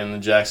were in the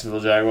Jacksonville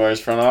Jaguars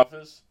front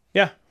office?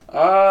 Yeah.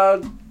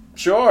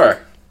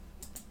 Sure.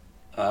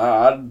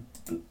 I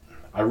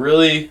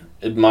really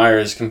admire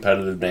his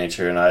competitive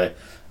nature, and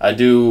I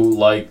do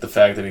like the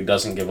fact that he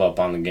doesn't give up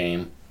on the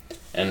game,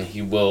 and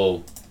he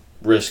will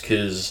risk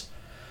his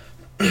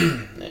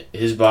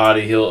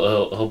body.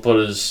 He'll put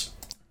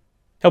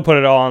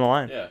it all on the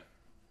line. Yeah,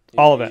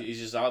 all of it. He's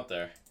just out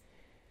there.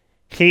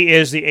 He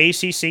is the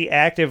ACC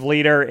active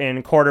leader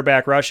in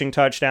quarterback rushing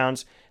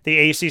touchdowns,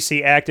 the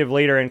ACC active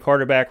leader in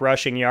quarterback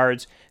rushing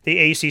yards,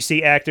 the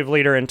ACC active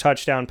leader in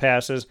touchdown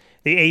passes,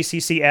 the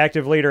ACC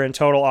active leader in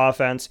total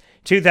offense,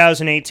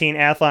 2018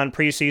 Athlon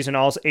preseason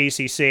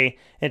All-ACC,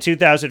 and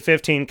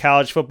 2015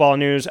 College Football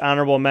News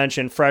honorable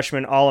mention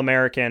freshman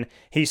All-American.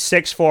 He's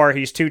 6'4",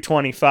 he's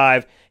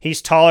 225.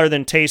 He's taller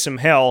than Taysom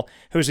Hill,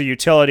 who's a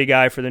utility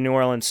guy for the New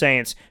Orleans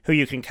Saints, who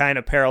you can kind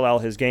of parallel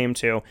his game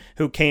to,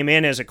 who came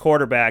in as a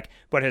quarterback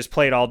but has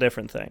played all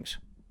different things.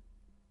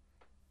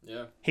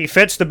 Yeah. He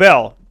fits the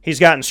bill. He's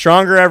gotten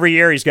stronger every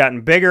year. He's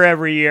gotten bigger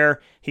every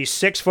year. He's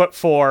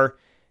 6'4",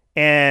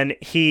 and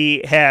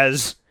he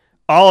has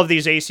all of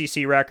these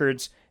ACC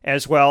records,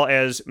 as well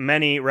as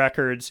many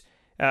records,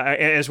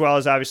 as well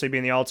as obviously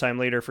being the all-time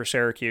leader for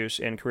Syracuse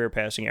in career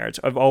passing yards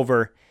of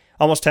over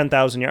almost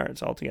 10,000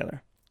 yards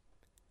altogether.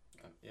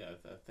 Yeah,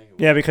 I think it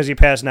was. Yeah, because he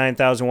passed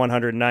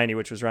 9,190,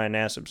 which was Ryan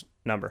Nassib's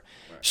number.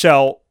 Right.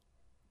 So,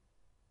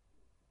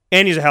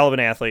 and he's a hell of an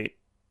athlete,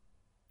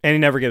 and he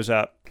never gives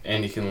up.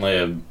 And he can lay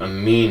a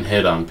mean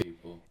hit on people.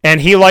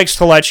 And he likes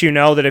to let you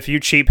know that if you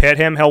cheap hit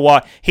him, he'll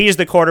walk. He's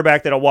the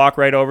quarterback that'll walk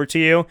right over to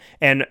you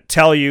and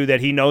tell you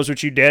that he knows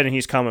what you did and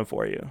he's coming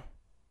for you.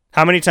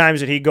 How many times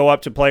did he go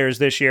up to players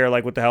this year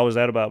like, what the hell was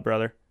that about,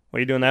 brother? What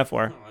are you doing that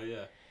for? Oh,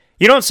 yeah.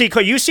 You see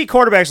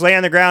quarterbacks lay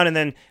on the ground and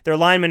then their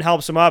lineman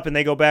helps them up and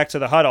they go back to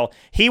the huddle.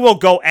 He will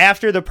go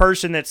after the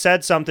person that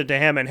said something to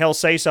him and he'll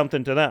say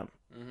something to them.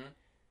 Mm-hmm.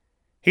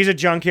 He's a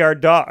junkyard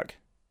dog.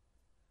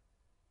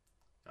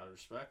 I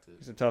respect it.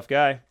 He's a tough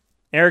guy.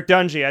 Eric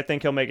Dungy, I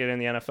think he'll make it in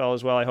the NFL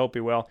as well. I hope he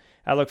will.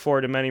 I look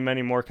forward to many,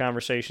 many more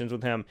conversations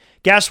with him.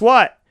 Guess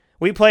what?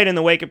 We played in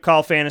the Wake Up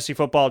Call Fantasy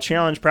Football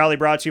Challenge, proudly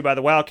brought to you by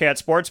the Wildcat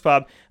Sports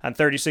Pub on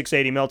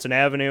 3680 Milton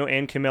Avenue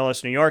in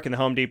Camillus, New York, in the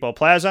Home Depot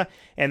Plaza.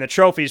 And the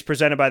trophies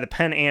presented by the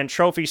Penn and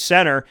Trophy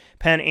Center.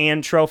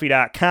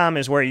 PennandTrophy.com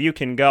is where you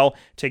can go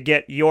to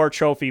get your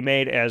trophy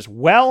made as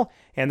well.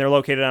 And they're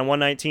located on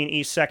 119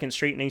 East 2nd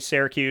Street in East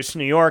Syracuse,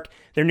 New York.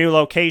 Their new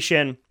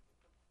location,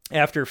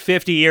 after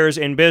 50 years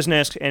in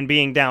business and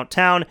being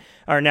downtown,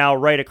 are now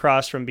right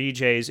across from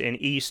BJ's in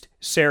East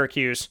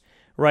Syracuse,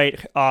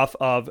 right off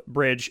of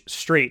Bridge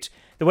Street.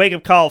 The Wake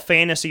Up Call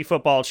Fantasy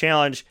Football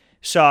Challenge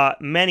saw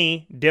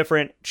many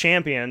different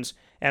champions,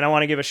 and I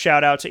want to give a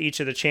shout out to each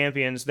of the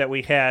champions that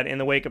we had in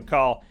the Wake Up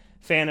Call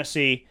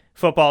Fantasy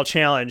Football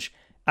Challenge.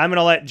 I'm going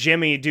to let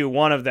Jimmy do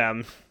one of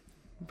them,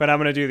 but I'm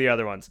going to do the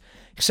other ones.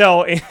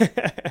 So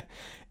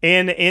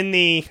in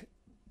the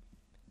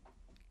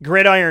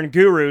Gridiron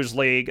Gurus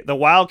League, the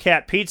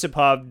Wildcat Pizza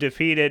Pub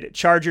defeated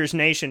Chargers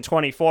Nation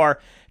 24.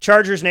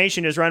 Chargers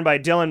Nation is run by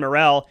Dylan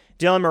Morrell.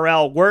 Dylan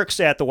Morrell works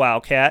at the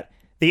Wildcat.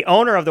 The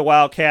owner of the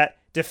Wildcat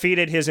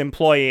defeated his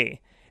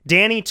employee.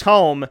 Danny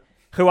Tome,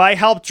 who I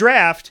helped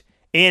draft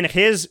in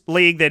his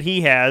league that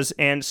he has,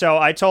 and so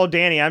I told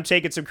Danny I'm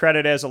taking some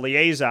credit as a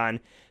liaison,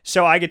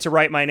 so I get to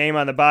write my name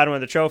on the bottom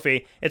of the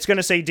trophy. It's going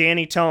to say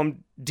Danny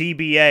Tome,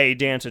 DBA,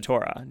 Dan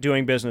Tortora,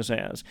 doing business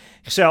as.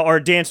 Or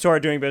Dan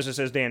Tortora doing business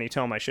as Danny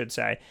Tome, I should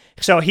say.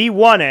 So he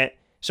won it.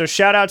 So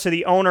shout out to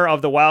the owner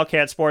of the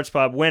Wildcat Sports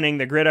Pub winning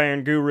the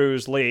Gridiron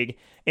Gurus League.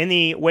 In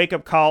the Wake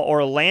Up Call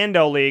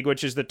Orlando League,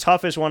 which is the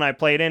toughest one I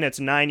played in, it's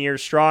 9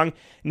 years strong.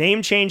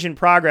 Name Change in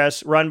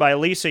Progress, run by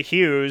Lisa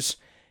Hughes,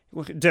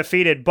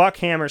 defeated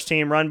Buckhammer's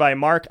team, run by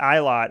Mark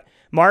Eilot.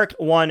 Mark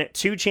won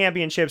 2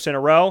 championships in a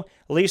row.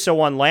 Lisa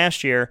won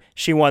last year.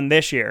 She won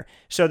this year.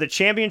 So the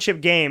championship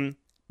game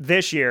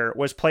this year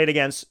was played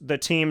against the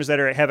teams that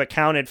have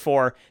accounted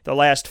for the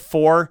last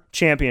 4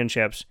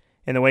 championships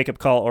in the Wake Up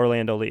Call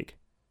Orlando League.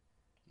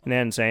 Isn't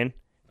that insane?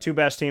 2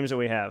 best teams that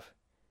we have.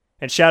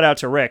 And shout out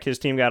to Rick. His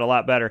team got a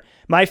lot better.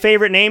 My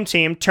favorite name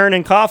team, Turn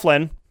and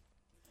Coughlin.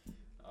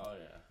 Oh,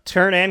 yeah.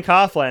 Turn and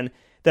Coughlin.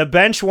 The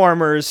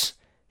Benchwarmers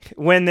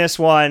win this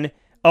one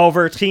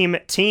over Team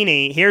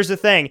Teeny. Here's the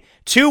thing.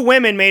 2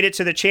 women made it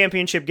to the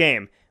championship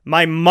game.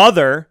 My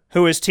mother,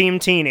 who is Team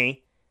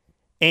Teeny,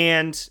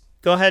 and...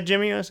 Go ahead,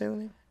 Jimmy. You want to say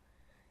anything?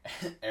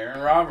 Aaron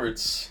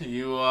Roberts.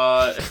 You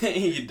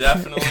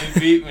definitely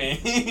beat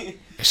me.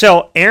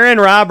 So, Aaron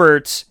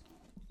Roberts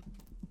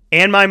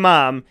and my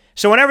mom...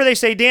 So whenever they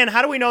say, Dan,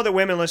 how do we know that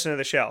women listen to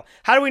the show?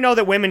 How do we know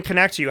that women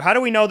connect to you? How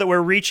do we know that we're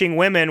reaching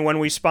women when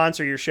we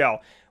sponsor your show?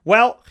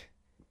 Well,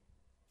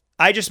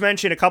 I just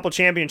mentioned a couple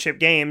championship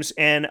games,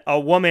 and a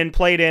woman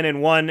played in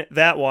and won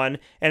that one.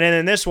 And then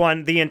in this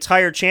one, the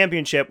entire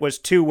championship was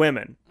 2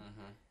 women.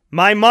 Mm-hmm.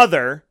 My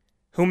mother,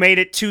 who made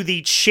it to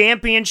the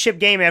championship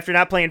game after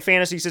not playing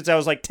fantasy since I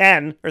was like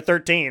 10 or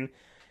 13,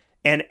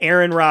 and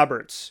Aaron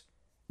Roberts.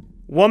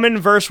 Woman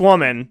versus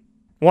woman,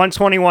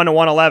 121 to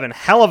 111.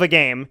 Hell of a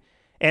game.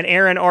 And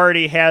Erin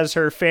already has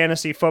her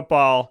fantasy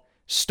football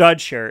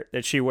stud shirt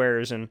that she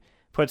wears and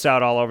puts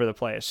out all over the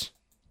place.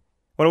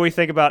 What do we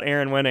think about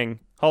Erin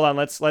winning? Hold on,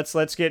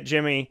 let's get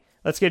Jimmy.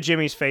 Let's get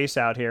Jimmy's face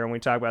out here when we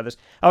talk about this.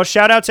 Oh,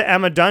 shout out to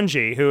Emma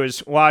Dungy, who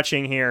is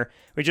watching here.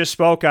 We just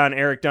spoke on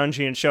Eric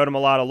Dungy and showed him a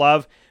lot of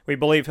love. We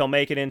believe he'll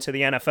make it into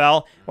the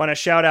NFL. Want to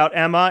shout out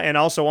Emma, and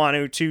also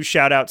want to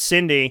shout out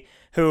Cindy,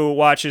 who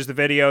watches the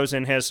videos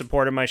and has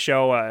supported my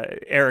show,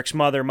 Eric's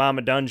mother,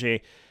 Mama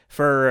Dungy,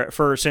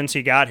 for since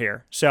he got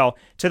here. So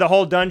to the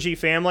whole Dungy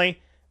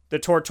family, the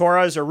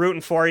Tortoras are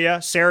rooting for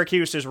you.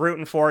 Syracuse is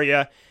rooting for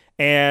you.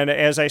 And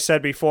as I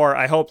said before,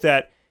 I hope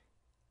that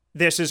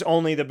this is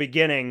only the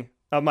beginning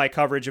of my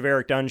coverage of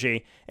Eric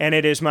Dungy, and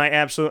it is my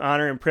absolute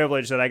honor and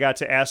privilege that I got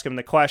to ask him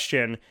the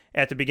question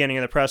at the beginning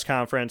of the press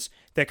conference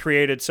that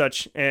created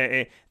such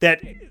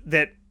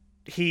that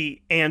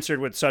he answered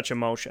with such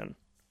emotion.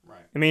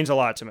 Right. It means a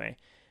lot to me.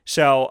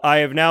 So I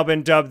have now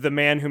been dubbed the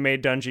man who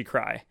made Dungy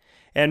cry.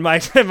 And my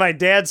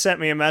dad sent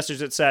me a message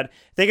that said,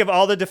 "Think of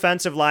all the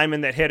defensive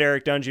linemen that hit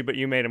Eric Dungy, but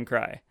you made him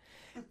cry."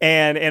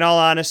 And in all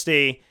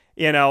honesty,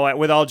 you know,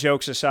 with all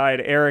jokes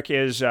aside, Eric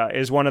is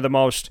one of the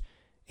most.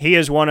 He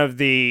is one of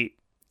the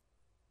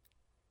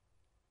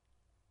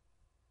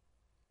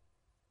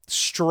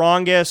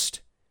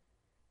strongest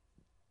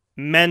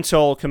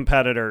mental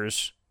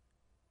competitors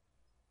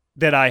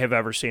that I have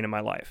ever seen in my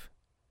life,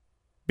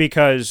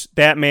 because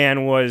that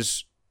man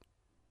was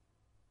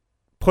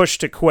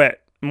pushed to quit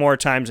more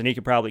times than he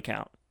could probably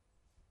count.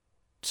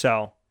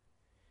 So,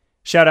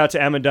 shout out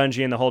to Emma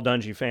Dungy and the whole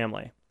Dungy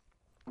family.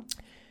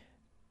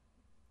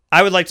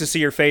 I would like to see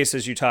your face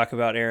as you talk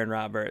about Erin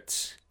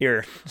Roberts,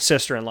 your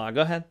sister-in-law.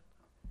 Go ahead.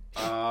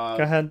 Go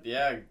ahead.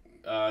 Yeah,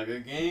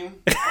 good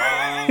game.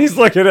 He's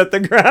looking at the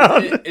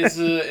ground. It's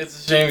a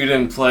shame you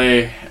didn't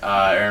play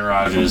Aaron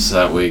Rodgers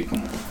that week.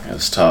 It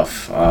was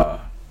tough.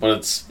 But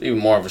it's even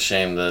more of a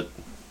shame that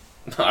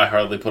I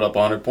hardly put up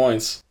 100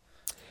 points.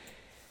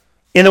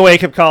 In the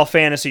Wake Up Call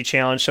Fantasy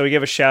Challenge, so we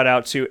give a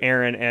shout-out to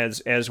Aaron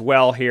as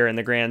well here in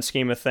the grand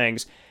scheme of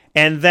things.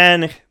 And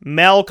then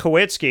Mel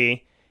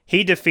Kowitsky,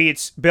 he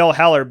defeats Bill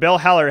Heller. Bill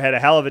Heller had a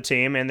hell of a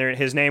team, and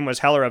his name was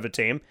Heller of a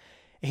Team.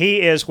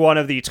 He is one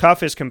of the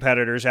toughest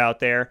competitors out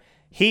there.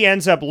 He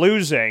ends up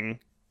losing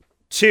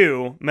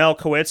to Mel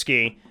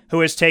Kowitsky,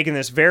 who has taken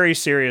this very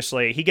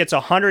seriously. He gets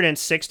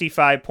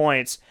 165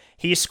 points.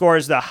 He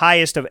scores the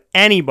highest of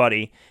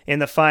anybody in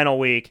the final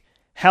week.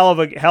 Hell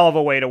of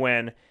a way to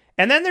win.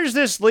 And then there's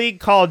this league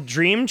called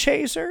Dream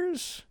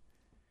Chasers.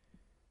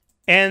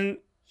 And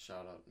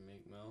shout out to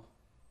Meek Mill.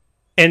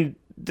 And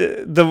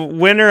the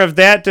winner of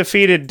that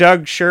defeated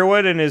Doug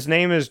Sherwood, and his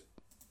name is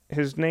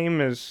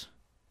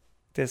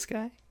this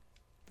guy.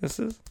 This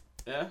is.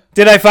 Yeah.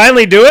 Did I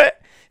finally do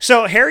it?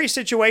 So Harry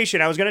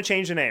Situation. I was going to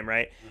change the name,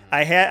 right?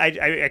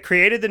 Mm-hmm. I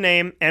created the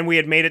name, and we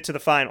had made it to the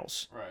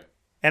finals. Right.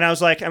 And I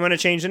was like, I'm going to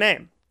change the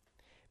name.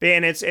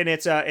 And it's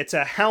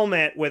a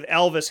helmet with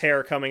Elvis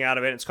hair coming out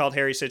of it. It's called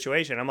Harry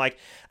Situation. I'm like,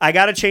 I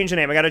got to change the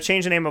name. I got to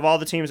change the name of all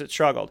the teams that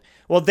struggled.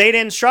 Well, they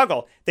didn't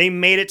struggle. They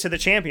made it to the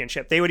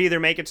championship. They would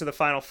either make it to the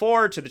Final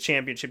Four, to the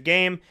championship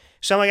game.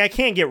 So I'm like, I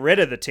can't get rid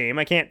of the team.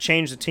 I can't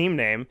change the team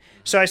name.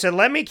 So I said,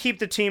 let me keep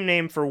the team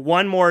name for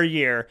one more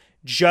year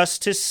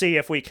just to see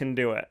if we can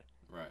do it.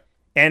 Right.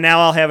 And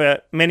now I'll have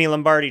a mini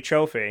Lombardi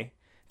trophy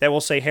that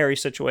will say Harry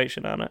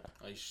Situation on it.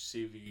 I should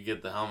see if you can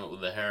get the helmet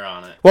with the hair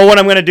on it. Well, what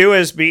I'm going to do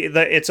is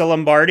it's a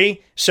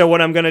Lombardi. So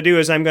what I'm going to do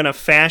is I'm going to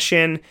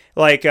fashion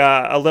like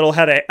a little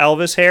head of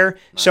Elvis hair.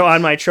 Nice. So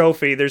on my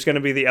trophy, there's going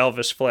to be the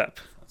Elvis flip.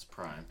 That's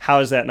prime. How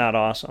is that not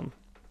awesome?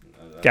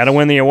 Got to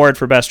win the award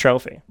for best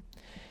trophy.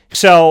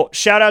 So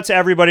shout out to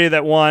everybody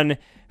that won,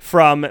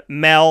 from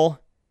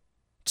Mel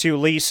to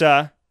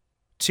Lisa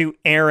to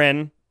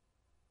Aaron.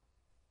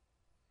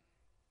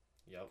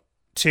 Yep.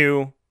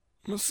 To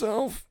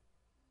myself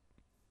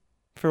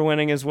for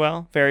winning as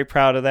well. Very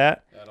proud of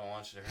that. I don't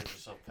want you to hurt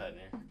yourself petting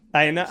her.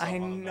 I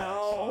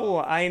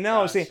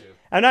know. See,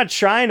 I'm not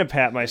trying to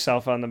pat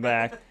myself on the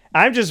back.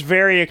 I'm just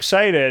very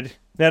excited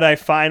that I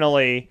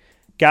finally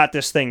got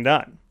this thing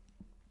done.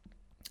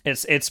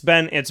 It's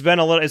been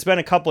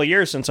a couple of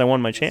years since I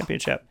won my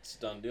championship. It's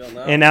a done deal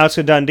now. And now it's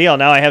a done deal.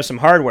 Now I have some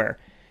hardware.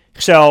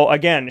 So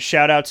again,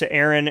 shout out to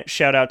Aaron,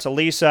 shout out to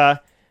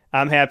Lisa.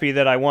 I'm happy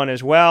that I won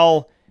as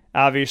well.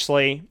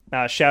 Obviously,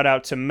 shout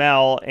out to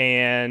Mel,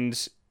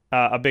 and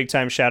a big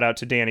time shout out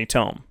to Danny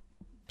Tome.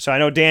 So I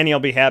know Danny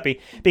will be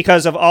happy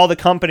because of all the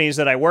companies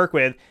that I work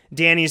with.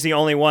 Danny's the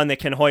only one that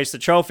can hoist the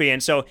trophy,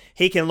 and so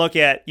he can look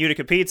at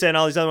Utica Pizza and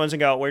all these other ones and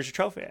go, "Where's your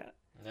trophy at?"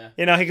 Yeah.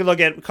 You know, he can look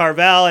at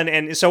Carvel,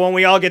 and so when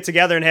we all get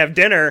together and have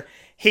dinner,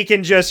 he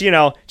can just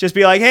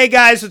be like, "Hey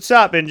guys, what's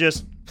up?" and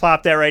just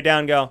plop that right down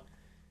and go,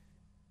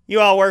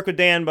 "You all work with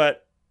Dan,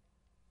 but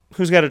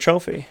who's got a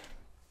trophy?"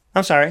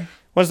 I'm sorry.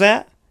 What's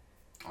that?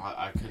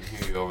 I couldn't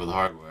hear you over the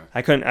hardware.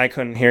 I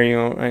couldn't hear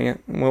you.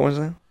 What was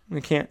that? I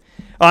can't.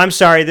 Oh, I'm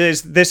sorry.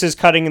 This is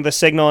cutting the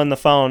signal in the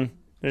phone.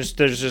 There's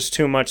just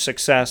too much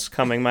success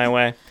coming my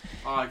way.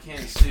 Oh, I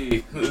can't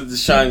see. The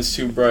shine's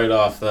too bright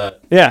off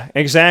that. Yeah,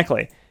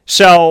 exactly.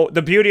 So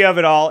the beauty of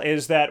it all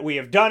is that we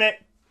have done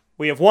it.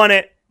 we have won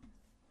it.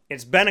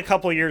 It's been a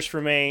couple years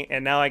for me,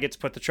 and now I get to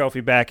put the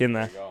trophy back in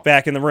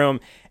the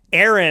room.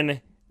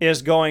 Aaron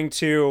is going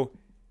to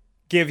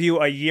give you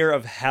a year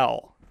of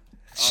hell.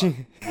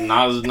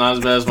 Not as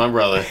bad as my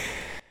brother.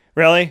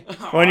 Really?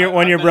 When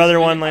your brother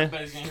won last? I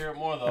bet he's gonna hear it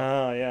more though.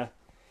 Oh yeah,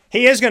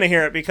 he is gonna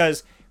hear it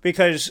because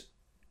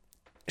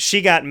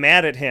she got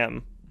mad at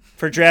him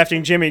for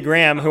drafting Jimmy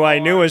Graham, who I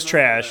knew was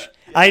trash.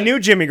 Yeah. I knew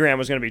Jimmy Graham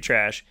was gonna be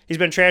trash. He's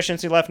been trash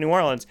since he left New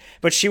Orleans,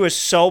 but she was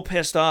so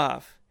pissed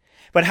off.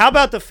 But how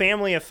about the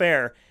family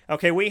affair?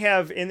 Okay, we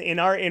have in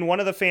one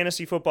of the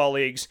fantasy football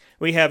leagues,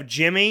 we have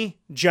Jimmy,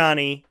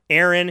 Johnny,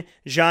 Aaron,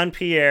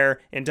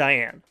 Jean-Pierre, and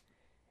Diane,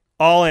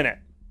 all in it,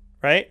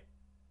 right?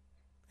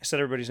 I said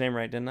everybody's name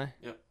right, didn't I?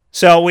 Yep.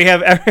 So we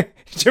have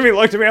Jimmy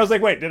looked at me. I was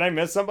like, "Wait, did I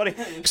miss somebody?"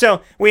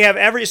 So we have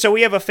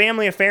a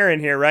family affair in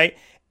here, right?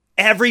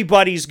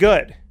 Everybody's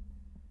good.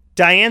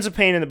 Diane's a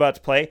pain in the butt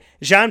to play.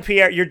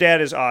 Jean-Pierre, your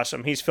dad is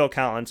awesome. He's Phil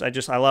Collins. I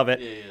love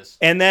it. Yeah, he is.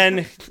 And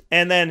then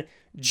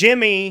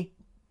Jimmy,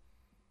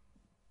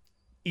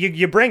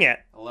 you bring it.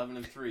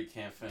 11-3,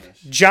 can't finish.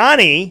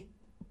 Johnny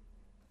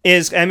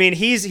is, I mean,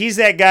 he's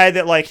that guy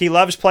that, like, he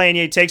loves playing,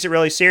 he takes it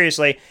really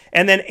seriously.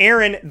 And then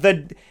Erin,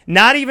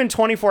 not even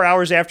 24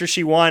 hours after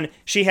she won,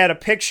 she had a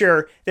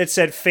picture that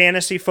said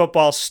fantasy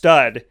football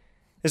stud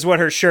is what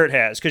her shirt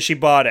has, because she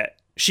bought it.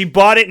 She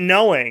bought it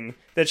knowing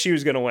that she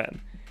was going to win.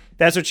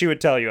 That's what she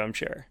would tell you, I'm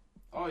sure.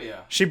 Oh,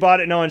 yeah. She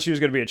bought it knowing she was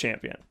going to be a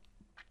champion.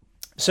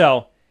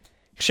 So,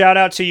 shout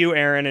out to you,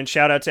 Aaron, and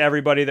shout out to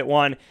everybody that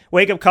won.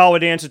 Wake Up Call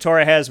with Dan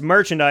Tortora has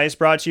merchandise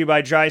brought to you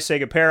by Dry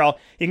Sig Apparel.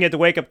 You can get the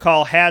Wake Up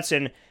Call hats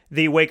and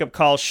the Wake Up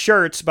Call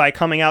shirts by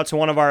coming out to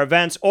one of our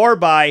events or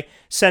by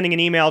sending an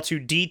email to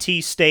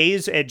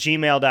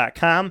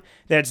dtstays@gmail.com.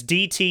 That's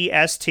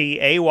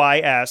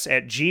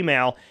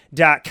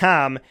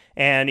dtstays@gmail.com.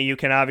 And you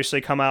can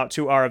obviously come out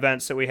to our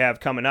events that we have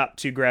coming up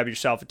to grab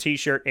yourself a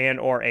t-shirt and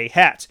or a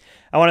hat.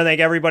 I want to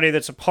thank everybody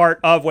that's a part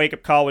of Wake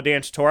Up Call with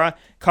Dan Tortora: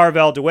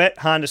 Carvel DeWitt,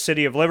 Honda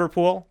City of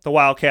Liverpool, the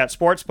Wildcat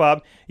Sports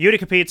Pub,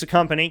 Utica Pizza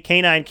Company,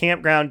 Canine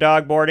Campground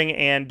Dog Boarding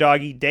and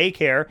Doggy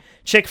Daycare,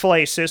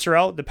 Chick-fil-A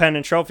Cicero, the Penn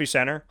and Trophy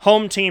Center,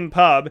 Home Team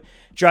Pub,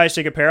 Dry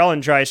Sig Apparel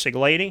and Dry Sig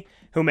Lady,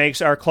 who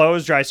makes our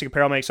clothes. Dry Sig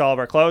Apparel makes all of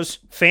our clothes.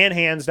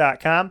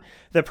 Fanhands.com,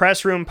 the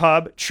Press Room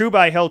Pub, True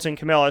by Hilton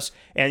Camillus,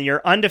 and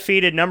your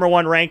undefeated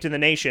 #1 ranked in the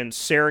nation,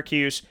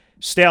 Syracuse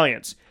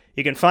Stallions.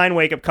 You can find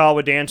Wake Up Call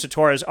with Dan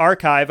Tortora's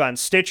archive on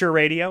Stitcher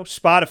Radio,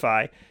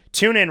 Spotify,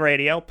 TuneIn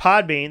Radio,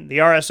 Podbean, the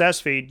RSS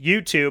feed,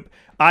 YouTube,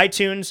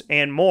 iTunes,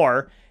 and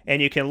more.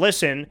 And you can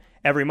listen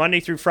every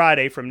Monday through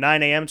Friday from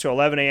 9 a.m. to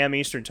 11 a.m.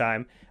 Eastern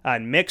Time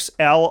on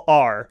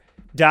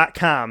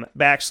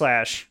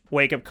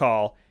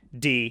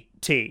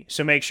mixlr.com/wakeupcalldt.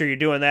 So make sure you're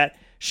doing that.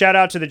 Shout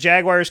out to the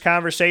Jaguars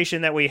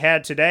conversation that we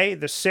had today,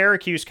 the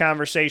Syracuse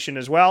conversation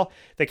as well,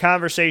 the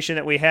conversation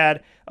that we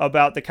had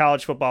about the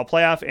college football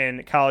playoff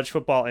and college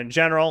football in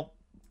general.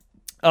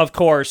 Of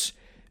course,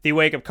 the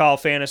Wake Up Call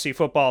Fantasy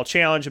Football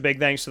Challenge. A big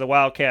thanks to the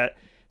Wildcat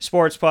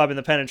Sports Pub and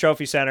the Penn and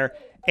Trophy Center.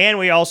 And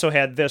we also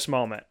had this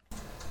moment.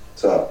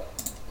 What's up?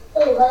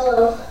 Oh,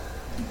 hello.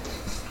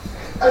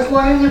 I was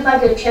wondering if I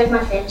could check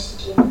my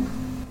fantasy team.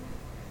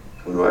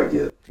 What do I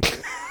get?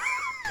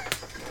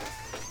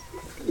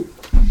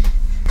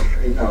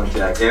 You know,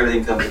 Jack,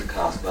 everything comes with a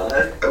cost, but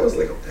that was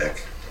like a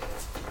pick.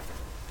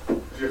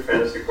 Who's your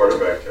fantasy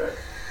quarterback, Jack?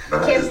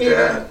 Not his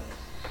dad.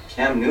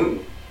 Cam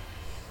Newton.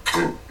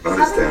 Not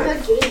his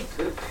dad.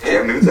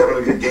 Cam Newton's having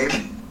a good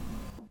game.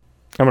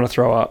 I'm going to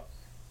throw up.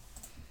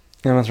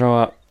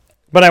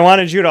 But I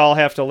wanted you to all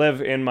have to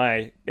live in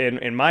my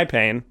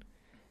pain.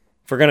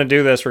 If we're going to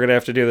do this, we're going to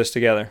have to do this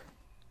together.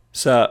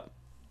 Sup?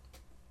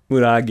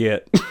 What I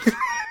get?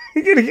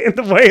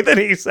 The way that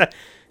he said...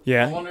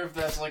 Yeah. I wonder if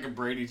that's like a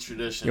Brady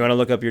tradition. You want to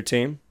look up your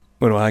team?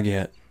 What do I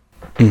get?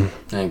 I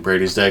think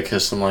Brady's dad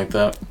kissed him like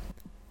that.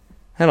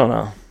 I don't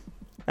know.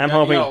 I'm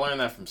hoping. You gotta learn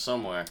that from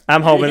somewhere.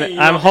 I'm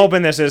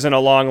hoping this isn't a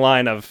long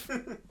line of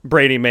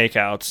Brady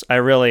makeouts. I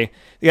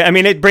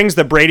mean, it brings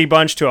the Brady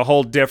Bunch to a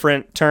whole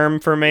different term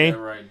for me. Yeah,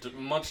 right.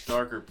 Much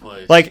darker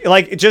place.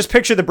 Like, just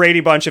picture the Brady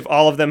Bunch if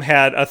all of them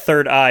had a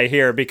third eye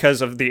here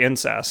because of the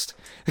incest.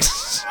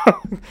 If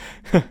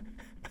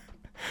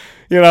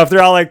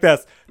they're all like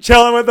this.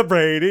 Chilling with the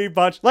Brady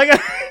Bunch. Like,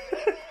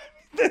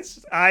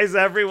 this eyes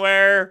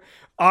everywhere,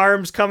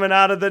 arms coming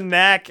out of the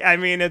neck. I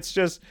mean, it's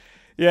just,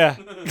 yeah.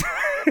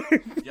 You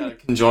got a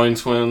conjoined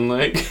twin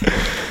leg.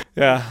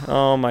 Yeah.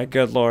 Oh, my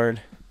good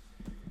Lord.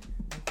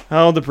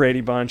 Oh, the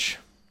Brady Bunch.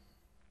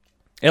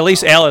 At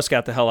least Alice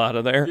got the hell out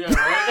of there. Yeah,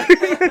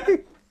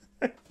 right?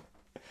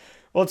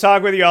 We'll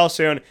talk with you all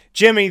soon.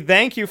 Jimmy,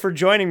 thank you for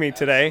joining me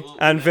today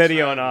on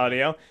video and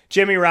audio.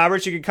 Jimmy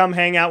Roberts, you can come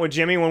hang out with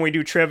Jimmy when we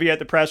do trivia at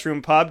the Press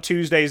Room Pub,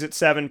 Tuesdays at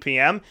 7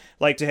 p.m.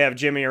 Like to have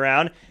Jimmy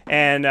around.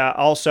 And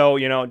also,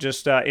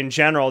 just in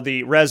general,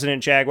 the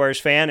resident Jaguars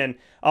fan and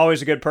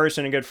always a good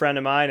person, a good friend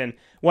of mine. And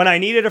when I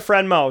needed a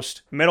friend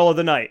most, middle of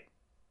the night,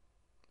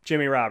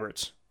 Jimmy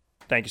Roberts.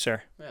 Thank you,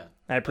 sir. Yeah.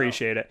 I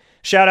appreciate it.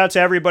 Shout out to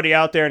everybody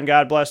out there, and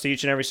God bless to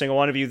each and every single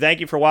one of you. Thank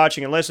you for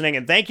watching and listening,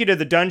 and thank you to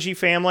the Dungy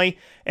family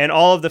and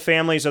all of the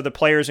families of the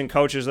players and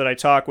coaches that I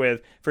talk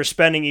with for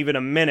spending even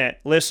a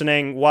minute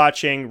listening,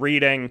 watching,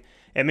 reading.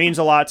 It means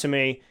a lot to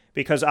me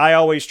because I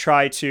always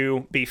try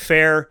to be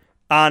fair,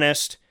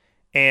 honest,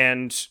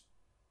 and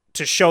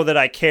to show that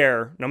I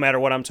care no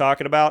matter what I'm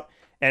talking about.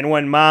 And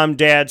when mom,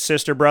 dad,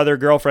 sister, brother,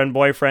 girlfriend,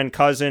 boyfriend,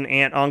 cousin,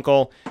 aunt,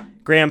 uncle,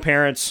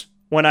 grandparents,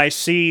 when I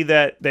see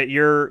that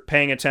you're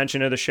paying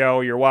attention to the show,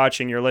 you're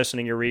watching, you're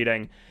listening, you're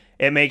reading,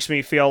 it makes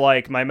me feel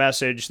like my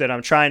message that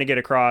I'm trying to get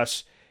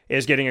across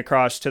is getting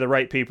across to the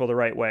right people the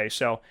right way.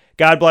 So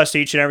God bless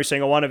each and every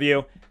single one of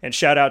you, and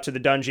shout out to the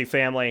Dungy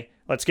family.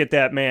 Let's get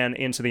that man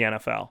into the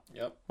NFL.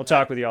 Yep. We'll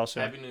talk with you all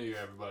soon. Happy New Year,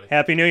 everybody.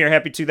 Happy New Year.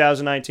 Happy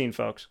 2019,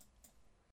 folks.